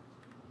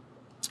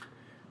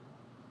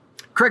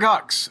 Craig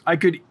Hawks, I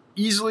could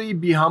easily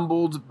be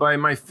humbled by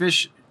my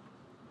fish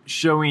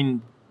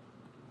showing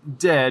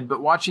dead, but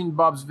watching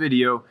Bob's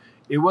video,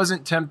 it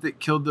wasn't temp that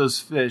killed those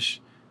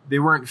fish. They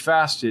weren't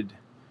fasted.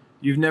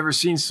 You've never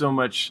seen so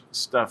much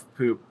stuff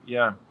poop.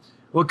 Yeah.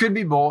 Well, it could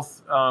be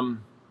both.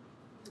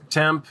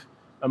 Temp,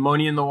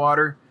 ammonia in the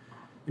water.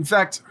 In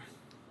fact,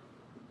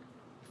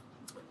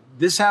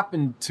 this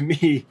happened to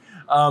me.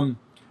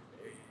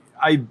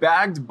 I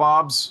bagged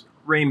Bob's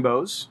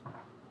rainbows,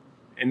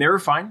 and they were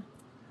fine.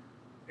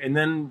 And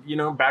then,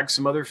 bagged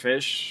some other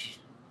fish,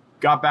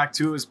 got back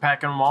to it, was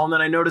packing them all, and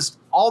then I noticed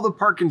all the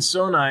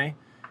Parkinsoni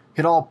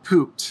had all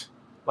pooped,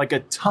 like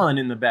a ton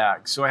in the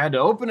bag. So I had to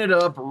open it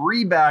up,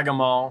 rebag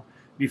them all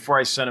before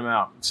I sent them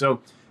out.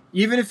 So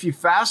even if you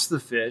fast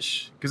the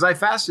fish, because I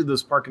fasted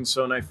those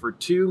Parkinsoni for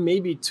 2,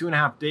 maybe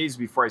 2.5 days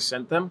before I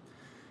sent them,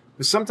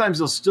 but sometimes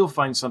they'll still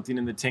find something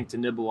in the tank to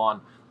nibble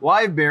on.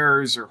 Live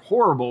bearers are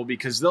horrible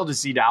because they'll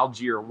just eat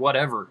algae or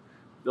whatever.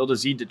 They'll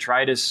just eat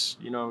detritus.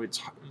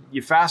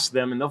 You fast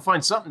them and they'll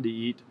find something to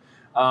eat.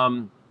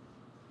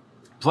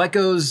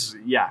 Plecos,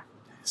 yeah,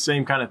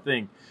 same kind of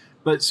thing.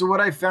 But so what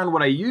I found,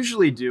 what I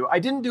usually do, I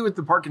didn't do with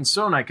the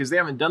Parkinsoni because they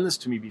haven't done this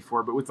to me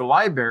before, but with the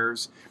live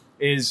bearers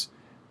is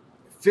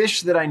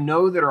fish that I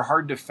know that are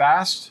hard to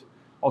fast,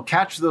 I'll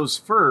catch those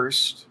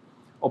first.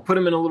 I'll put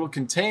them in a little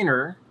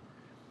container,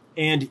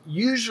 and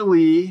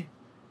usually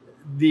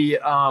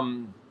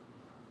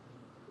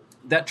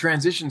that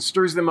transition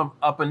stirs them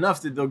up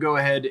enough that they'll go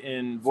ahead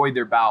and void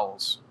their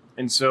bowels.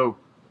 And so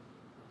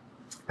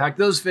pack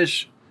those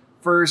fish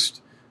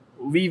first,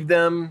 leave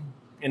them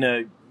in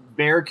a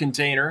bare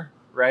container,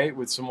 right,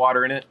 with some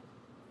water in it,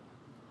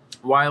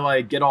 while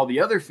I get all the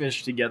other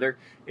fish together.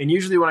 And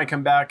usually when I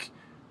come back,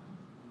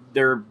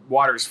 their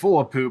water's full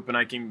of poop and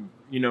I can,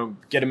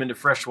 get them into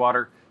fresh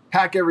water,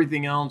 pack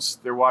everything else.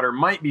 Their water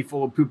might be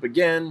full of poop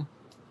again,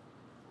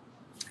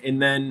 and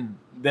then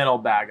I'll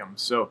bag them.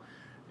 So,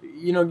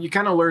 you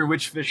kind of learn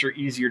which fish are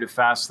easier to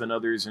fast than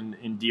others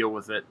and deal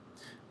with it.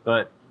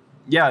 But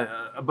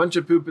yeah, a bunch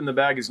of poop in the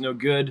bag is no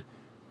good.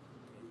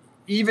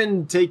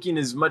 Even taking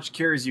as much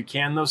care as you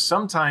can, though,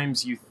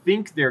 sometimes you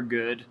think they're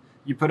good.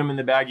 You put them in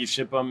the bag, you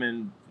ship them,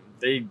 and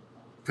they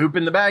poop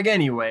in the bag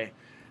anyway.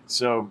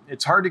 So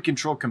it's hard to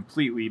control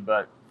completely,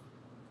 but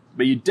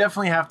you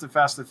definitely have to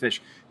fast the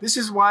fish. This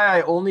is why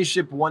I only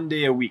ship 1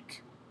 day a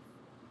week.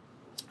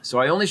 So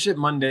I only ship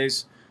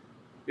Mondays.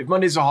 If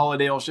Monday's a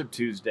holiday, I'll ship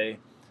Tuesday.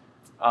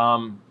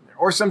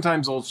 Or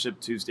sometimes I'll ship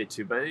Tuesday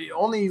too, but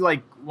only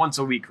like once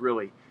a week,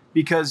 really.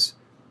 Because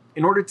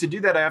in order to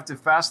do that, I have to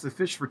fast the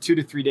fish for 2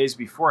 to 3 days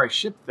before I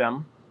ship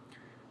them.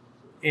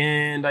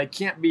 And I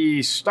can't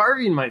be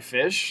starving my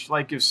fish.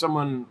 Like if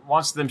someone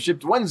wants them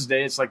shipped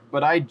Wednesday, it's like,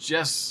 but I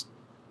just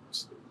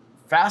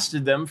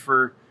fasted them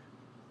for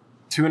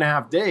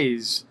 2.5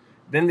 days.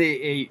 Then they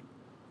ate.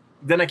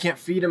 Then I can't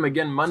feed them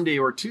again Monday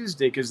or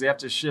Tuesday because they have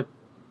to ship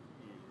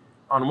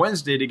on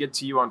Wednesday to get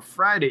to you on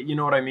Friday. You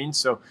know what I mean?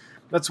 So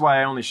that's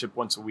why I only ship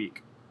once a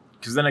week,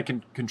 because then I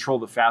can control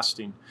the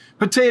fasting.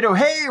 Potato,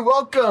 hey,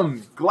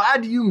 welcome.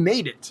 Glad you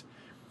made it.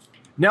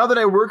 Now that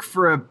I work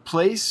for a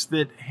place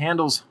that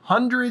handles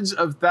hundreds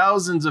of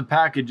thousands of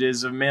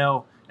packages of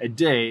mail a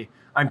day,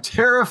 I'm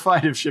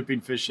terrified of shipping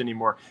fish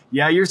anymore.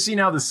 Yeah, you're seeing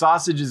how the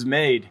sausage is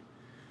made.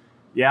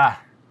 Yeah.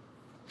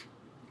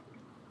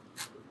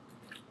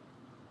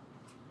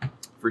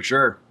 For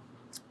sure.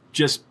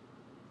 Just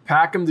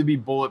pack them to be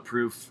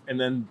bulletproof, and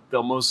then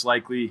they'll most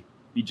likely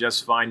be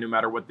just fine no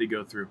matter what they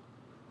go through.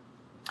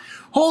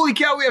 Holy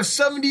cow, we have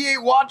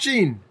 78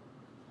 watching.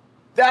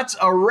 That's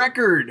a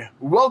record.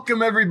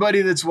 Welcome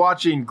everybody that's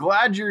watching.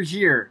 Glad you're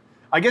here.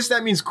 I guess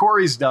that means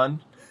Corey's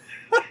done.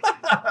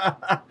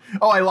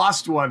 Oh, I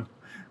lost one.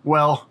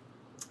 Well,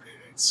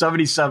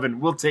 77.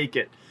 We'll take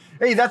it.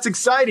 Hey, that's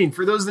exciting.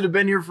 For those that have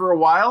been here for a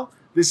while,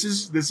 this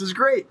is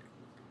great.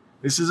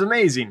 This is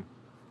amazing.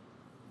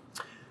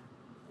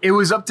 It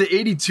was up to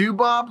 82,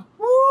 Bob.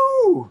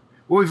 Woo!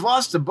 Well, we've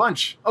lost a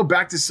bunch. Oh,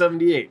 back to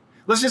 78.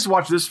 Let's just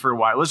watch this for a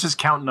while. Let's just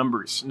count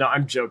numbers. No,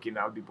 I'm joking.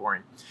 That would be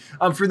boring.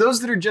 For those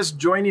that are just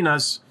joining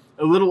us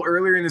a little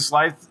earlier in this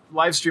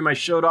live stream, I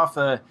showed off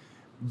a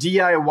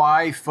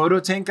DIY photo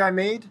tank I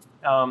made.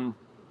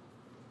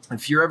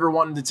 If you're ever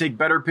wanting to take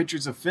better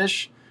pictures of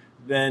fish,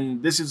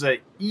 then this is an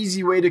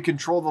easy way to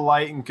control the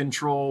light and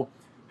control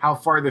how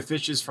far the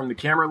fish is from the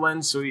camera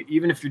lens. So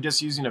even if you're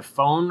just using a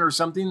phone or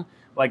something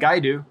like I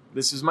do,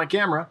 this is my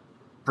camera,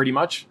 pretty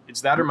much.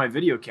 It's that or my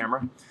video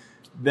camera.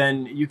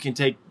 Then you can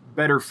take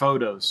better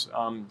photos.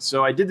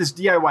 So I did this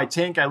DIY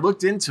tank. I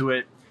looked into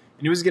it,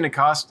 and it was going to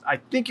cost, I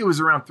think it was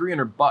around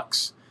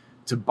 $300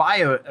 to buy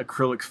an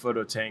acrylic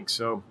photo tank.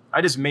 So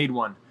I just made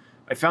one.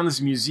 I found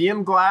this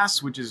museum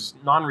glass, which is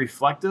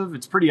non-reflective.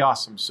 It's pretty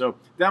awesome. So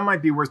that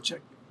might be worth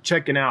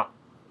checking out.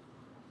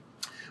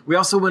 We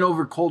also went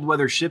over cold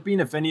weather shipping.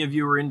 If any of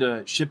you are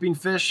into shipping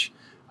fish,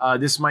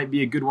 this might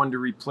be a good one to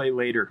replay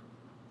later.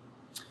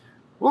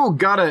 Oh,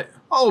 got it.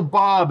 Oh,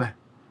 Bob,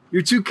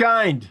 you're too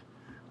kind.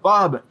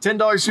 Bob,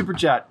 $10 super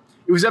chat.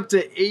 It was up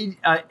to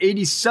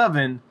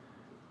 87,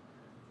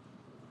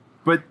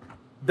 but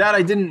that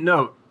I didn't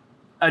note.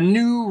 A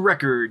new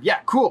record. Yeah,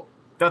 cool.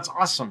 That's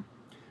awesome.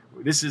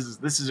 This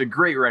is a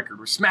great record.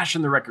 We're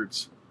smashing the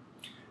records.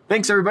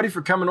 Thanks everybody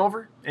for coming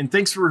over, and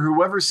thanks for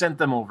whoever sent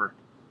them over.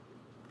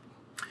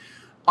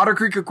 Otter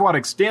Creek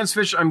Aquatics, Dance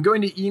Fish, I'm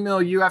going to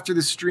email you after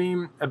the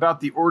stream about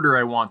the order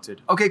I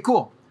wanted. Okay,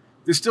 cool.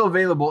 They're still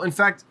available. In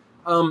fact,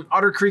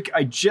 Otter Creek,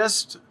 I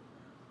just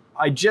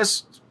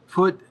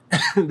put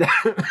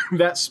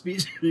that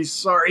species,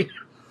 sorry.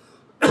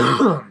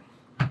 I've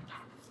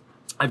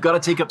got to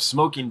take up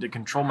smoking to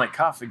control my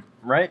coughing,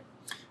 right?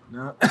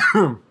 No.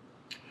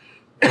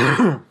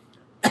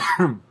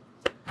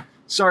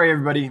 Sorry,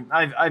 everybody.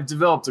 I've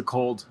developed a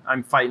cold.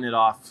 I'm fighting it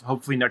off.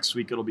 Hopefully next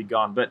week it'll be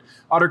gone. But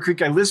Otter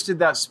Creek, I listed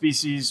that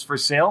species for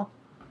sale,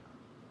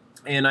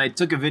 and I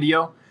took a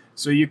video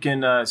so you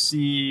can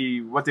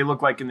see what they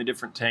look like in the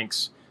different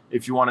tanks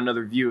if you want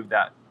another view of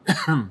that.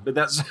 But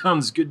that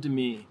sounds good to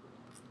me.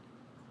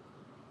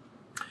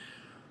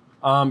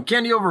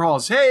 Candy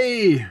Overhauls.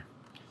 Hey!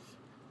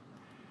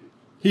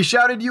 He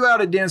shouted you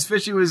out at Dan's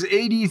Fish. It was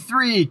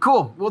 83.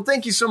 Cool. Well,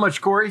 thank you so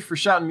much, Corey, for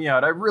shouting me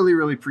out. I really,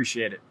 really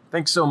appreciate it.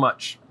 Thanks so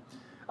much.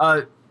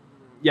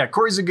 Yeah,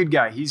 Corey's a good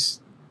guy. He's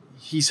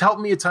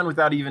helped me a ton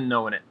without even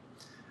knowing it.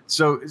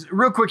 So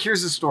real quick,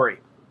 here's the story.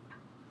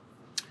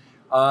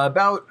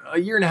 About a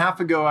year and a half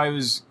ago,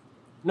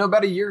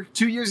 about a year,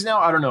 2 years now,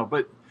 I don't know.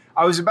 But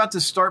I was about to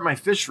start my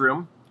fish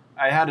room.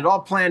 I had it all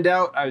planned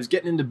out. I was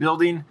getting into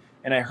building,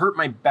 and I hurt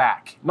my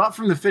back. Not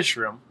from the fish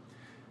room,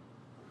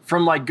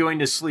 from like going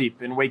to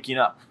sleep and waking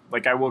up.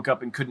 Like I woke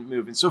up and couldn't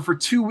move. And so for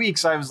 2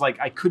 weeks, I was like,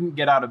 I couldn't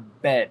get out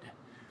of bed.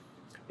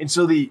 And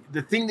so the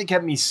thing that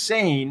kept me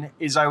sane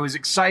is I was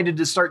excited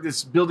to start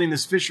building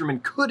this fish room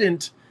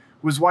and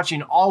was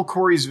watching all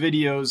Corey's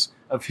videos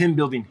of him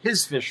building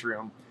his fish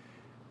room.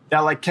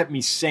 That like kept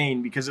me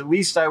sane because at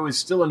least I was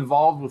still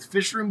involved with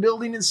fish room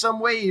building in some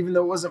way, even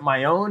though it wasn't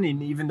my own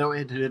and even though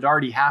it had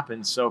already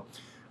happened. So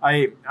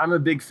I'm a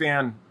big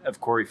fan of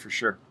Corey for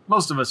sure.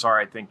 Most of us are,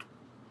 I think.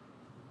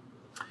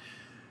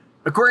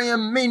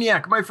 Aquarium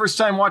Maniac, my first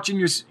time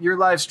watching your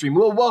live stream.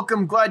 Well,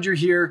 welcome. Glad you're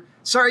here.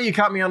 Sorry you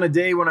caught me on a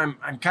day when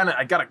I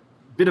got a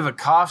bit of a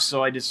cough,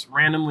 so I just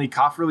randomly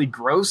cough really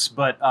gross,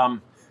 but oh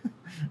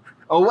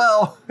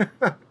well.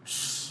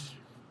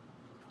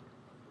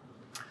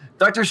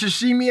 Dr.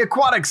 Sashimi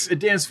Aquatics at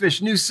Dan's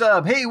Fish, new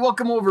sub. Hey,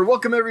 welcome over.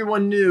 Welcome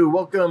everyone new.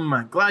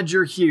 Welcome. Glad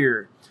you're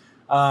here.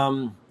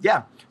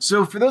 Yeah,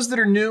 so for those that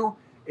are new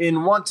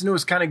and want to know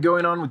what's kind of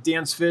going on with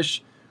Dan's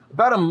Fish,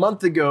 about a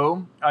month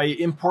ago, I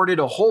imported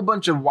a whole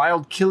bunch of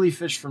wild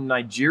killifish from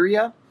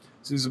Nigeria.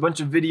 So there's a bunch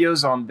of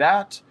videos on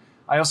that.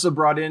 I also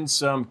brought in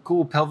some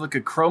cool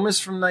Pelvica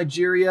chromis from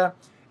Nigeria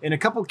and a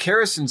couple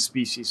Characin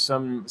species,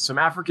 some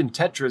African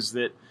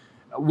tetras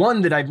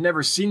one that I've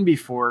never seen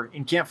before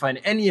and can't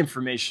find any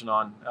information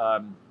on.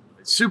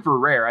 It's super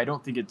rare. I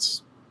don't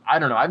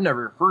know. I've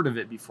never heard of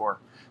it before.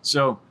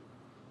 So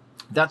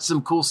that's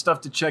some cool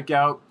stuff to check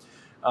out.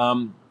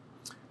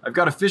 I've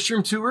got a fish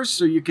room tour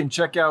so you can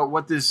check out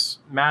what this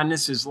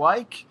madness is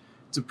like.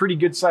 It's a pretty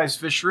good sized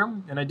fish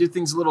room and I do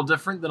things a little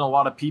different than a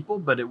lot of people,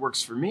 but it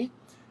works for me.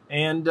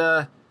 And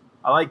I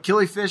like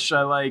killifish.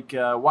 I like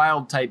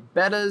wild type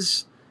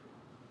bettas.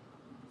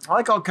 I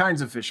like all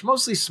kinds of fish,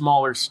 mostly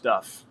smaller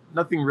stuff.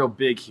 Nothing real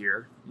big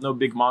here. No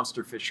big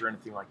monster fish or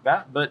anything like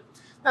that, but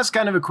that's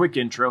kind of a quick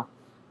intro.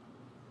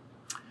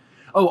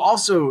 Oh,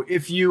 also,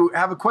 if you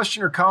have a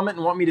question or comment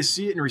and want me to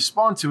see it and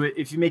respond to it,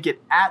 if you make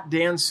it at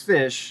Dan's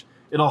Fish,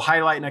 it'll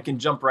highlight and I can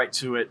jump right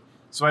to it.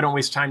 So I don't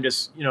waste time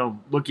just,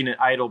 looking at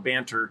idle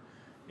banter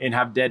and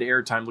have dead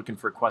air time looking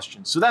for a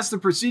question. So that's the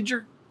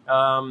procedure.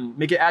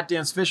 Make it at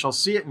Dan's Fish. I'll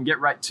see it and get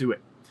right to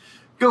it.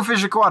 Go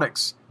Fish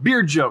Aquatics.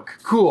 Beard joke.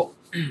 Cool.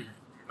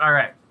 All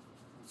right.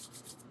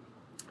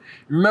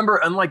 Remember,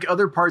 unlike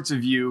other parts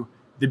of you,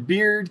 the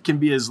beard can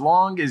be as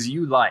long as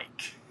you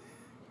like.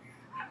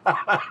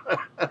 I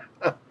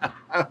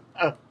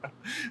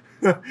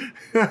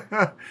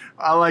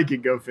like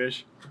it, Go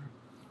Fish.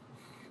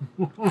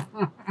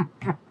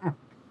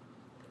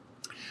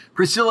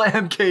 Priscilla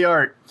MK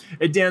Art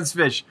at Dan's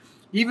Fish.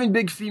 Even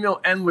big female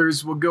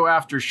endlers will go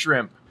after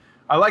shrimp.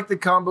 I like the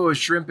combo of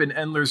shrimp and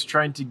endlers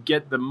trying to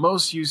get the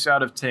most use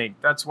out of tank.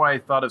 That's why I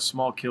thought of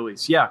small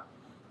killies. Yeah,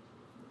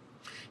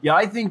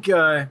 I think,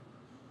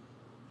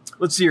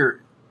 let's see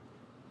here.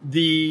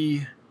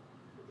 The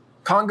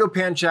Congo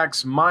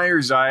Panchax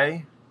Meyer's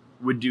Eye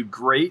would do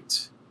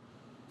great.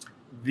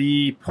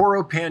 The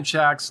Poro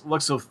Panchax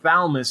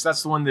Luxophthalmus,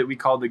 that's the one that we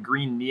call the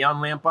green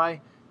neon lamp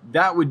eye,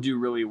 that would do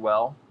really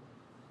well.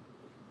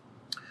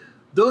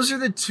 Those are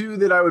the two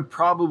that I would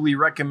probably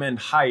recommend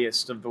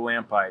highest of the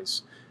lamp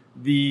eyes.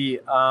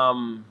 The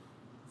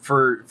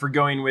for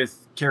going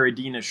with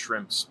Caridina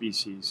shrimp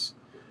species.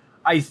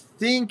 I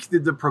think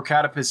that the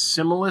Procatopus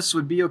similis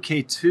would be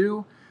okay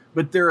too,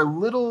 but they're a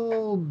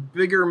little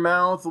bigger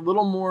mouth, a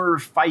little more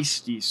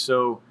feisty,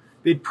 so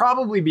they'd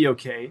probably be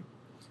okay.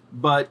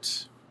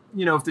 But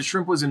if the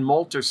shrimp was in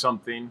molt or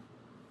something,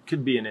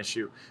 could be an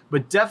issue.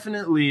 But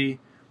definitely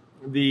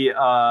the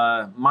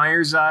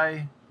Meyer's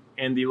Eye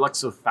and the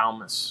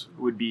Luxophthalmus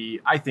would be,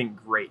 I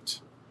think,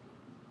 great.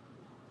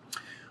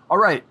 All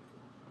right.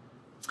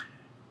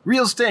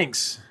 Real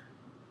Stinks.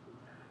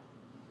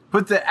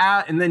 Put the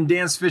at and then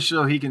Dan's Fish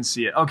so he can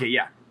see it. Okay,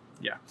 yeah.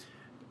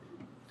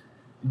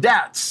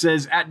 Dats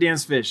says at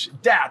Dan's Fish.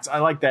 Dats, I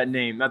like that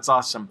name. That's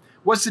awesome.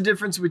 What's the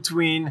difference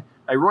between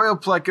a royal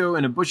pleco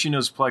and a bushy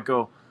nose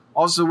pleco?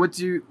 Also, what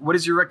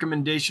is your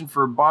recommendation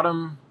for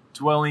bottom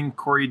dwelling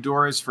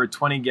Corydoras for a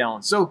 20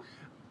 gallon? So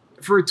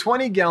for a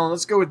 20 gallon,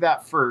 let's go with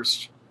that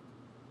first.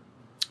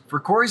 For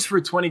Corys for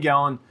a 20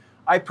 gallon,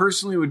 I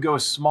personally would go a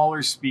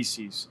smaller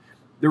species.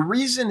 The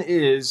reason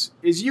is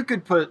you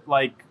could put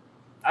like,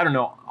 I don't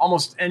know,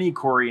 almost any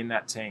Cory in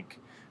that tank.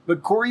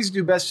 But Corys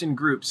do best in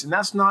groups, and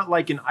that's not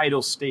like an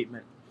idle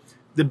statement.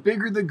 The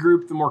bigger the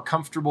group, the more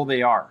comfortable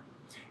they are.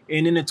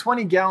 And in a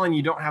 20 gallon,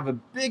 you don't have a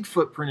big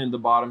footprint in the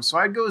bottom, so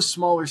I'd go with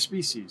smaller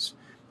species.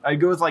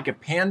 I'd go with like a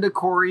Panda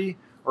Cory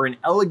or an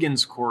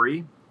Elegans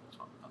Cory.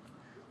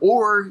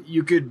 Or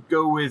you could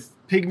go with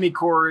Pygmy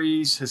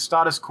Corys,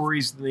 Histatus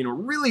Corys,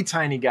 really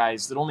tiny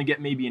guys that only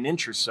get maybe an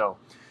inch or so,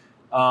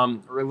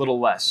 or a little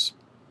less.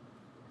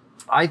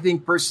 I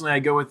think personally I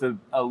go with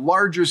a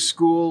larger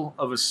school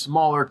of a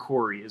smaller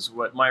Cory is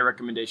what my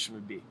recommendation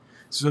would be.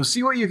 So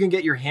see what you can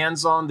get your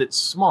hands on that's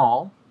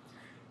small,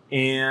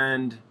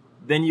 and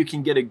then you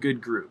can get a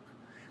good group.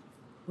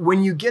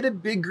 When you get a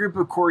big group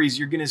of Corys,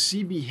 you're going to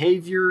see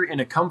behavior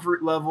and a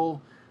comfort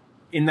level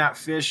in that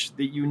fish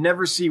that you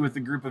never see with a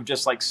group of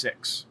just like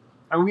 6.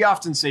 I mean, we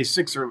often say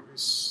six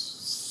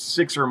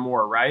or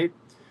more, right?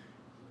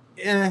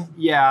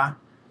 Yeah.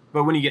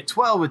 But when you get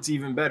 12, it's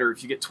even better.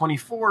 If you get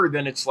 24,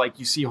 then it's like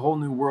you see a whole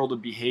new world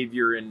of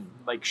behavior and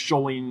like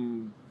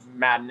shoaling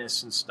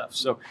madness and stuff.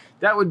 So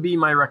that would be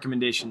my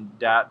recommendation,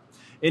 Dat.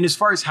 And as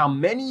far as how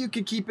many you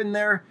could keep in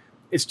there,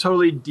 it's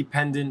totally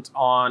dependent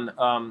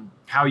on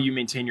how you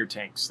maintain your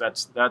tanks.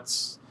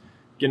 That's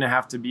going to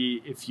have to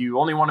be, if you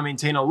only want to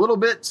maintain a little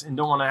bit and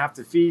don't want to have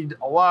to feed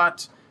a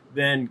lot,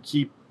 then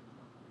keep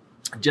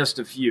just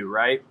a few,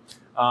 right?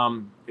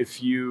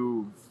 If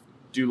you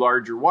do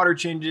larger water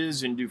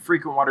changes and do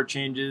frequent water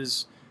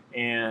changes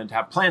and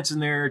have plants in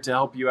there to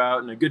help you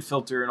out and a good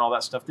filter and all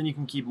that stuff, then you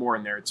can keep more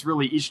in there. It's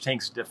really, each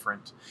tank's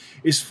different.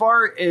 As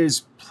far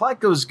as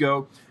plecos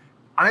go,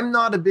 I'm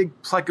not a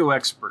big pleco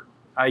expert.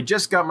 I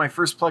just got my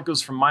first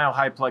plecos from Mile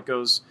High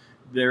Plecos.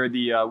 They're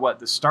the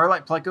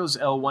Starlight Plecos,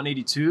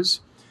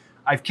 L182s.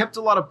 I've kept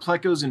a lot of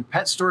plecos in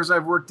pet stores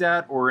I've worked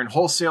at or in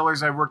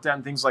wholesalers I've worked at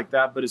and things like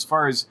that. But as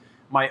far as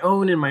my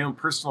own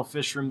personal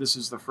fish room, this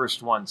is the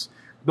first ones.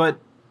 But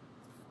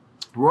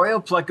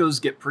royal plecos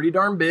get pretty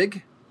darn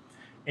big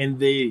and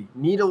they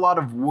need a lot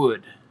of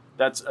wood.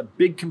 That's a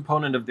big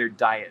component of their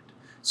diet.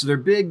 So they're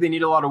big, they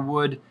need a lot of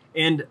wood.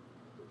 And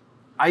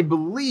I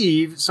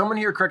believe, someone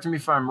here correct me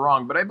if I'm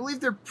wrong, but I believe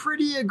they're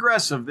pretty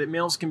aggressive, that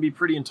males can be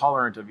pretty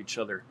intolerant of each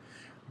other.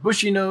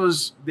 Bushy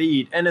nose, they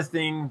eat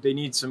anything. They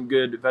need some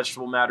good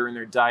vegetable matter in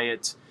their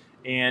diet.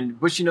 And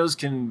bushy nose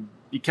can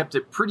be kept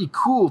at pretty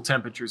cool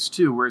temperatures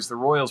too, whereas the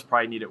royals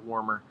probably need it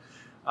warmer.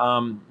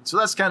 So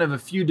that's kind of a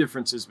few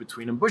differences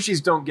between them.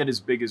 Bushies don't get as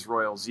big as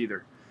royals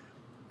either.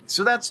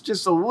 So that's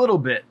just a little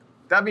bit.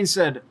 That being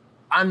said,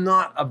 I'm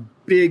not a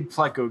big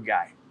pleco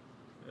guy.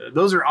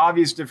 Those are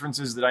obvious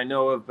differences that I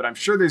know of, but I'm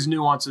sure there's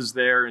nuances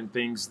there and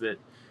things that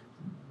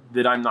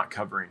I'm not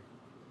covering.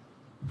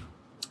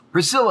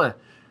 Priscilla,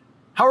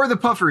 how are the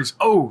puffers?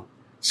 Oh,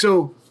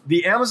 so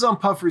the Amazon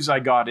puffers I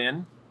got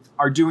in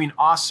are doing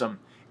awesome.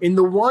 In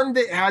the one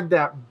that had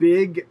that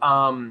big,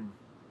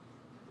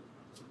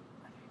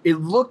 it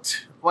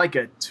looked like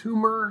a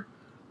tumor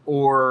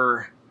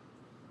or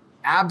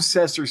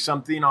abscess or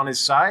something on his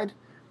side.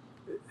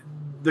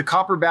 The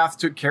copper bath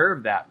took care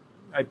of that.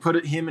 I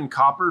put him in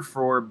copper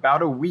for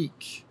about a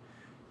week,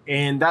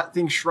 and that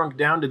thing shrunk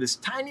down to this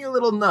tiny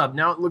little nub.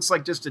 Now it looks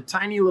like just a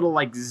tiny little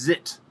like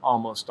zit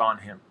almost on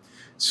him.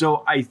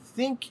 So I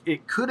think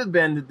it could have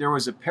been that there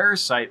was a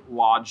parasite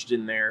lodged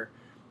in there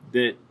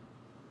that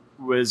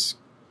was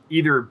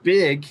either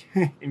big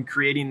in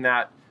creating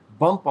that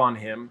bump on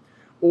him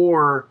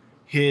or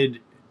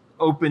had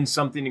opened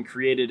something and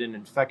created an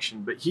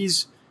infection. But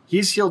he's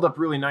healed up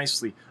really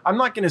nicely. I'm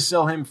not going to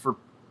sell him for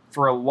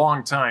a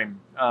long time.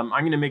 I'm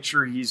going to make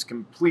sure he's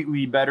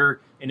completely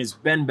better and has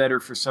been better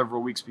for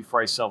several weeks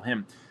before I sell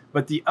him.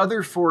 But the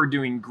other 4 are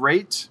doing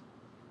great.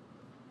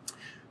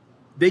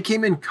 They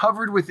came in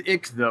covered with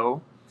ick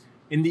though,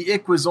 and the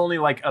ick was only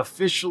like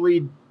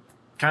officially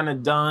kind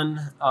of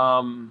done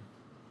a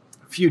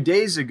few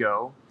days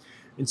ago.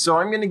 And so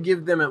I'm going to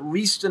give them at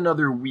least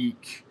another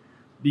week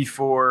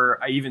before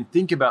I even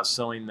think about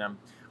selling them.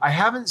 I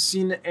haven't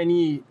seen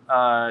any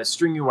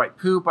stringy white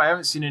poop. I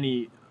haven't seen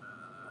any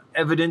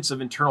evidence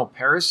of internal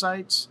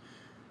parasites,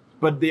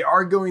 but they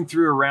are going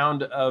through a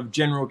round of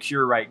general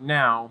cure right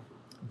now,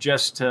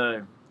 just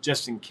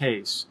in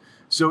case.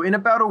 So in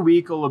about a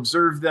week, I'll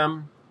observe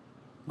them.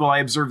 Well, I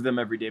observe them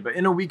every day, but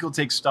in a week, I'll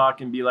take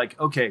stock and be like,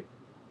 okay,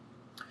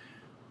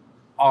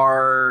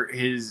 are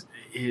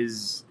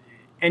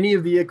any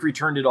of the ick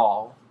returned at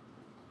all?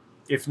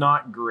 If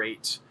not,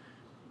 great.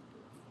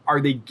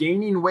 Are they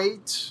gaining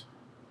weight?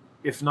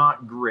 If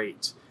not,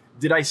 great.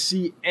 Did I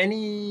see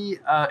any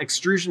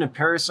extrusion of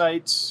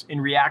parasites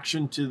in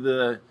reaction to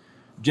the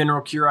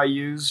general cure I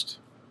used?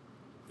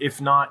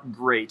 If not,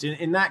 great.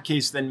 In that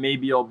case, then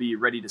maybe I'll be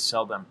ready to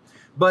sell them.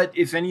 But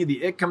if any of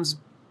the ick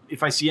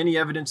if I see any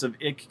evidence of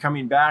ick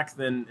coming back,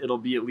 then it'll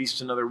be at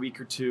least another week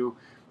or two.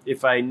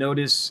 If I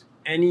notice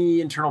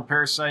any internal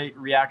parasite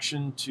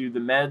reaction to the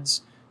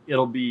meds,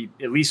 it'll be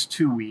at least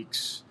 2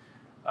 weeks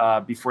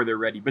before they're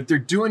ready. But they're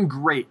doing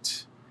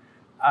great.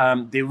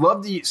 They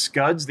love to eat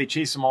scuds. They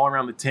chase them all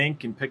around the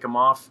tank and pick them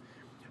off.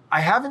 I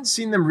haven't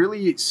seen them really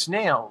eat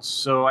snails,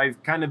 so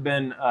I've kind of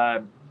been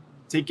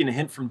taking a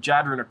hint from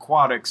Jadron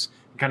Aquatics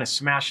and kind of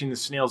smashing the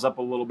snails up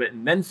a little bit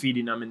and then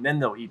feeding them, and then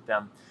they'll eat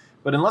them.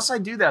 But unless I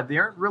do that, they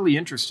aren't really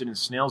interested in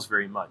snails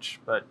very much.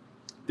 But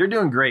they're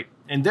doing great,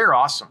 and they're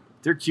awesome.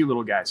 They're cute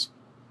little guys.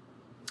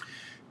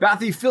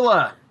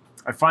 Bathyphila.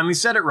 I finally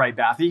said it right,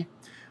 Bathy.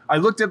 I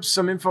looked up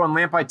some info on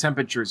lamp eye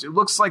temperatures. It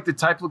looks like the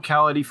type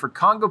locality for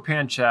Congo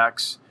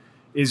Panchax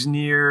is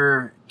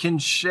near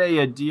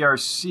Kinshasa,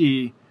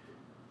 DRC,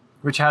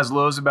 which has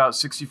lows about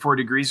 64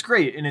 degrees.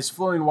 Great, and it's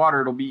flowing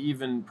water. It'll be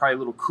even probably a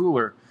little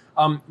cooler.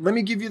 Let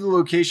me give you the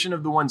location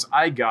of the ones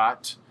I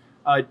got.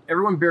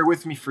 Everyone bear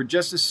with me for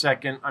just a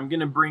second. I'm going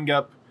to bring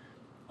up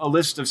a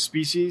list of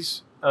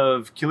species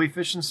of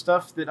killifish and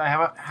stuff that I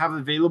have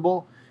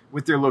available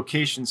with their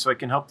location so I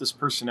can help this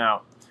person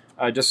out.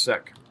 Just a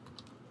sec.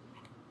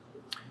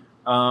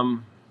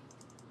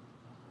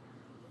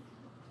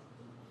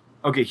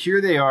 Okay,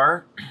 here they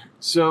are.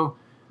 So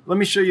let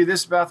me show you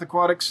this, Bath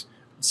Aquatics.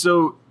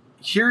 So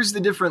here's the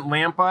different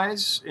lamp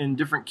eyes in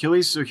different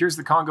killies. So here's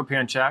the Congo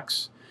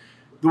Panchax.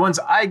 The ones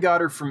I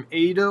got are from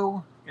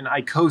Ado and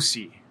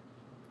Ikosi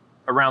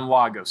around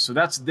Lagos. So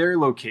that's their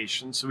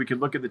location. So we could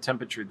look at the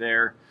temperature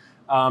there.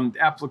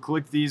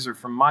 Aplocalyctes are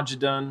from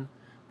Majidun.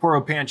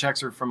 Poro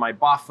Panchax are from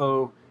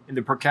Ibafo. And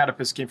the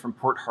Procatopus came from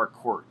Port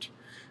Harcourt.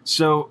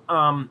 So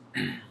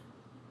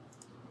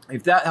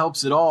if that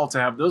helps at all to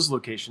have those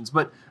locations.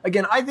 But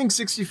again, I think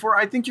 64,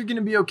 I think you're going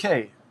to be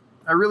okay.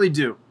 I really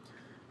do.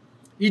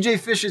 EJ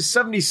Fish is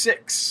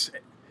 76.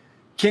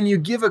 Can you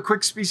give a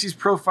quick species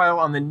profile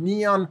on the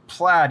neon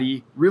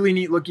platy? Really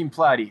neat looking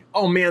platy.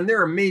 Oh man,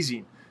 they're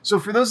amazing. So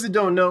for those that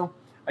don't know,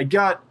 I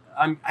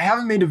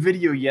haven't made a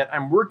video yet.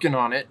 I'm working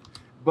on it.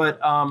 But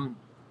at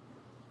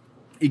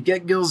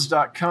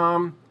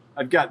getgills.com,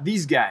 I've got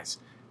these guys.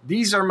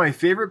 These are my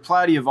favorite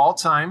platy of all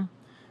time.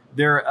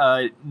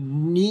 They're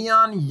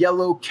neon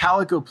yellow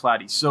calico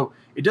platy. So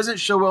it doesn't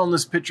show well in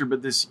this picture,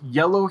 but this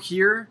yellow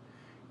here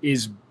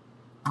is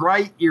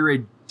bright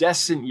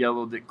iridescent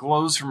yellow that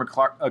glows from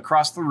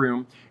across the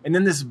room. And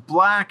then this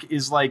black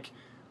is like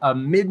a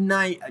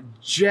midnight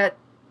jet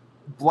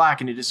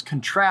black, and it just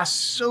contrasts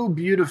so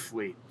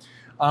beautifully.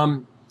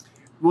 Well,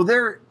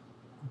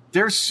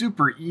 they're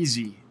super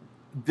easy.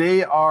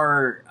 They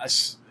are a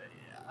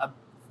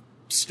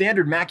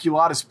standard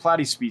maculatus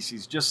platy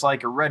species, just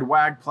like a red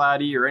wag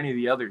platy or any of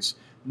the others.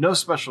 No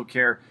special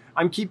care.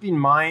 I'm keeping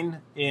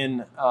mine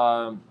in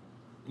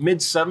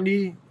mid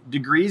 70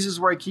 degrees is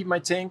where I keep my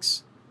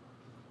tanks.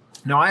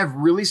 Now I have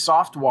really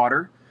soft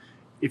water.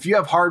 If you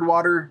have hard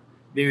water,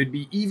 they would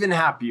be even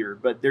happier,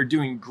 but they're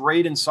doing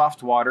great in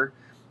soft water.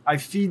 I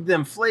feed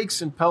them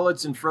flakes and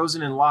pellets and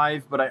frozen and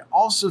live, but I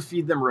also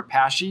feed them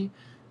Repashy.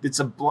 It's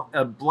a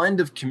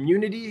blend of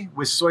community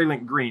with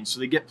Soylent Green, so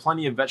they get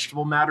plenty of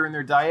vegetable matter in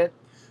their diet.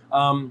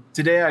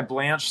 Today I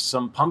blanched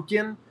some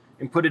pumpkin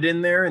and put it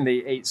in there, and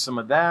they ate some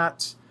of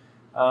that.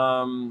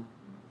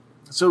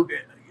 So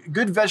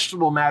good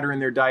vegetable matter in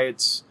their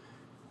diets.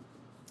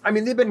 I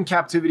mean, they've been in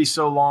captivity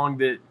so long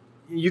that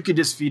you could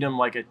just feed them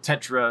like a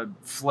Tetra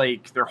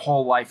flake their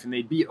whole life and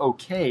they'd be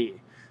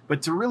okay.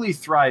 But to really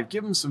thrive,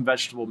 give them some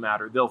vegetable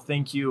matter. They'll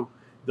thank you.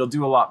 They'll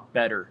do a lot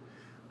better.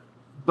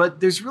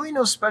 But there's really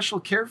no special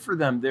care for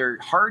them. They're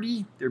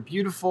hardy. They're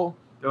beautiful.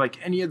 They're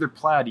like any other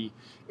platy.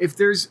 If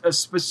there's a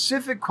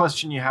specific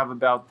question you have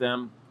about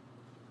them,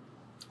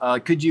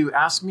 could you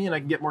ask me and I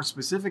can get more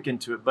specific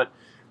into it? But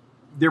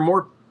they're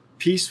more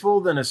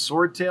peaceful than a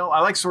swordtail. I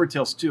like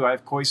swordtails too. I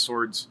have koi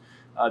swords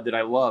that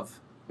I love.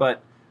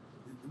 But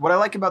what I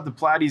like about the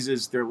platies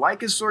is they're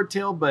like a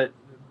swordtail, but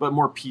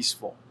more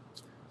peaceful.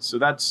 So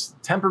that's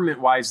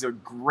temperament-wise, they're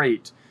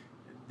great.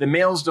 The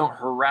males don't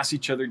harass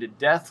each other to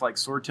death like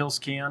swordtails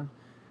can.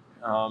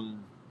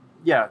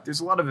 Yeah, there's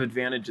a lot of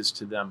advantages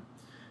to them.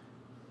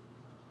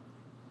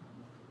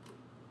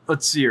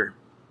 Let's see here.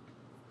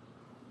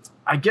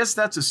 I guess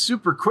that's a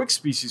super quick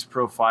species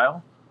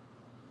profile.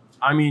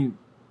 I mean,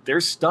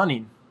 they're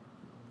stunning.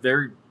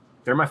 They're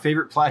my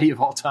favorite platy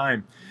of all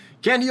time.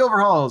 Candy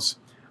Overhauls.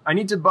 I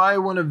need to buy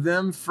one of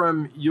them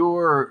from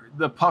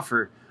the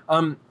puffer.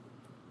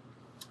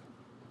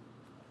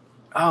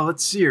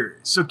 Let's see here.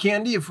 So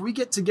Candy, if we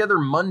get together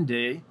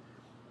Monday,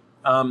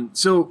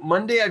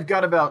 Monday I've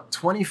got about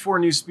 24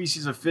 new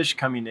species of fish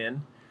coming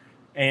in,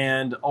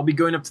 and I'll be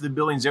going up to the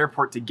Billings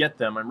Airport to get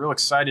them. I'm real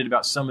excited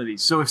about some of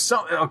these. So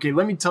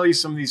let me tell you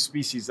some of these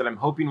species that I'm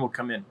hoping will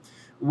come in.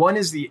 One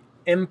is the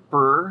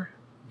Emperor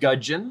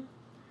Gudgeon,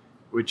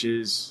 which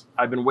is,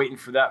 I've been waiting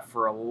for that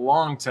for a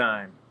long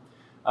time.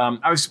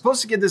 I was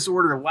supposed to get this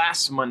order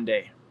last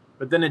Monday,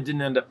 but then it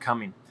didn't end up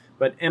coming.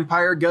 But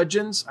Empire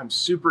Gudgeons, I'm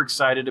super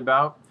excited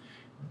about.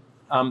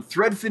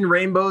 Threadfin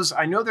rainbows,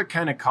 I know they're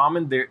kind of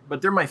common,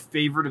 but they're my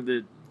favorite of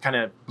the kind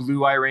of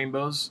blue eye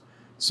rainbows.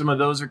 Some of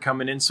those are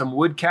coming in. Some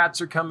woodcats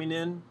are coming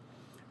in.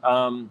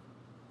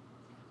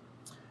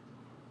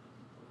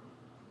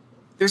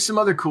 There's some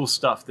other cool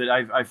stuff that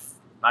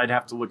I'd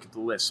have to look at the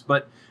list.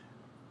 But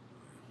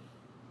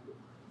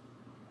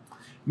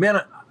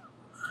man,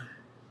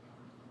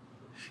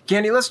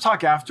 Candy, let's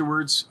talk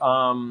afterwards.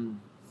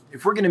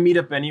 If we're going to meet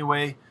up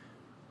anyway,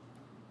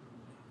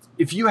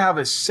 if you have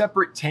a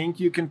separate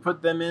tank you can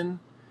put them in,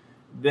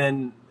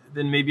 then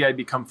maybe I'd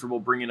be comfortable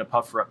bringing a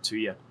puffer up to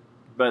you.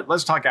 But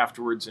let's talk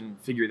afterwards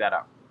and figure that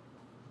out.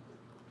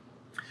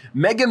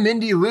 Mega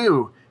Mindy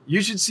Lou,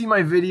 you should see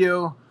my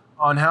video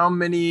on how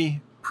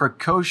many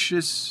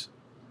precocious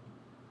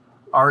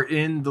are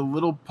in the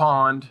little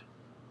pond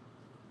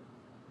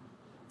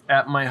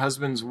at my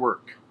husband's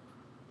work.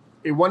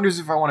 It wonders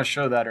if I want to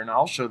show that or not.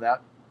 I'll show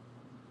that.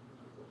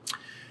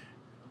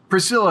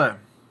 Priscilla,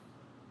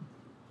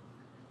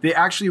 they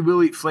actually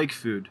will eat flake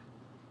food.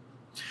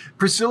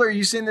 Priscilla, are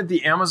you saying that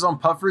the Amazon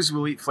puffers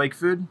will eat flake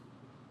food?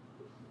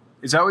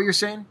 Is that what you're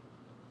saying?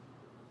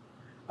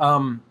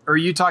 Or are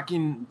you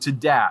talking to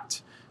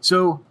Dat?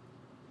 So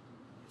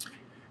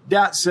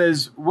Dat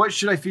says, what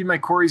should I feed my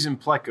Corys and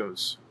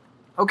Plecos?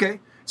 Okay,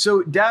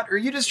 so Dat, are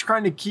you just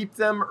trying to keep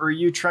them or are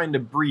you trying to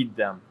breed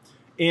them?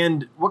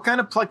 And what kind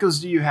of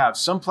Plecos do you have?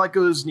 Some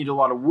Plecos need a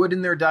lot of wood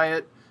in their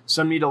diet.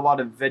 Some need a lot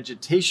of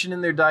vegetation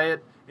in their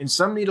diet. And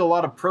some need a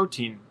lot of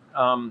protein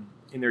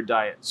in their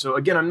diet. So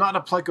again, I'm not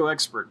a Pleco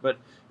expert, but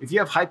if you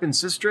have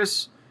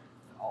Hypancistris,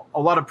 a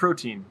lot of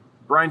protein.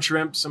 Brine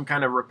shrimp, some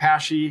kind of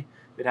Repashy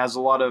that has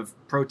a lot of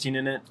protein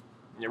in it.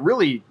 And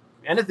really,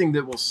 anything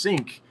that will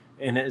sink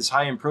and is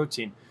high in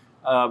protein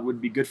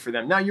would be good for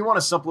them. Now, you want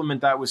to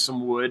supplement that with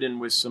some wood and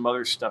with some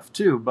other stuff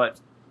too, but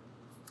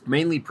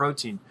mainly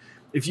protein.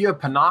 If you have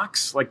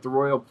Panox, like the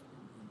Royal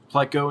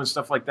Pleco and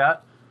stuff like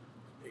that,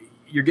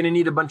 you're going to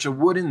need a bunch of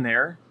wood in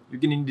there. You're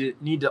going to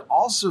need to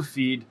also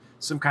feed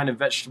some kind of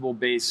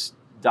vegetable-based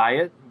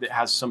diet that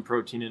has some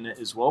protein in it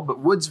as well. But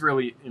wood's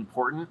really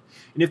important.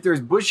 And if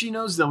there's bushy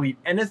nose, they'll eat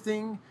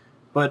anything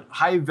but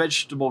high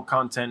vegetable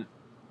content.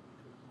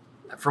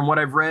 From what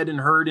I've read and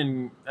heard,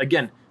 and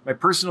again, my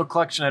personal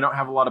collection, I don't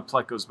have a lot of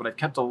Plecos, but I've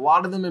kept a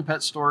lot of them in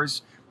pet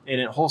stores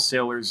and at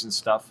wholesalers and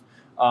stuff.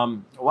 A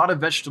lot of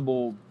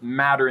vegetable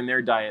matter in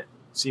their diet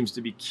seems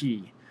to be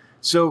key.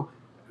 So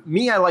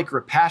me, I like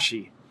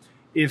Repashy.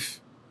 If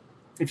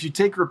you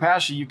take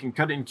Repashy, you can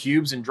cut it in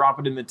cubes and drop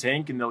it in the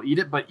tank and they'll eat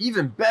it. But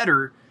even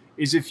better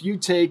is if you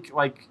take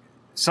like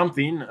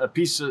something, a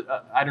piece of,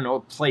 I don't know,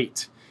 a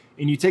plate,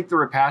 and you take the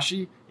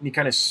Repashy and you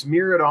kind of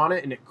smear it on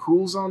it and it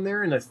cools on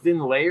there in a thin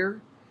layer.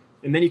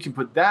 And then you can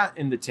put that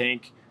in the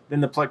tank.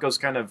 Then the Plecos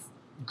kind of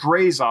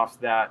graze off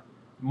that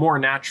more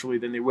naturally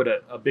than they would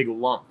a big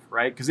lump,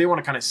 right? Because they want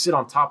to kind of sit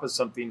on top of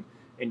something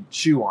and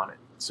chew on it.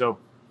 So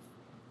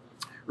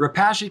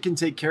Repashy can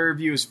take care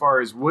of you as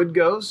far as wood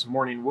goes,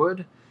 morning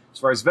wood. As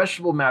far as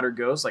vegetable matter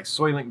goes, like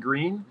Soylent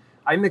Green,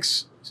 I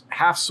mix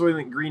half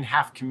Soylent Green,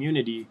 half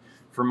Community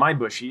for my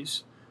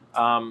bushies,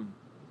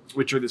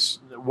 which are this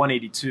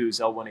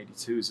 182s,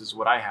 L182s is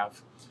what I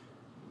have.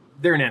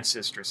 They're an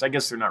Ancestris. I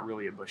guess they're not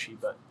really a bushy,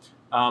 but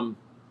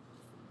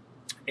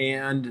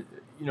and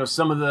you know,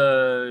 some of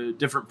the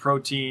different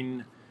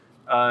protein,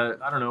 I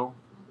don't know,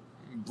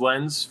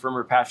 blends from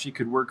Repashy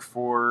could work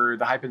for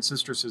the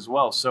Hypancistris as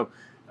well. So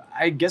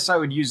I guess I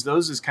would use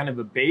those as kind of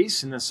a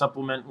base and then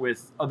supplement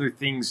with other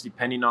things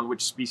depending on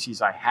which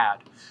species I had.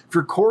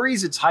 For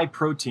Corys, it's high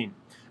protein.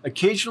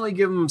 Occasionally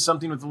give them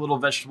something with a little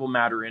vegetable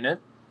matter in it,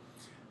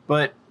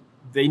 but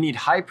they need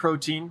high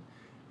protein.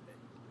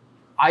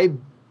 I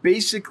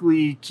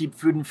basically keep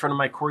food in front of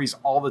my Corys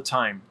all the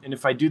time. And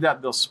if I do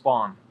that, they'll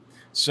spawn.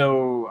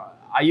 So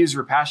I use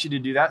Repashy to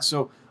do that.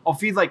 So I'll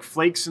feed like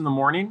flakes in the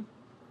morning.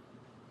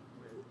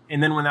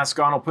 And then when that's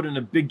gone, I'll put in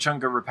a big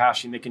chunk of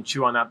Repashy and they can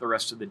chew on that the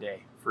rest of the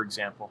day, for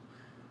example.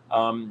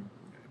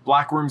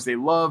 Blackworms, they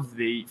love.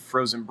 They eat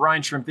frozen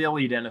brine shrimp. They'll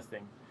eat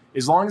anything.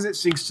 As long as it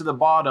sinks to the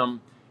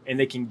bottom and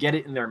they can get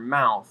it in their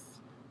mouth,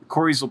 the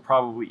Corys will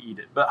probably eat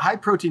it. But high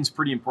protein is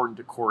pretty important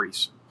to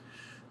Corys.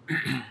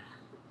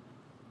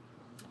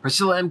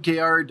 Priscilla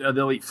MKR,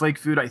 they'll eat flake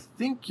food. I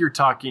think you're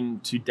talking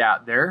to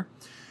Dat there.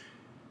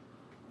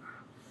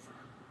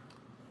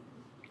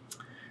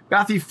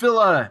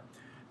 Bathyphila,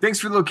 thanks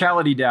for the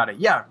locality data.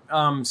 Yeah,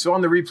 so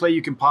on the replay,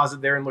 you can pause it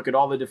there and look at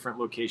all the different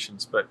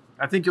locations, but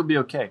I think you'll be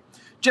okay.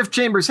 Jeff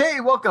Chambers, hey,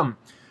 welcome.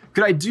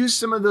 Could I do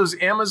some of those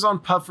Amazon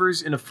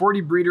puffers in a 40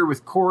 breeder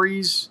with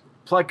Corys,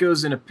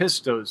 Plecos, and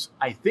Epistos?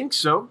 I think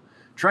so.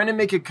 Trying to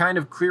make a kind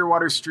of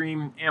Clearwater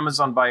Stream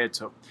Amazon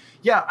biotope.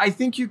 Yeah, I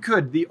think you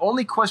could. The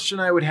only question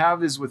I would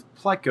have is with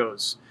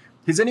Plecos.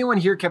 Has anyone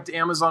here kept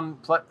Amazon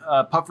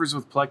puffers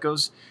with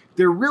Plecos?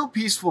 They're real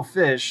peaceful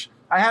fish.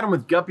 I had them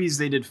with guppies.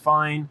 They did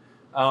fine.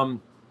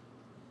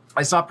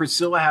 I saw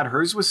Priscilla had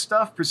hers with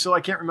stuff. Priscilla,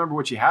 I can't remember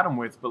what you had them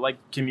with, but like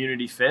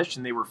community fish,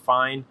 and they were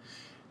fine.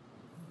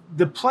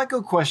 The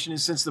Pleco question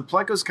is, since the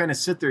Plecos kind of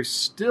sit there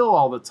still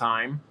all the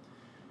time,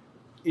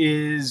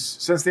 is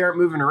since they aren't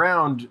moving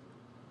around,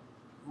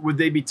 would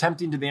they be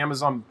tempting to the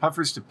Amazon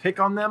puffers to pick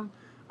on them?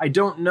 I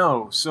don't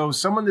know. So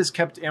someone that's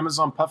kept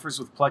Amazon puffers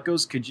with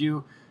Plecos, could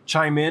you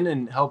chime in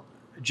and help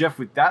Jeff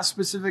with that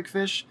specific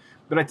fish?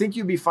 But I think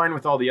you'd be fine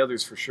with all the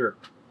others for sure.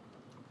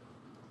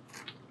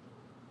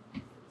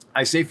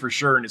 I say for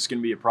sure, and it's going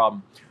to be a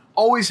problem.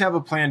 Always have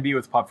a plan B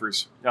with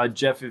puffers,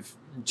 Jeff, if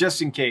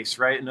just in case,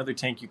 right? Another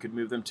tank you could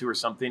move them to or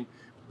something,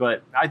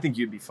 but I think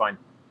you'd be fine.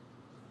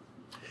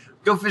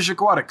 Go Fish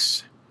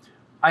Aquatics.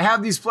 I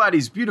have these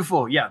platies,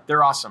 beautiful. Yeah,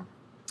 they're awesome.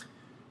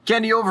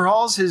 Candy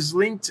Overhauls has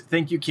linked,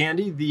 thank you,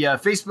 Candy, the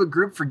Facebook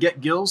group for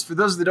Get Gills. For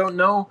those that don't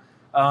know,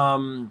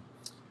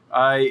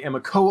 I am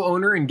a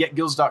co-owner in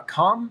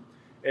GetGills.com.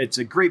 It's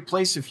a great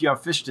place if you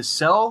have fish to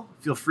sell.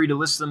 Feel free to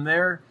list them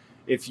there.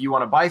 If you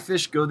want to buy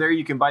fish, go there.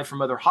 You can buy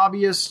from other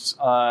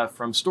hobbyists,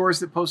 from stores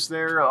that post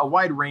there, a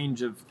wide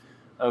range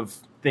of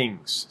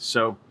things.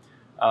 So,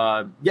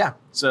 yeah,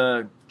 it's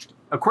a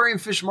aquarium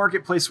fish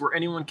marketplace where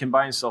anyone can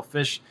buy and sell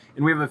fish.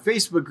 And we have a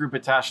Facebook group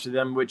attached to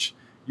them, which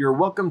you're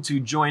welcome to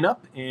join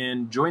up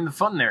and join the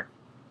fun there.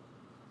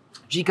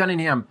 G.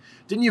 Cunningham,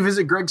 didn't you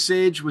visit Greg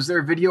Sage? Was there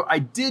a video? I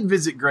did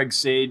visit Greg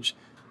Sage.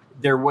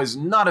 There was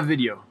not a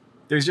video.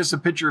 There's just a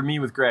picture of me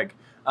with Greg.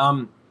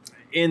 And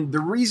the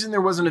reason there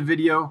wasn't a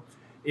video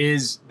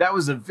is that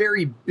was a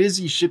very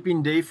busy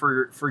shipping day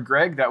for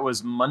Greg. That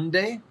was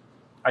Monday.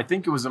 I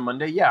think it was a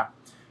Monday. Yeah.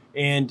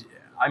 And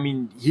I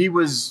mean, he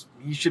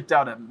shipped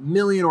out 1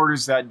 million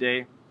orders that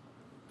day.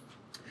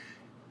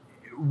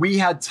 We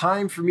had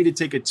time for me to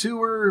take a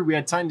tour. We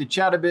had time to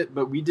chat a bit,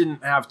 but we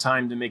didn't have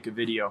time to make a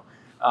video.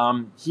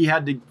 He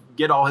had to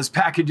get all his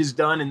packages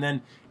done, and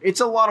then it's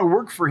a lot of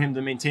work for him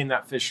to maintain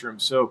that fish room.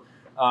 So,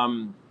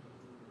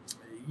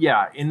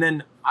 yeah, and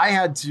then I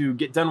had to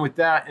get done with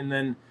that and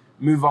then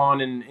move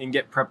on and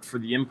get prepped for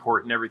the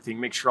import and everything,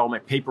 make sure all my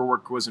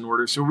paperwork was in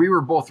order. So we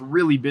were both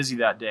really busy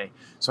that day.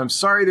 So I'm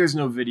sorry there's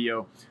no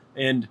video.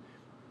 And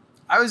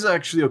I was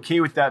actually okay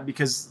with that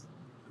because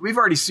we've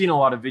already seen a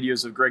lot of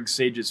videos of Greg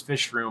Sage's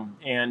fish room,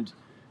 and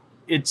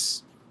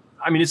it's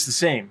the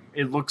same.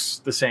 It looks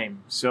the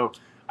same. So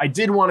I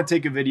did want to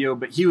take a video,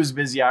 but he was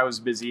busy, I was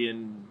busy,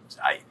 and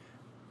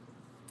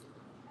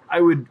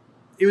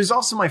it was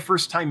also my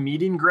first time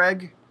meeting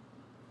Greg.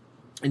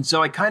 And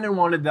so I kind of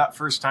wanted that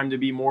first time to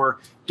be more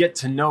get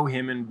to know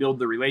him and build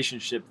the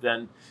relationship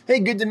than, hey,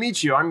 good to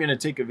meet you. I'm going to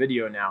take a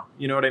video now.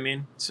 You know what I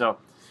mean? So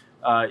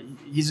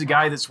he's a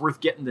guy that's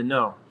worth getting to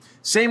know.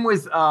 Same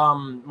with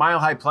Mile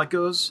High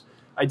Plecos.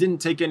 I didn't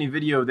take any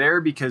video there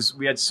because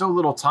we had so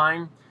little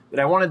time that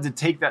I wanted to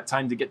take that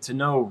time to get to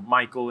know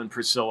Michael and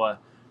Priscilla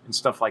and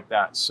stuff like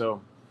that.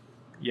 So,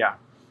 yeah,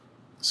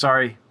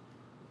 sorry.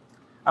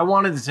 I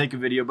wanted to take a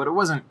video, but it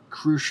wasn't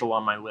crucial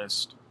on my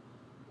list.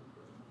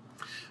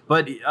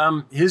 But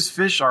his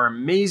fish are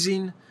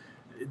amazing.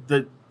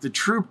 The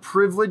true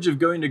privilege of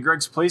going to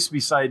Greg's place,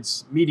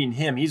 besides meeting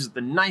him, he's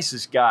the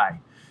nicest guy,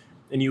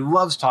 and he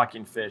loves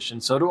talking fish,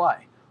 and so do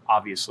I,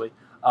 obviously.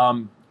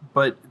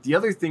 But the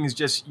other thing is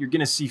just you're going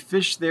to see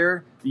fish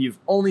there that you've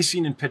only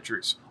seen in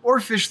pictures,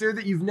 or fish there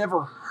that you've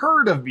never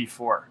heard of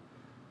before.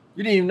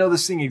 You didn't even know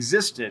this thing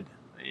existed.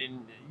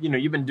 And, you know,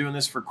 you've been doing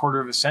this for a quarter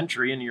of a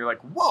century, and you're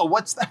like, whoa,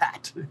 what's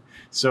that?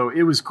 So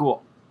it was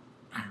cool.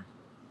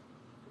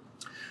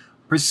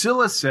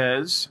 Priscilla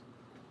says,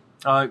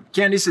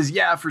 Candy says,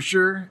 yeah, for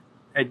sure,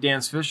 at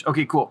Dan's Fish.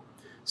 Okay, cool.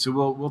 So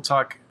we'll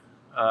talk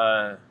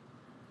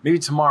maybe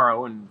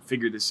tomorrow and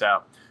figure this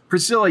out.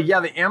 Priscilla, yeah,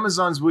 the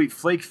Amazons will eat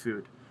flake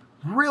food.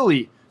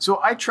 Really?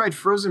 So I tried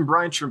frozen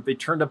brine shrimp. They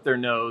turned up their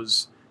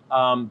nose.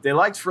 They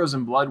liked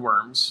frozen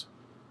bloodworms.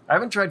 I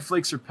haven't tried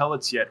flakes or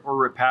pellets yet, or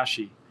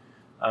rapashi.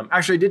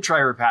 Actually, I did try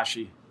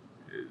rapashi.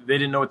 They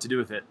didn't know what to do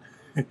with it.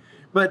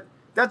 But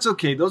that's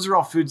okay. Those are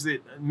all foods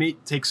that may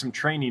take some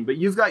training. But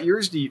you've got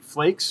yours to eat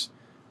flakes.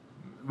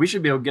 We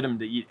should be able to get them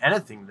to eat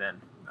anything then.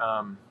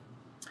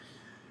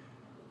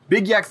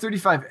 Big Yak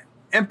 35.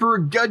 Emperor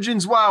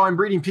Gudgeons. Wow, I'm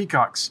breeding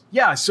peacocks.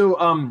 Yeah,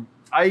 so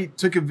I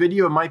took a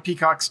video of my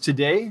peacocks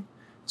today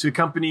to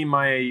accompany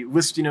my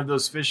listing of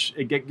those fish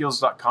at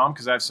getgills.com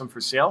because I have some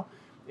for sale.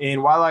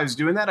 And while I was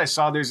doing that, I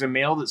saw there's a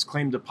male that's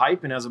claimed a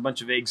pipe and has a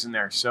bunch of eggs in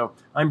there. So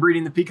I'm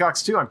breeding the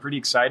peacocks too. I'm pretty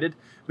excited.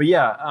 But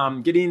yeah,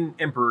 getting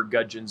Emperor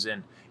Gudgeons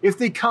in. If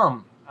they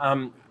come,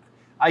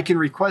 I can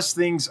request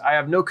things. I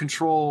have no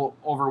control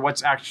over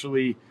what's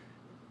actually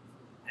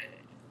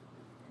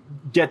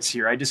gets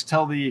here. I just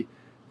tell the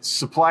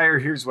supplier,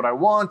 here's what I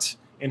want,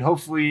 and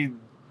hopefully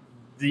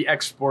the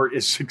export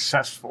is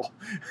successful.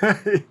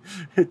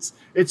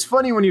 It's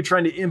funny when you're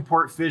trying to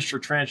import fish or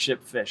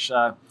transship fish.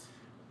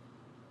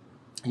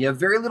 You have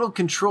very little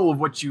control of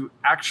what you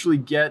actually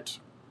get,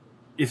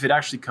 if it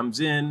actually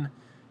comes in,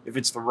 if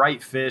it's the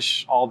right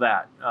fish, all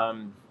that.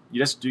 You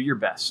just do your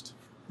best.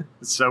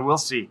 So we'll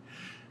see.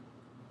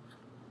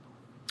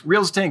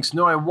 Reels Tanks,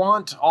 no, I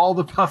want all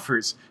the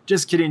puffers.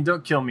 Just kidding,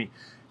 don't kill me.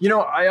 You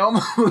know, I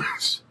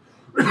almost...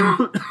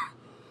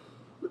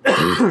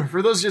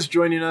 For those just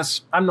joining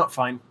us, I'm not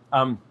fine.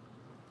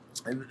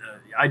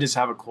 I just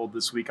have a cold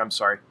this week, I'm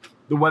sorry.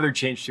 The weather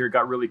changed here, it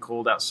got really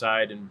cold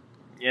outside, and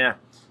yeah,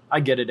 I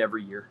get it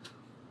every year.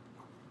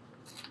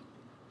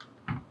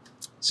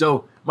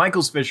 So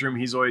Michael's fish room,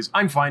 he's always,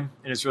 I'm fine,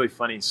 and it's really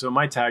funny. So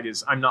my tag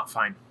is, I'm not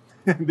fine.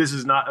 This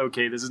is not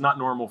okay. This is not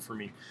normal for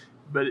me,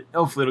 but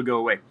hopefully it'll go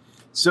away.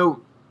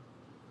 So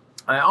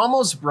I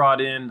almost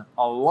brought in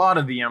a lot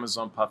of the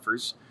Amazon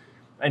puffers.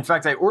 In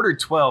fact, I ordered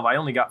 12. I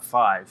only got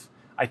 5.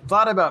 I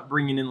thought about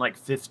bringing in like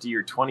 50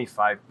 or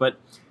 25, but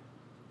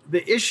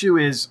the issue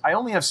is I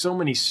only have so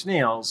many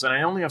snails and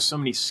I only have so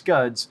many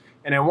scuds,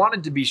 and I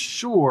wanted to be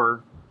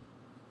sure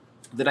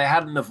that I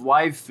had enough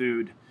live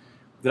food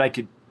that I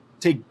could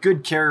take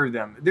good care of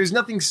them. There's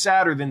nothing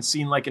sadder than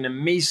seeing like an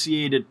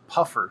emaciated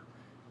puffer.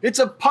 It's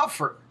a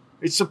puffer.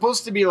 It's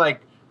supposed to be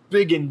like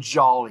big and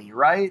jolly,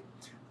 right?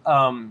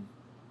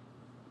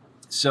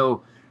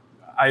 So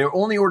I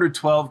only ordered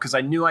 12 because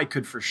I knew I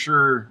could for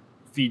sure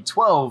feed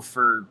 12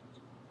 for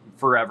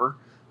forever.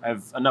 I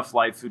have enough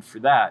live food for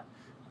that,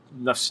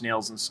 enough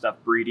snails and stuff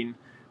breeding.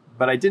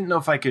 But I didn't know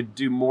if I could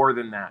do more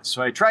than that.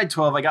 So I tried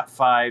 12, I got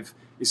 5.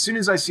 As soon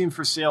as I see them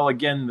for sale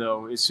again,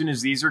 though, as soon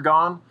as these are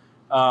gone,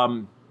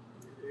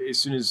 as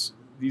soon as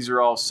these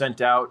are all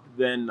sent out,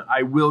 then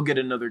I will get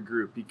another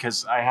group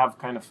because I have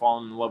kind of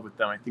fallen in love with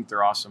them. I think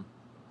they're awesome.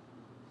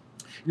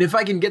 And if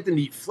I can get them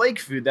to eat flake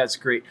food, that's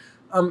great.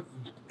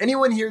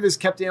 Anyone here that's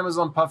kept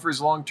Amazon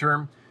puffers long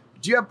term,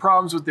 do you have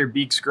problems with their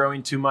beaks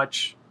growing too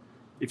much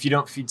if you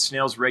don't feed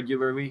snails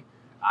regularly?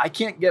 I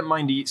can't get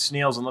mine to eat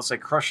snails unless I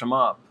crush them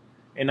up.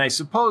 And I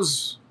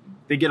suppose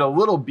they get a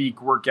little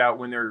beak workout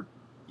when they're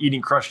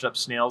eating crushed up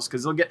snails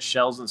because they'll get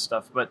shells and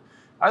stuff. But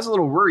I was a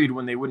little worried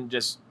when they wouldn't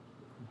just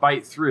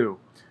bite through.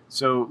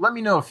 So let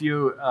me know if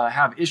you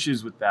have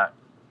issues with that.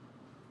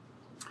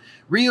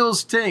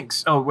 Reels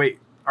Tanks. Oh, wait.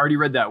 Already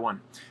read that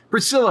one.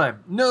 Priscilla.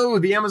 No,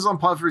 the Amazon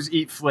puffers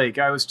eat flake.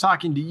 I was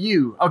talking to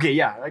you. Okay,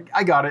 yeah,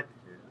 I got it.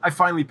 I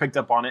finally picked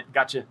up on it.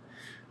 Gotcha.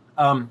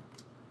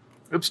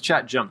 Oops,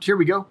 chat jumped. Here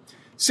we go.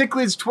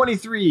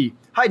 Cichlids23.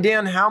 Hi,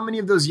 Dan. How many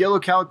of those yellow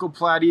calico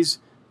platies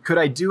could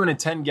I do in a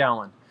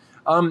 10-gallon?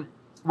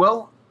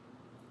 Well,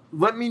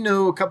 let me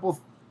know a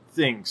couple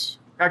things.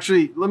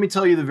 Actually, let me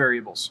tell you the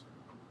variables.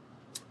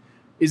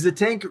 Is the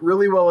tank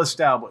really well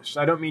established?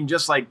 I don't mean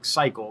just like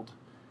cycled,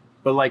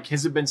 but like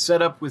has it been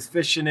set up with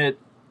fish in it?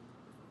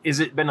 Is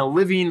it been a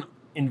living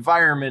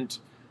environment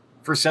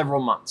for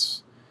several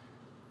months?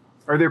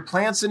 Are there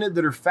plants in it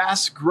that are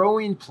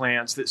fast-growing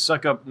plants that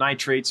suck up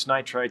nitrates,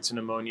 nitrites, and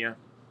ammonia?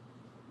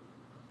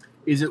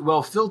 Is it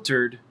well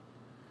filtered?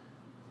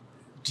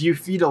 Do you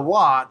feed a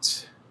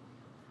lot?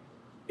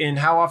 And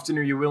how often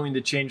are you willing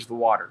to change the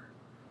water?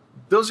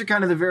 Those are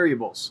kind of the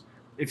variables.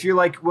 If you're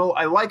like, well,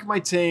 I like my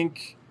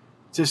tank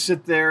to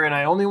sit there and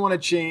I only want to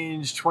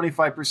change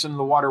 25% of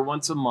the water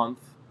once a month,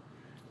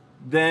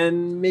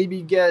 then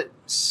maybe get,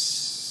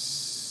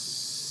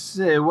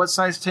 what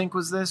size tank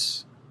was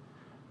this?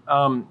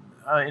 In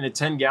a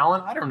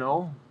 10-gallon? I don't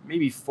know,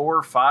 maybe 4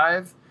 or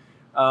 5.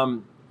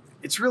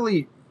 It's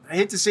really, I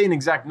hate to say an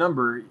exact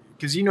number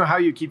because you know how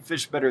you keep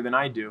fish better than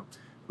I do.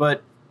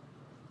 But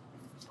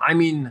I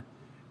mean,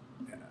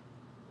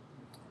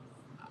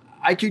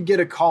 I could get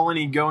a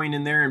colony going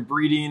in there and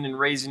breeding and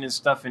raising and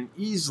stuff and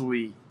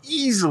easily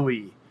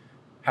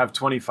have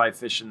 25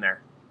 fish in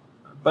there.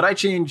 But I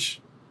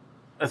change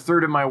a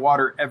third of my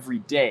water every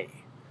day.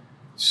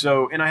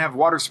 So, and I have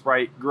water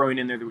sprite growing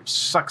in there which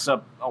sucks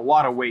up a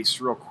lot of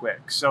waste real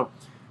quick. So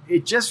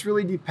it just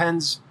really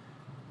depends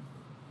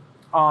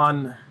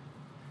on,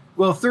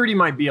 well, 30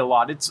 might be a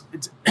lot. It's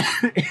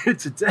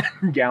it's a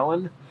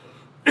 10-gallon.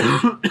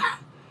 I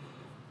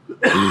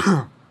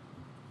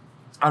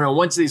don't know.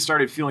 Once they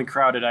started feeling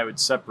crowded, I would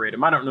separate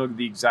them. I don't know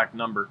the exact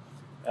number,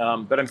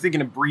 but I'm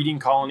thinking of breeding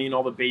colony and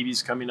all the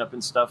babies coming up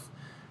and stuff.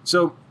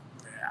 So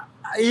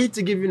I hate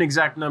to give you an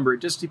exact number. It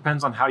just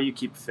depends on how you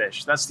keep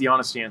fish. That's the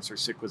honest answer,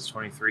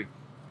 Cichlids23.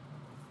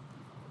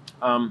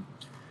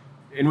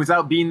 And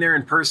without being there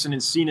in person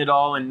and seeing it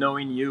all and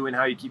knowing you and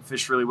how you keep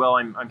fish really well,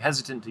 I'm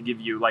hesitant to give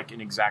you like an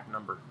exact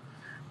number.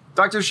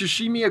 Dr.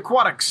 Sashimi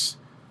Aquatics.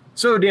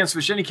 So,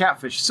 Dancefish, any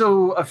catfish?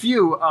 So, a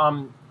few.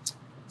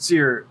 See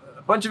here,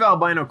 a bunch of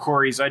albino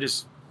cories.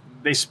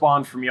 They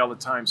spawn for me all the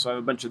time, so I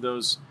have a bunch of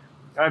those.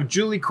 I have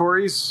Julie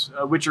cories,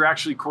 which are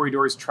actually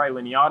Corydoras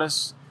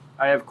trilineatus.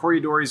 I have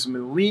Corydoras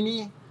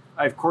mellini.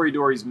 I have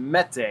Corydoras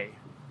mete.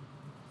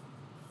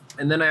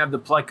 And then I have the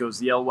plecos,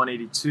 the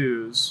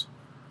L182s,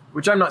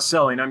 which I'm not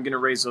selling. I'm going to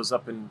raise those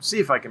up and see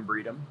if I can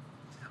breed them.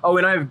 Oh,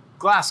 and I have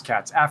glass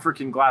cats,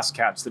 African glass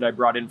cats that I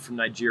brought in from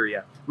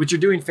Nigeria, which are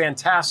doing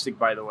fantastic,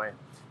 by the way.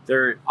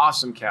 They're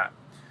awesome cat.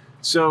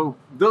 So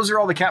those are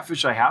all the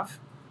catfish I have.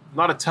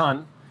 Not a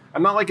ton.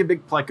 I'm not like a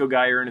big pleco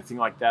guy or anything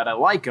like that. I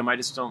like them. I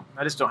just don't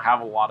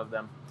have a lot of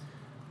them.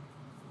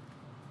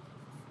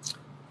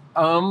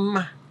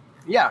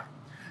 Yeah.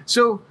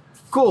 So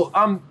cool.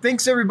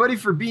 Thanks everybody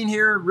for being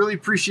here. Really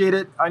appreciate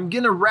it. I'm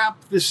going to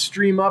wrap this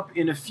stream up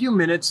in a few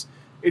minutes.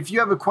 If you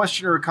have a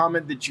question or a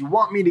comment that you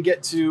want me to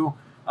get to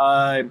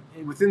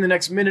within the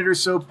next minute or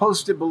so,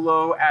 post it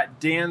below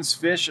at Dan's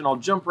Fish, and I'll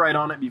jump right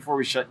on it before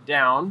we shut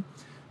down.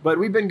 But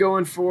we've been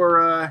going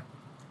for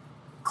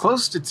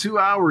close to 2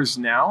 hours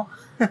now.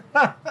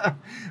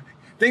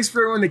 Thanks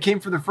for everyone that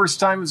came for the first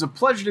time. It was a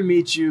pleasure to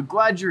meet you.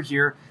 Glad you're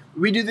here.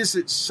 We do this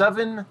at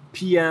 7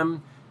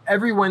 p.m.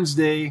 every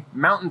Wednesday,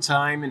 Mountain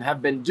Time, and have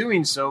been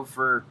doing so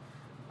for,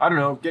 I don't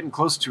know, getting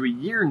close to a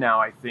year now,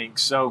 I think.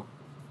 So,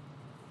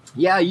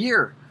 yeah, a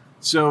year.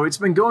 So it's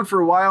been going for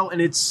a while,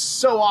 and it's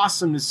so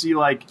awesome to see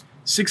like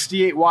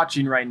 68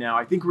 watching right now.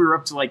 I think we were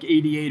up to like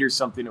 88 or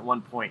something at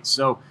one point.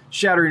 So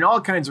shattering all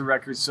kinds of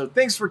records. So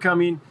thanks for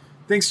coming.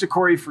 Thanks to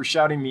Corey for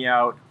shouting me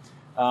out.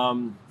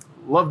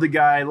 Love the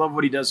guy. Love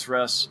what he does for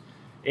us.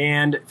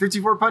 And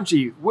 54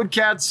 Punchy,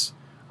 Woodcats,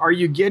 are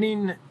you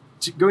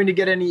going to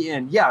get any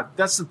in? Yeah,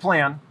 that's the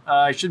plan.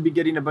 I should be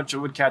getting a bunch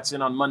of Woodcats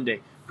in on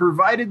Monday,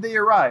 provided they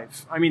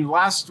arrive. I mean,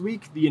 last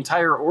week, the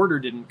entire order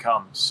didn't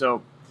come.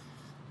 So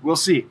we'll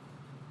see.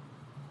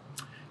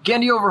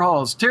 Candy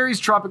Overhauls. Terry's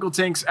Tropical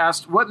Tanks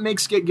asked, what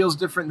makes Get Gills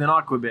different than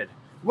Aquabid?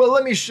 Well,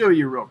 let me show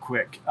you real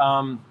quick.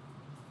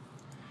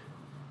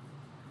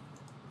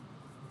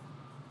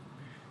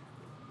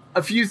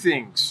 A few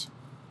things.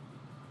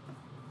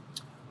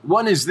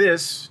 One is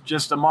this,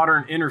 just a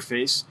modern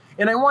interface.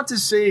 And I want to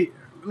say,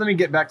 let me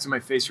get back to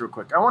my face real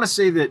quick. I want to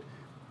say that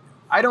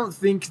I don't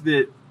think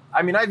that,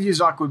 I mean, I've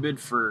used Aquabid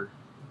for,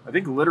 I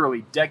think,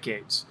 literally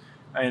decades.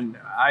 And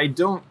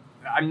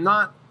I'm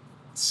not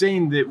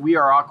saying that we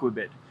are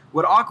Aquabid.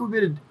 What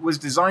Aquabid was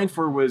designed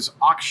for was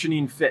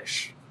auctioning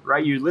fish,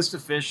 right? You list a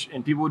fish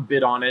and people would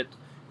bid on it,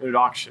 it would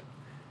auction.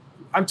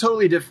 I'm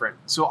totally different.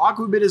 So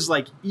Aquabid is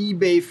like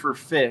eBay for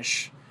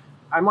fish.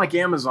 I'm like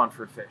Amazon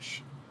for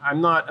fish.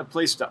 I'm not a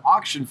place to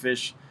auction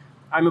fish.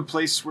 I'm a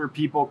place where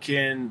people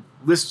can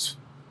list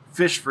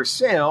fish for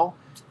sale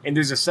and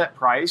there's a set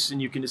price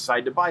and you can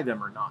decide to buy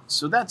them or not.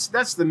 So that's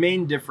the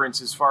main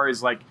difference as far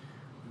as like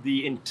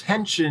the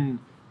intention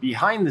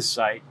behind the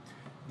site.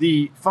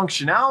 The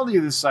functionality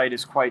of the site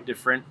is quite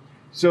different.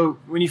 So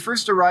when you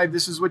first arrive,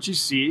 this is what you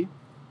see.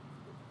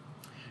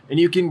 And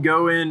you can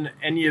go in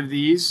any of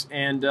these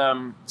and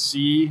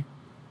see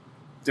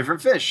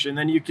different fish. And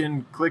then you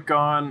can click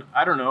on,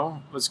 I don't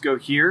know, let's go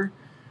here.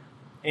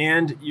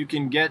 And you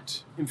can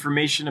get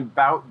information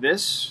about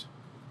this.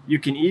 You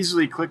can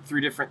easily click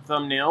through different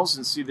thumbnails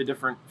and see the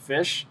different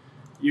fish.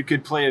 You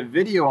could play a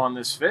video on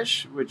this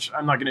fish, which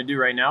I'm not going to do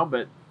right now,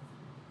 but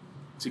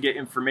to get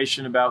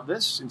information about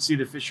this and see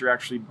the fish you're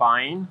actually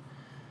buying.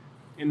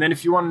 And then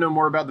if you want to know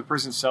more about the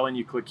person selling,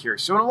 you click here.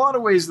 So in a lot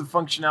of ways, the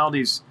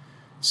functionality is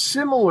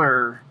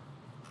similar,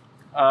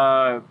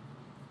 but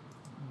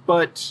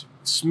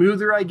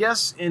smoother, I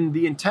guess. And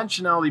the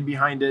intentionality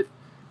behind it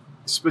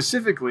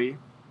specifically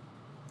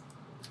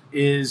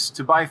is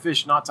to buy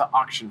fish, not to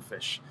auction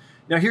fish.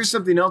 Now, here's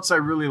something else I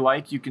really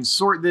like. You can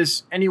sort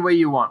this any way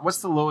you want. What's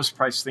the lowest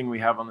price thing we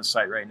have on the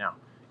site right now?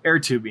 Air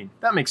tubing.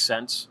 That makes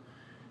sense.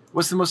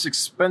 What's the most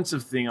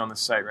expensive thing on the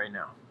site right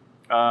now?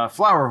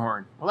 Flower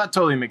horn. Well, that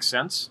totally makes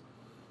sense.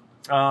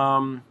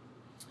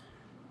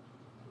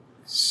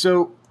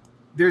 So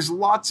there's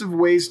lots of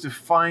ways to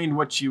find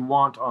what you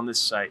want on this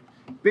site.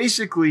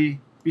 Basically,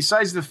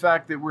 besides the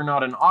fact that we're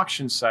not an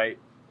auction site,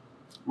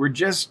 we're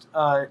just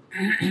a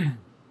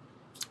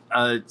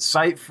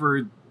site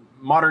for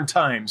modern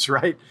times,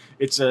 right?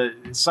 It's a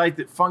site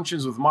that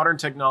functions with modern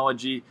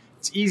technology.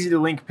 It's easy to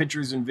link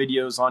pictures and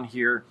videos on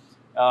here.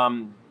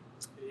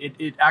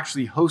 It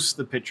actually hosts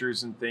the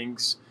pictures and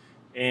things,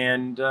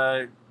 and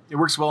it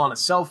works well on a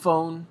cell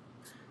phone.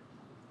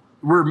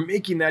 We're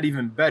making that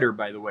even better,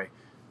 by the way.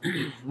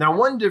 Now,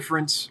 one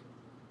difference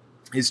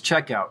is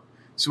checkout.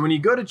 So when you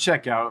go to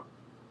checkout,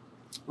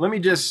 let me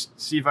just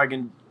see if I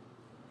can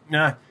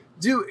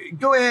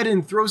go ahead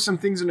and throw some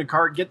things in the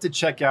cart, get to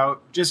checkout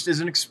just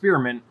as an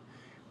experiment,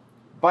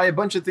 buy a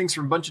bunch of things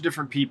from a bunch of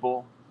different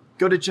people,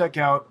 go to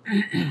checkout,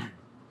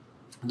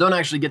 don't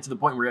actually get to the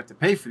point where you have to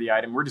pay for the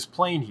item. We're just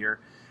playing here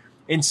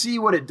and see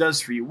what it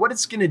does for you. What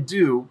it's going to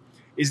do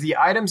is the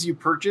items you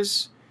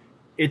purchase,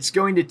 it's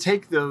going to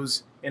take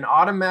those and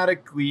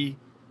automatically,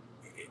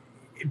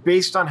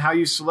 based on how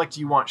you select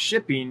you want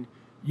shipping,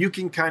 you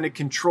can kind of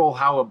control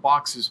how a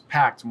box is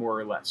packed more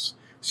or less.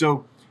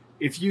 So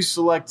if you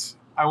select,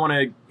 I want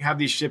to have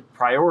these shipped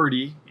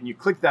priority, and you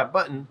click that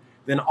button,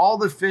 then all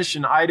the fish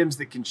and items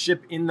that can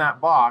ship in that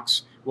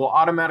box will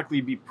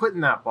automatically be put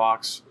in that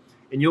box,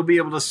 and you'll be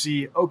able to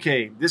see,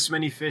 okay, this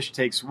many fish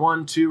takes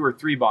 1, 2, or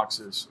 3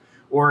 boxes.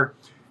 Or,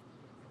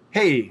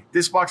 hey,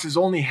 this box is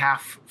only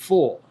half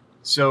full.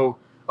 So,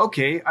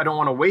 okay, I don't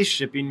want to waste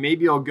shipping.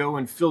 Maybe I'll go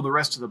and fill the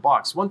rest of the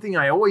box. One thing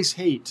I always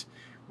hate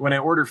when I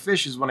order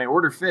fish is when I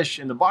order fish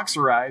and the box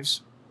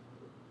arrives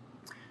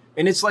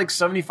and it's like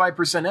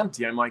 75%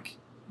 empty. I'm like,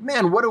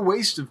 man, what a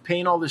waste of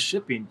paying all this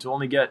shipping to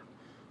only get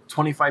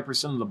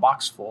 25% of the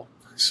box full.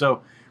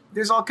 So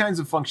there's all kinds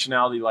of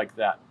functionality like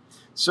that.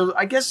 So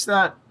I guess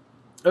that,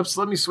 oops,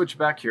 let me switch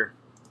back here.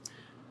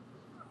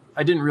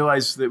 I didn't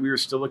realize that we were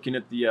still looking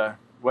at the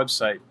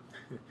website.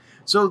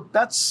 So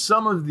that's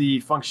some of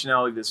the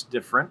functionality that's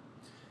different.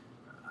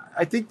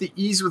 I think the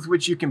ease with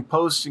which you can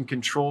post and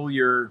control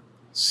your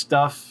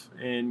stuff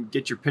and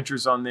get your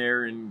pictures on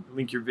there and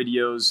link your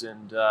videos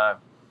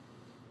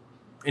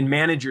and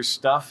manage your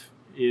stuff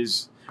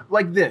is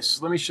like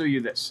this. Let me show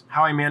you this,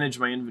 how I manage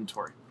my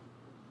inventory.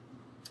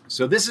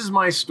 So this is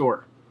my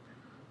store.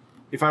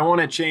 If I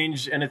want to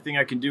change anything,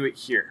 I can do it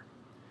here.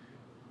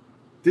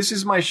 This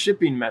is my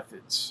shipping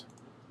methods.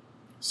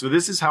 So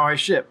this is how I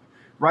ship.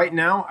 Right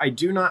now, I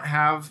do not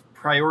have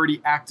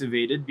priority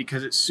activated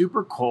because it's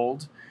super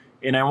cold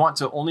and I want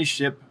to only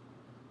ship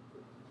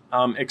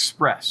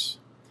express.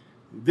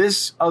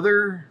 This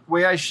other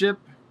way I ship,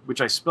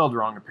 which I spelled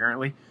wrong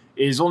apparently,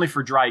 is only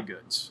for dry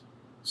goods.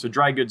 So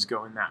dry goods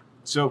go in that.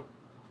 So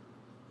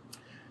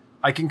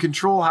I can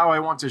control how I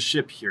want to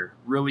ship here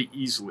really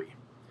easily.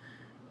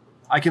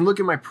 I can look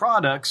at my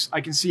products.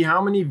 I can see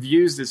how many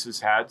views this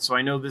has had. So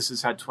I know this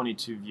has had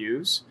 22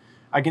 views.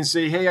 I can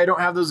say, hey, I don't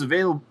have those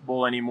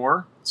available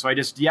anymore. So I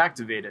just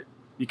deactivate it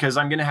because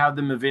I'm going to have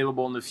them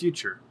available in the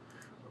future.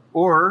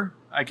 Or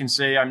I can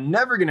say, I'm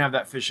never going to have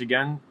that fish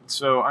again.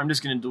 So I'm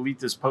just going to delete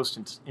this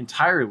post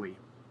entirely.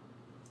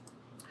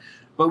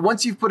 But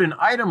once you've put an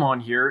item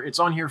on here, it's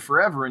on here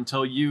forever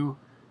until you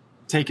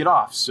take it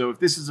off. So if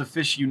this is a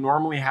fish you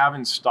normally have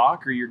in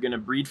stock or you're going to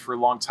breed for a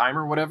long time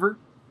or whatever,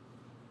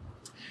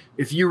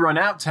 if you run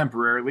out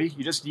temporarily,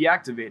 you just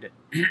deactivate it.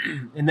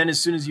 And then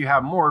as soon as you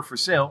have more for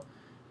sale,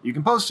 you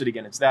can post it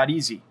again. It's that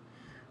easy.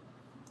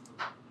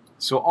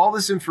 So all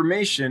this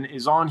information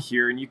is on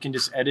here and you can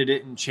just edit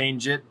it and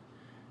change it,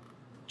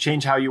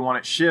 change how you want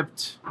it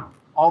shipped,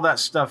 all that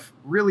stuff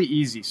really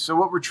easy. So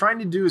what we're trying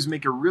to do is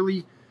make a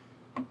really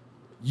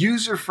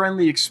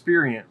user-friendly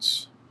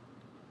experience.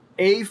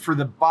 For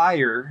the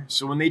buyer,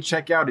 so when they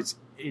check out, it's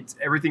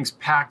everything's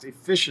packed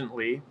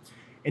efficiently,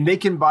 and they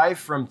can buy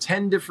from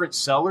 10 different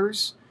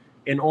sellers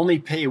and only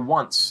pay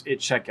once at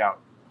checkout,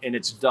 and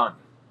it's done.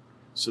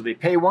 So they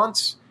pay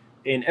once,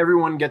 and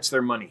everyone gets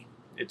their money.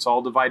 It's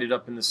all divided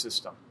up in the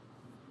system.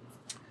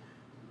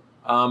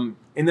 And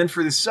then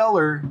for the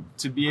seller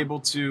to be able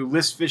to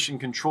list fish and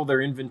control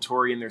their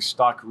inventory and their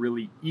stock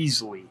really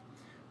easily.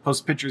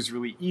 Post pictures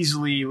really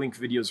easily, link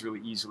videos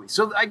really easily.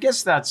 So I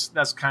guess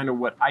that's kind of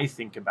what I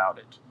think about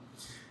it.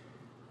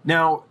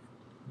 Now,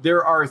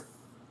 there are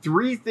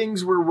 3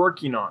 things we're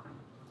working on.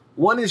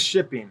 One is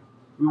shipping.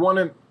 We want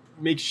to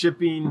make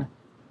shipping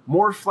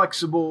more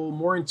flexible,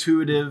 more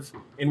intuitive,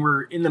 and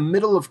we're in the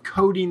middle of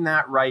coding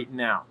that right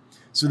now.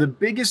 So the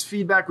biggest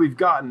feedback we've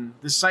gotten,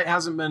 this site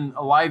hasn't been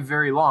alive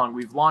very long.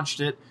 We've launched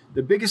it.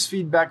 The biggest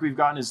feedback we've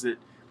gotten is that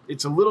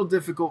it's a little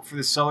difficult for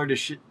the seller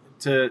to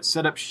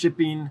set up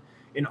shipping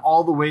in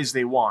all the ways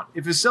they want.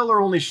 If a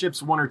seller only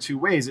ships 1 or 2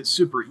 ways, it's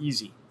super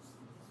easy.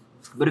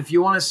 But if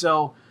you want to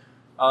sell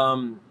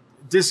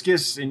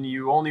discus and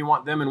you only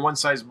want them in one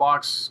size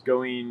box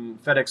going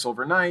FedEx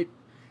overnight,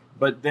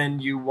 but then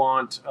you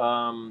want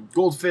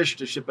goldfish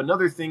to ship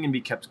another thing and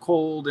be kept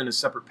cold in a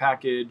separate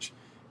package,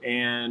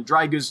 and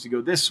dry goods to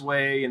go this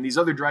way, and these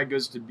other dry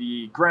goods to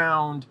be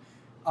ground,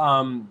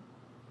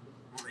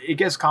 it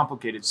gets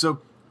complicated.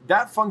 So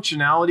that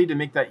functionality to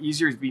make that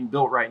easier is being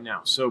built right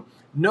now. So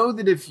know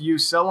that if you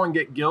sell on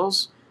Get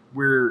Gills,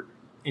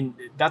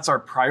 that's our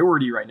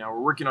priority right now. We're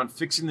working on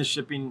fixing the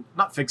shipping,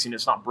 not fixing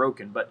it's not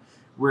broken, but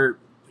we're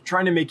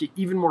trying to make it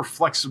even more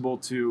flexible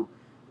to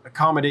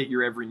accommodate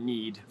your every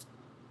need.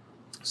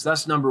 So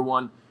that's number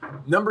 1.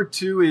 Number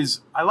 2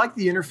 is I like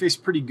the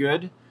interface pretty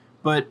good,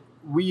 but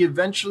we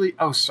eventually,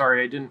 oh,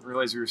 sorry, I didn't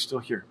realize we were still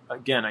here.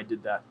 Again, I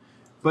did that.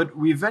 But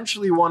we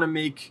eventually want to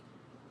make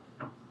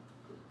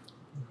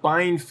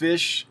buying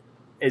fish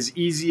as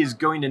easy as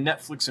going to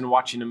Netflix and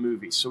watching a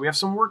movie. So we have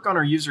some work on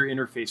our user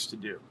interface to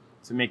do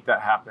to make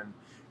that happen.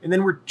 And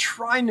then we're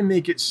trying to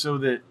make it so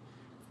that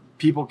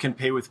people can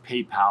pay with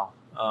PayPal.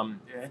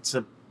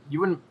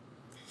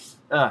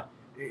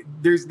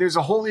 There's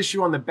a whole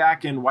issue on the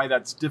back end why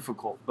that's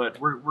difficult, but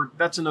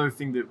that's another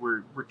thing that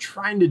we're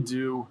trying to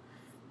do.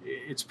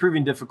 It's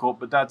proving difficult,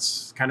 but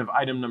that's kind of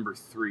item number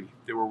 3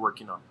 that we're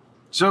working on.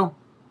 So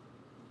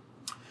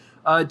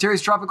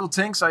Terry's Tropical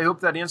Tanks, I hope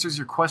that answers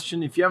your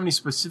question. If you have any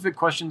specific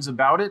questions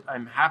about it,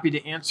 I'm happy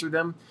to answer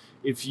them.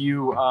 If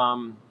you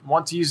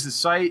want to use the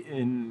site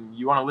and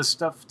you want to list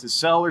stuff to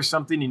sell or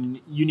something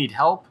and you need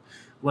help,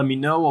 let me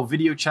know. I'll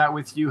video chat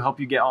with you, help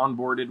you get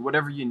onboarded,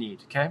 whatever you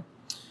need, okay?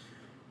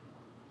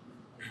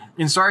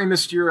 And sorry I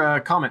missed your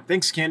comment.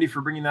 Thanks, Candy,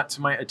 for bringing that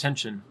to my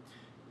attention.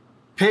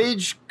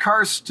 Paige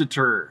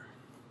Karsteter.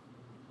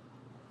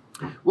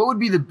 What would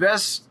be the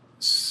best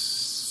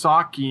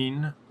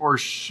stocking or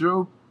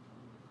showpiece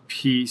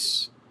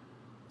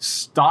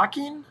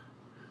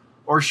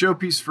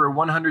for a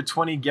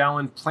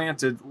 120-gallon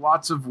planted,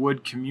 lots of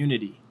wood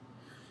community?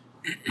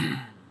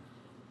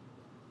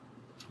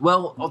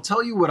 Well, I'll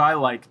tell you what I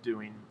like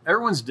doing.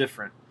 Everyone's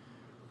different,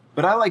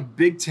 but I like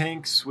big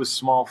tanks with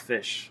small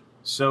fish.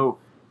 So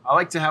I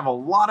like to have a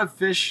lot of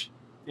fish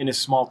in a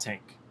small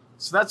tank.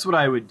 So that's what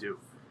I would do.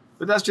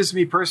 But that's just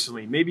me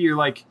personally. Maybe you're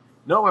like,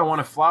 no, I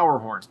want a flower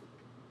horn.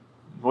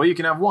 Well, you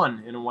can have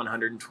one in a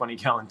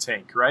 120-gallon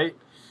tank, right?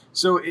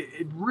 So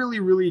it really,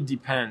 really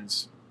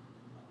depends.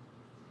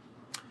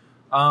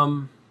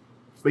 But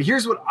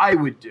here's what I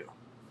would do.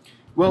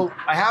 Well,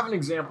 I have an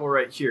example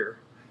right here.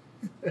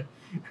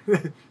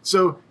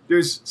 So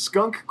there's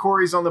skunk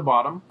cories on the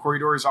bottom,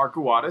 Corydoras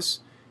arcuatus.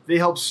 They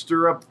help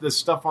stir up the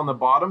stuff on the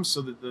bottom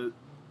so that the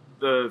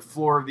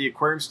floor of the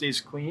aquarium stays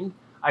clean.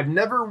 I've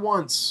never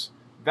once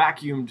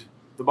vacuumed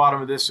the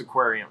bottom of this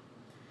aquarium.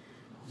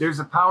 There's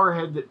a power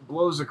head that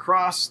blows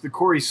across. The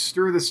cories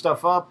stir the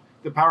stuff up.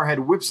 the power head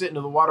whips it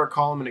into the water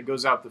column and it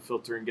goes out the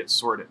filter and gets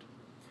sorted.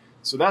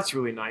 So that's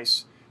really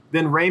nice.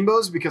 Then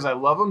rainbows, because I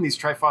love them. These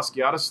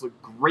Trifasciatus look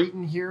great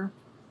in here.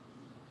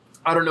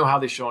 I don't know how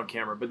they show on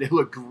camera, but they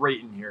look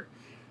great in here.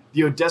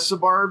 The Odessa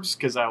barbs,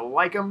 because I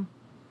like them.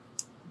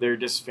 They're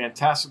just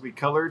fantastically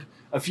colored.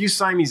 A few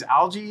Siamese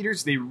algae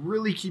eaters, they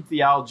really keep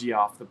the algae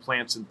off the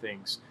plants and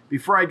things.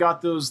 Before I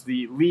got those,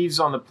 the leaves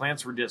on the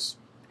plants were just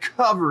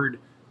covered,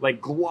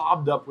 like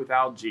globbed up with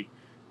algae.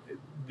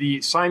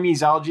 The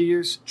Siamese algae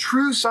eaters,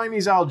 true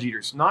Siamese algae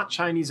eaters, not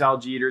Chinese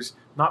algae eaters,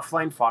 not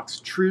flying fox,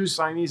 true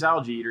Siamese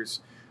algae eaters.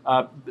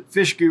 The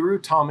Fish Guru,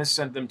 Thomas,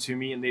 sent them to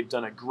me, and they've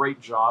done a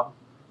great job.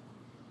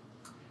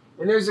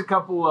 And there's a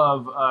couple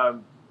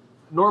of,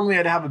 normally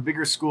I'd have a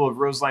bigger school of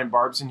roseline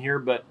barbs in here,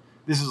 but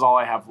this is all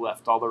I have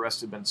left. All the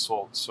rest have been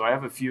sold. So I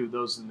have a few of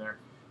those in there.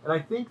 And I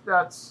think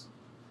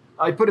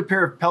I put a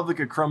pair of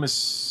Pelvicochromis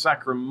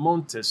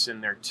sacramontis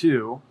in there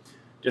too,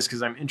 just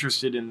because I'm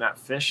interested in that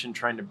fish and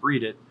trying to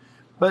breed it.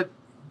 But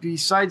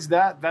besides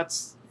that,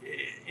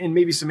 and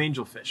maybe some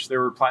angelfish. There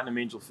were platinum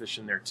angelfish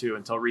in there too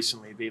until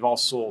recently. They've all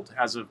sold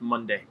as of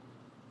Monday.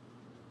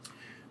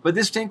 But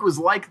this tank was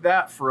like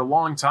that for a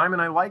long time,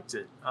 and I liked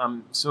it.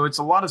 So it's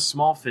a lot of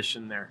small fish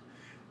in there.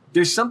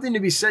 There's something to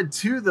be said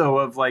too, though,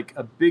 of like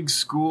a big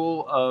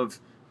school of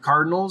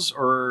cardinals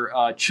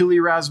or Chili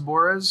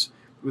rasboras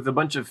with a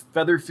bunch of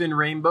featherfin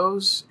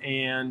rainbows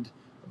and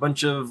a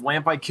bunch of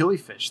lampi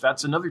killifish.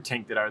 That's another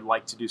tank that I would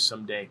like to do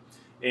someday.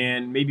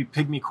 And maybe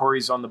pygmy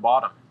cories on the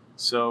bottom.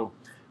 So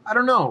I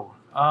don't know.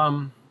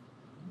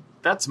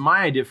 That's my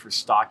idea for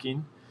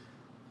stocking.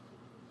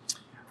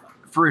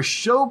 For a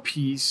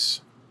showpiece,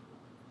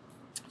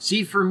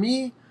 see, for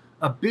me,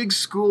 a big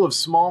school of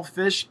small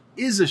fish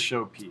is a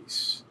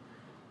showpiece.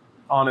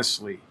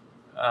 Honestly,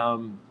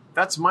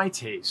 that's my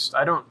taste.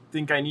 I don't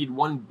think I need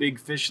one big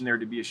fish in there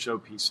to be a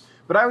showpiece.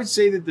 But I would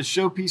say that the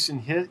showpiece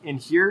in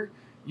here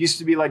used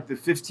to be like the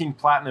 15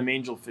 platinum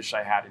angelfish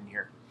I had in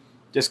here,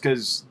 just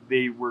because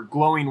they were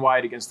glowing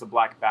white against the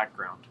black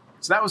background.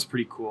 So that was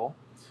pretty cool.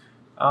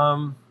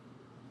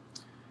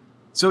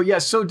 So yeah,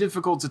 so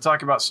difficult to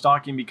talk about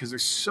stocking because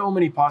there's so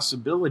many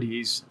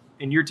possibilities,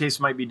 and your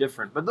taste might be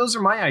different. But those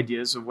are my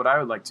ideas of what I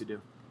would like to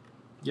do.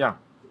 Yeah.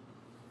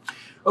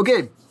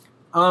 Okay.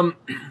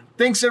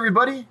 Thanks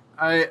everybody.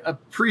 I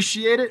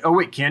appreciate it. Oh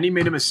wait, Candy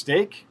made a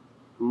mistake.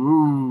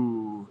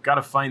 Ooh,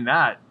 gotta find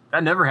that.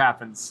 That never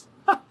happens.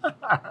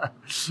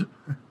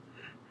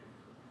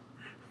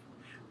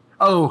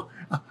 Oh,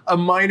 a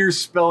minor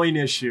spelling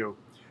issue.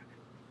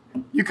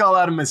 You call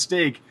that a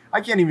mistake.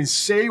 I can't even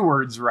say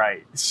words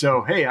right.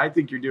 So, hey, I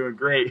think you're doing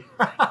great.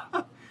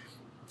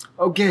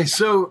 Okay,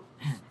 so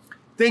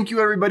thank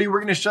you, everybody. We're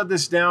going to shut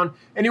this down.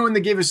 Anyone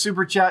that gave a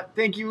super chat,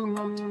 thank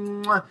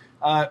you.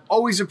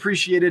 Always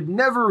appreciated,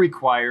 never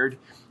required.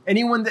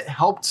 Anyone that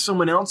helped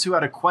someone else who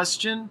had a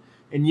question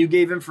and you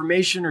gave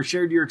information or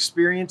shared your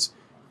experience,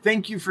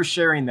 thank you for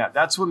sharing that.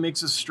 That's what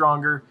makes us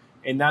stronger,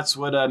 and that's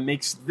what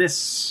makes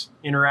this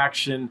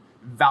interaction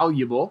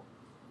valuable.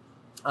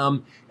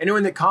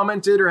 Anyone that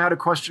commented or had a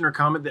question or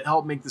comment that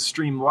helped make the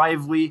stream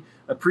lively,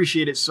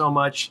 appreciate it so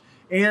much.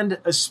 And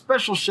a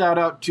special shout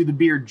out to the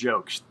beard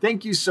joke.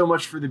 Thank you so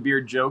much for the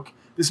beard joke.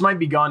 This might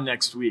be gone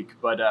next week,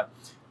 but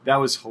that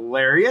was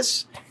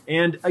hilarious.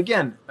 And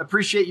again,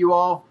 appreciate you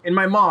all. And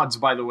my mods,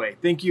 by the way.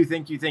 Thank you,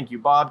 thank you, thank you.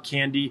 Bob,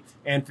 Candy,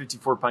 and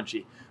 54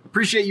 Punchy.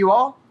 Appreciate you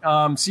all.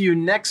 See you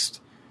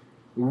next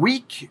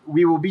week.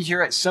 We will be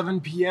here at 7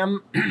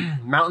 p.m.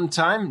 Mountain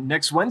Time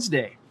next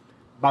Wednesday.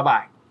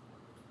 Bye-bye.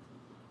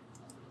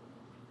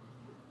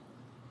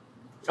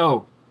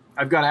 Oh,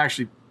 I've got to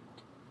actually...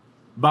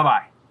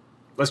 Bye-bye.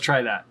 Let's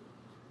try that.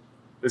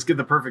 Let's get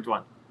the perfect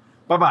one.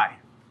 Bye-bye.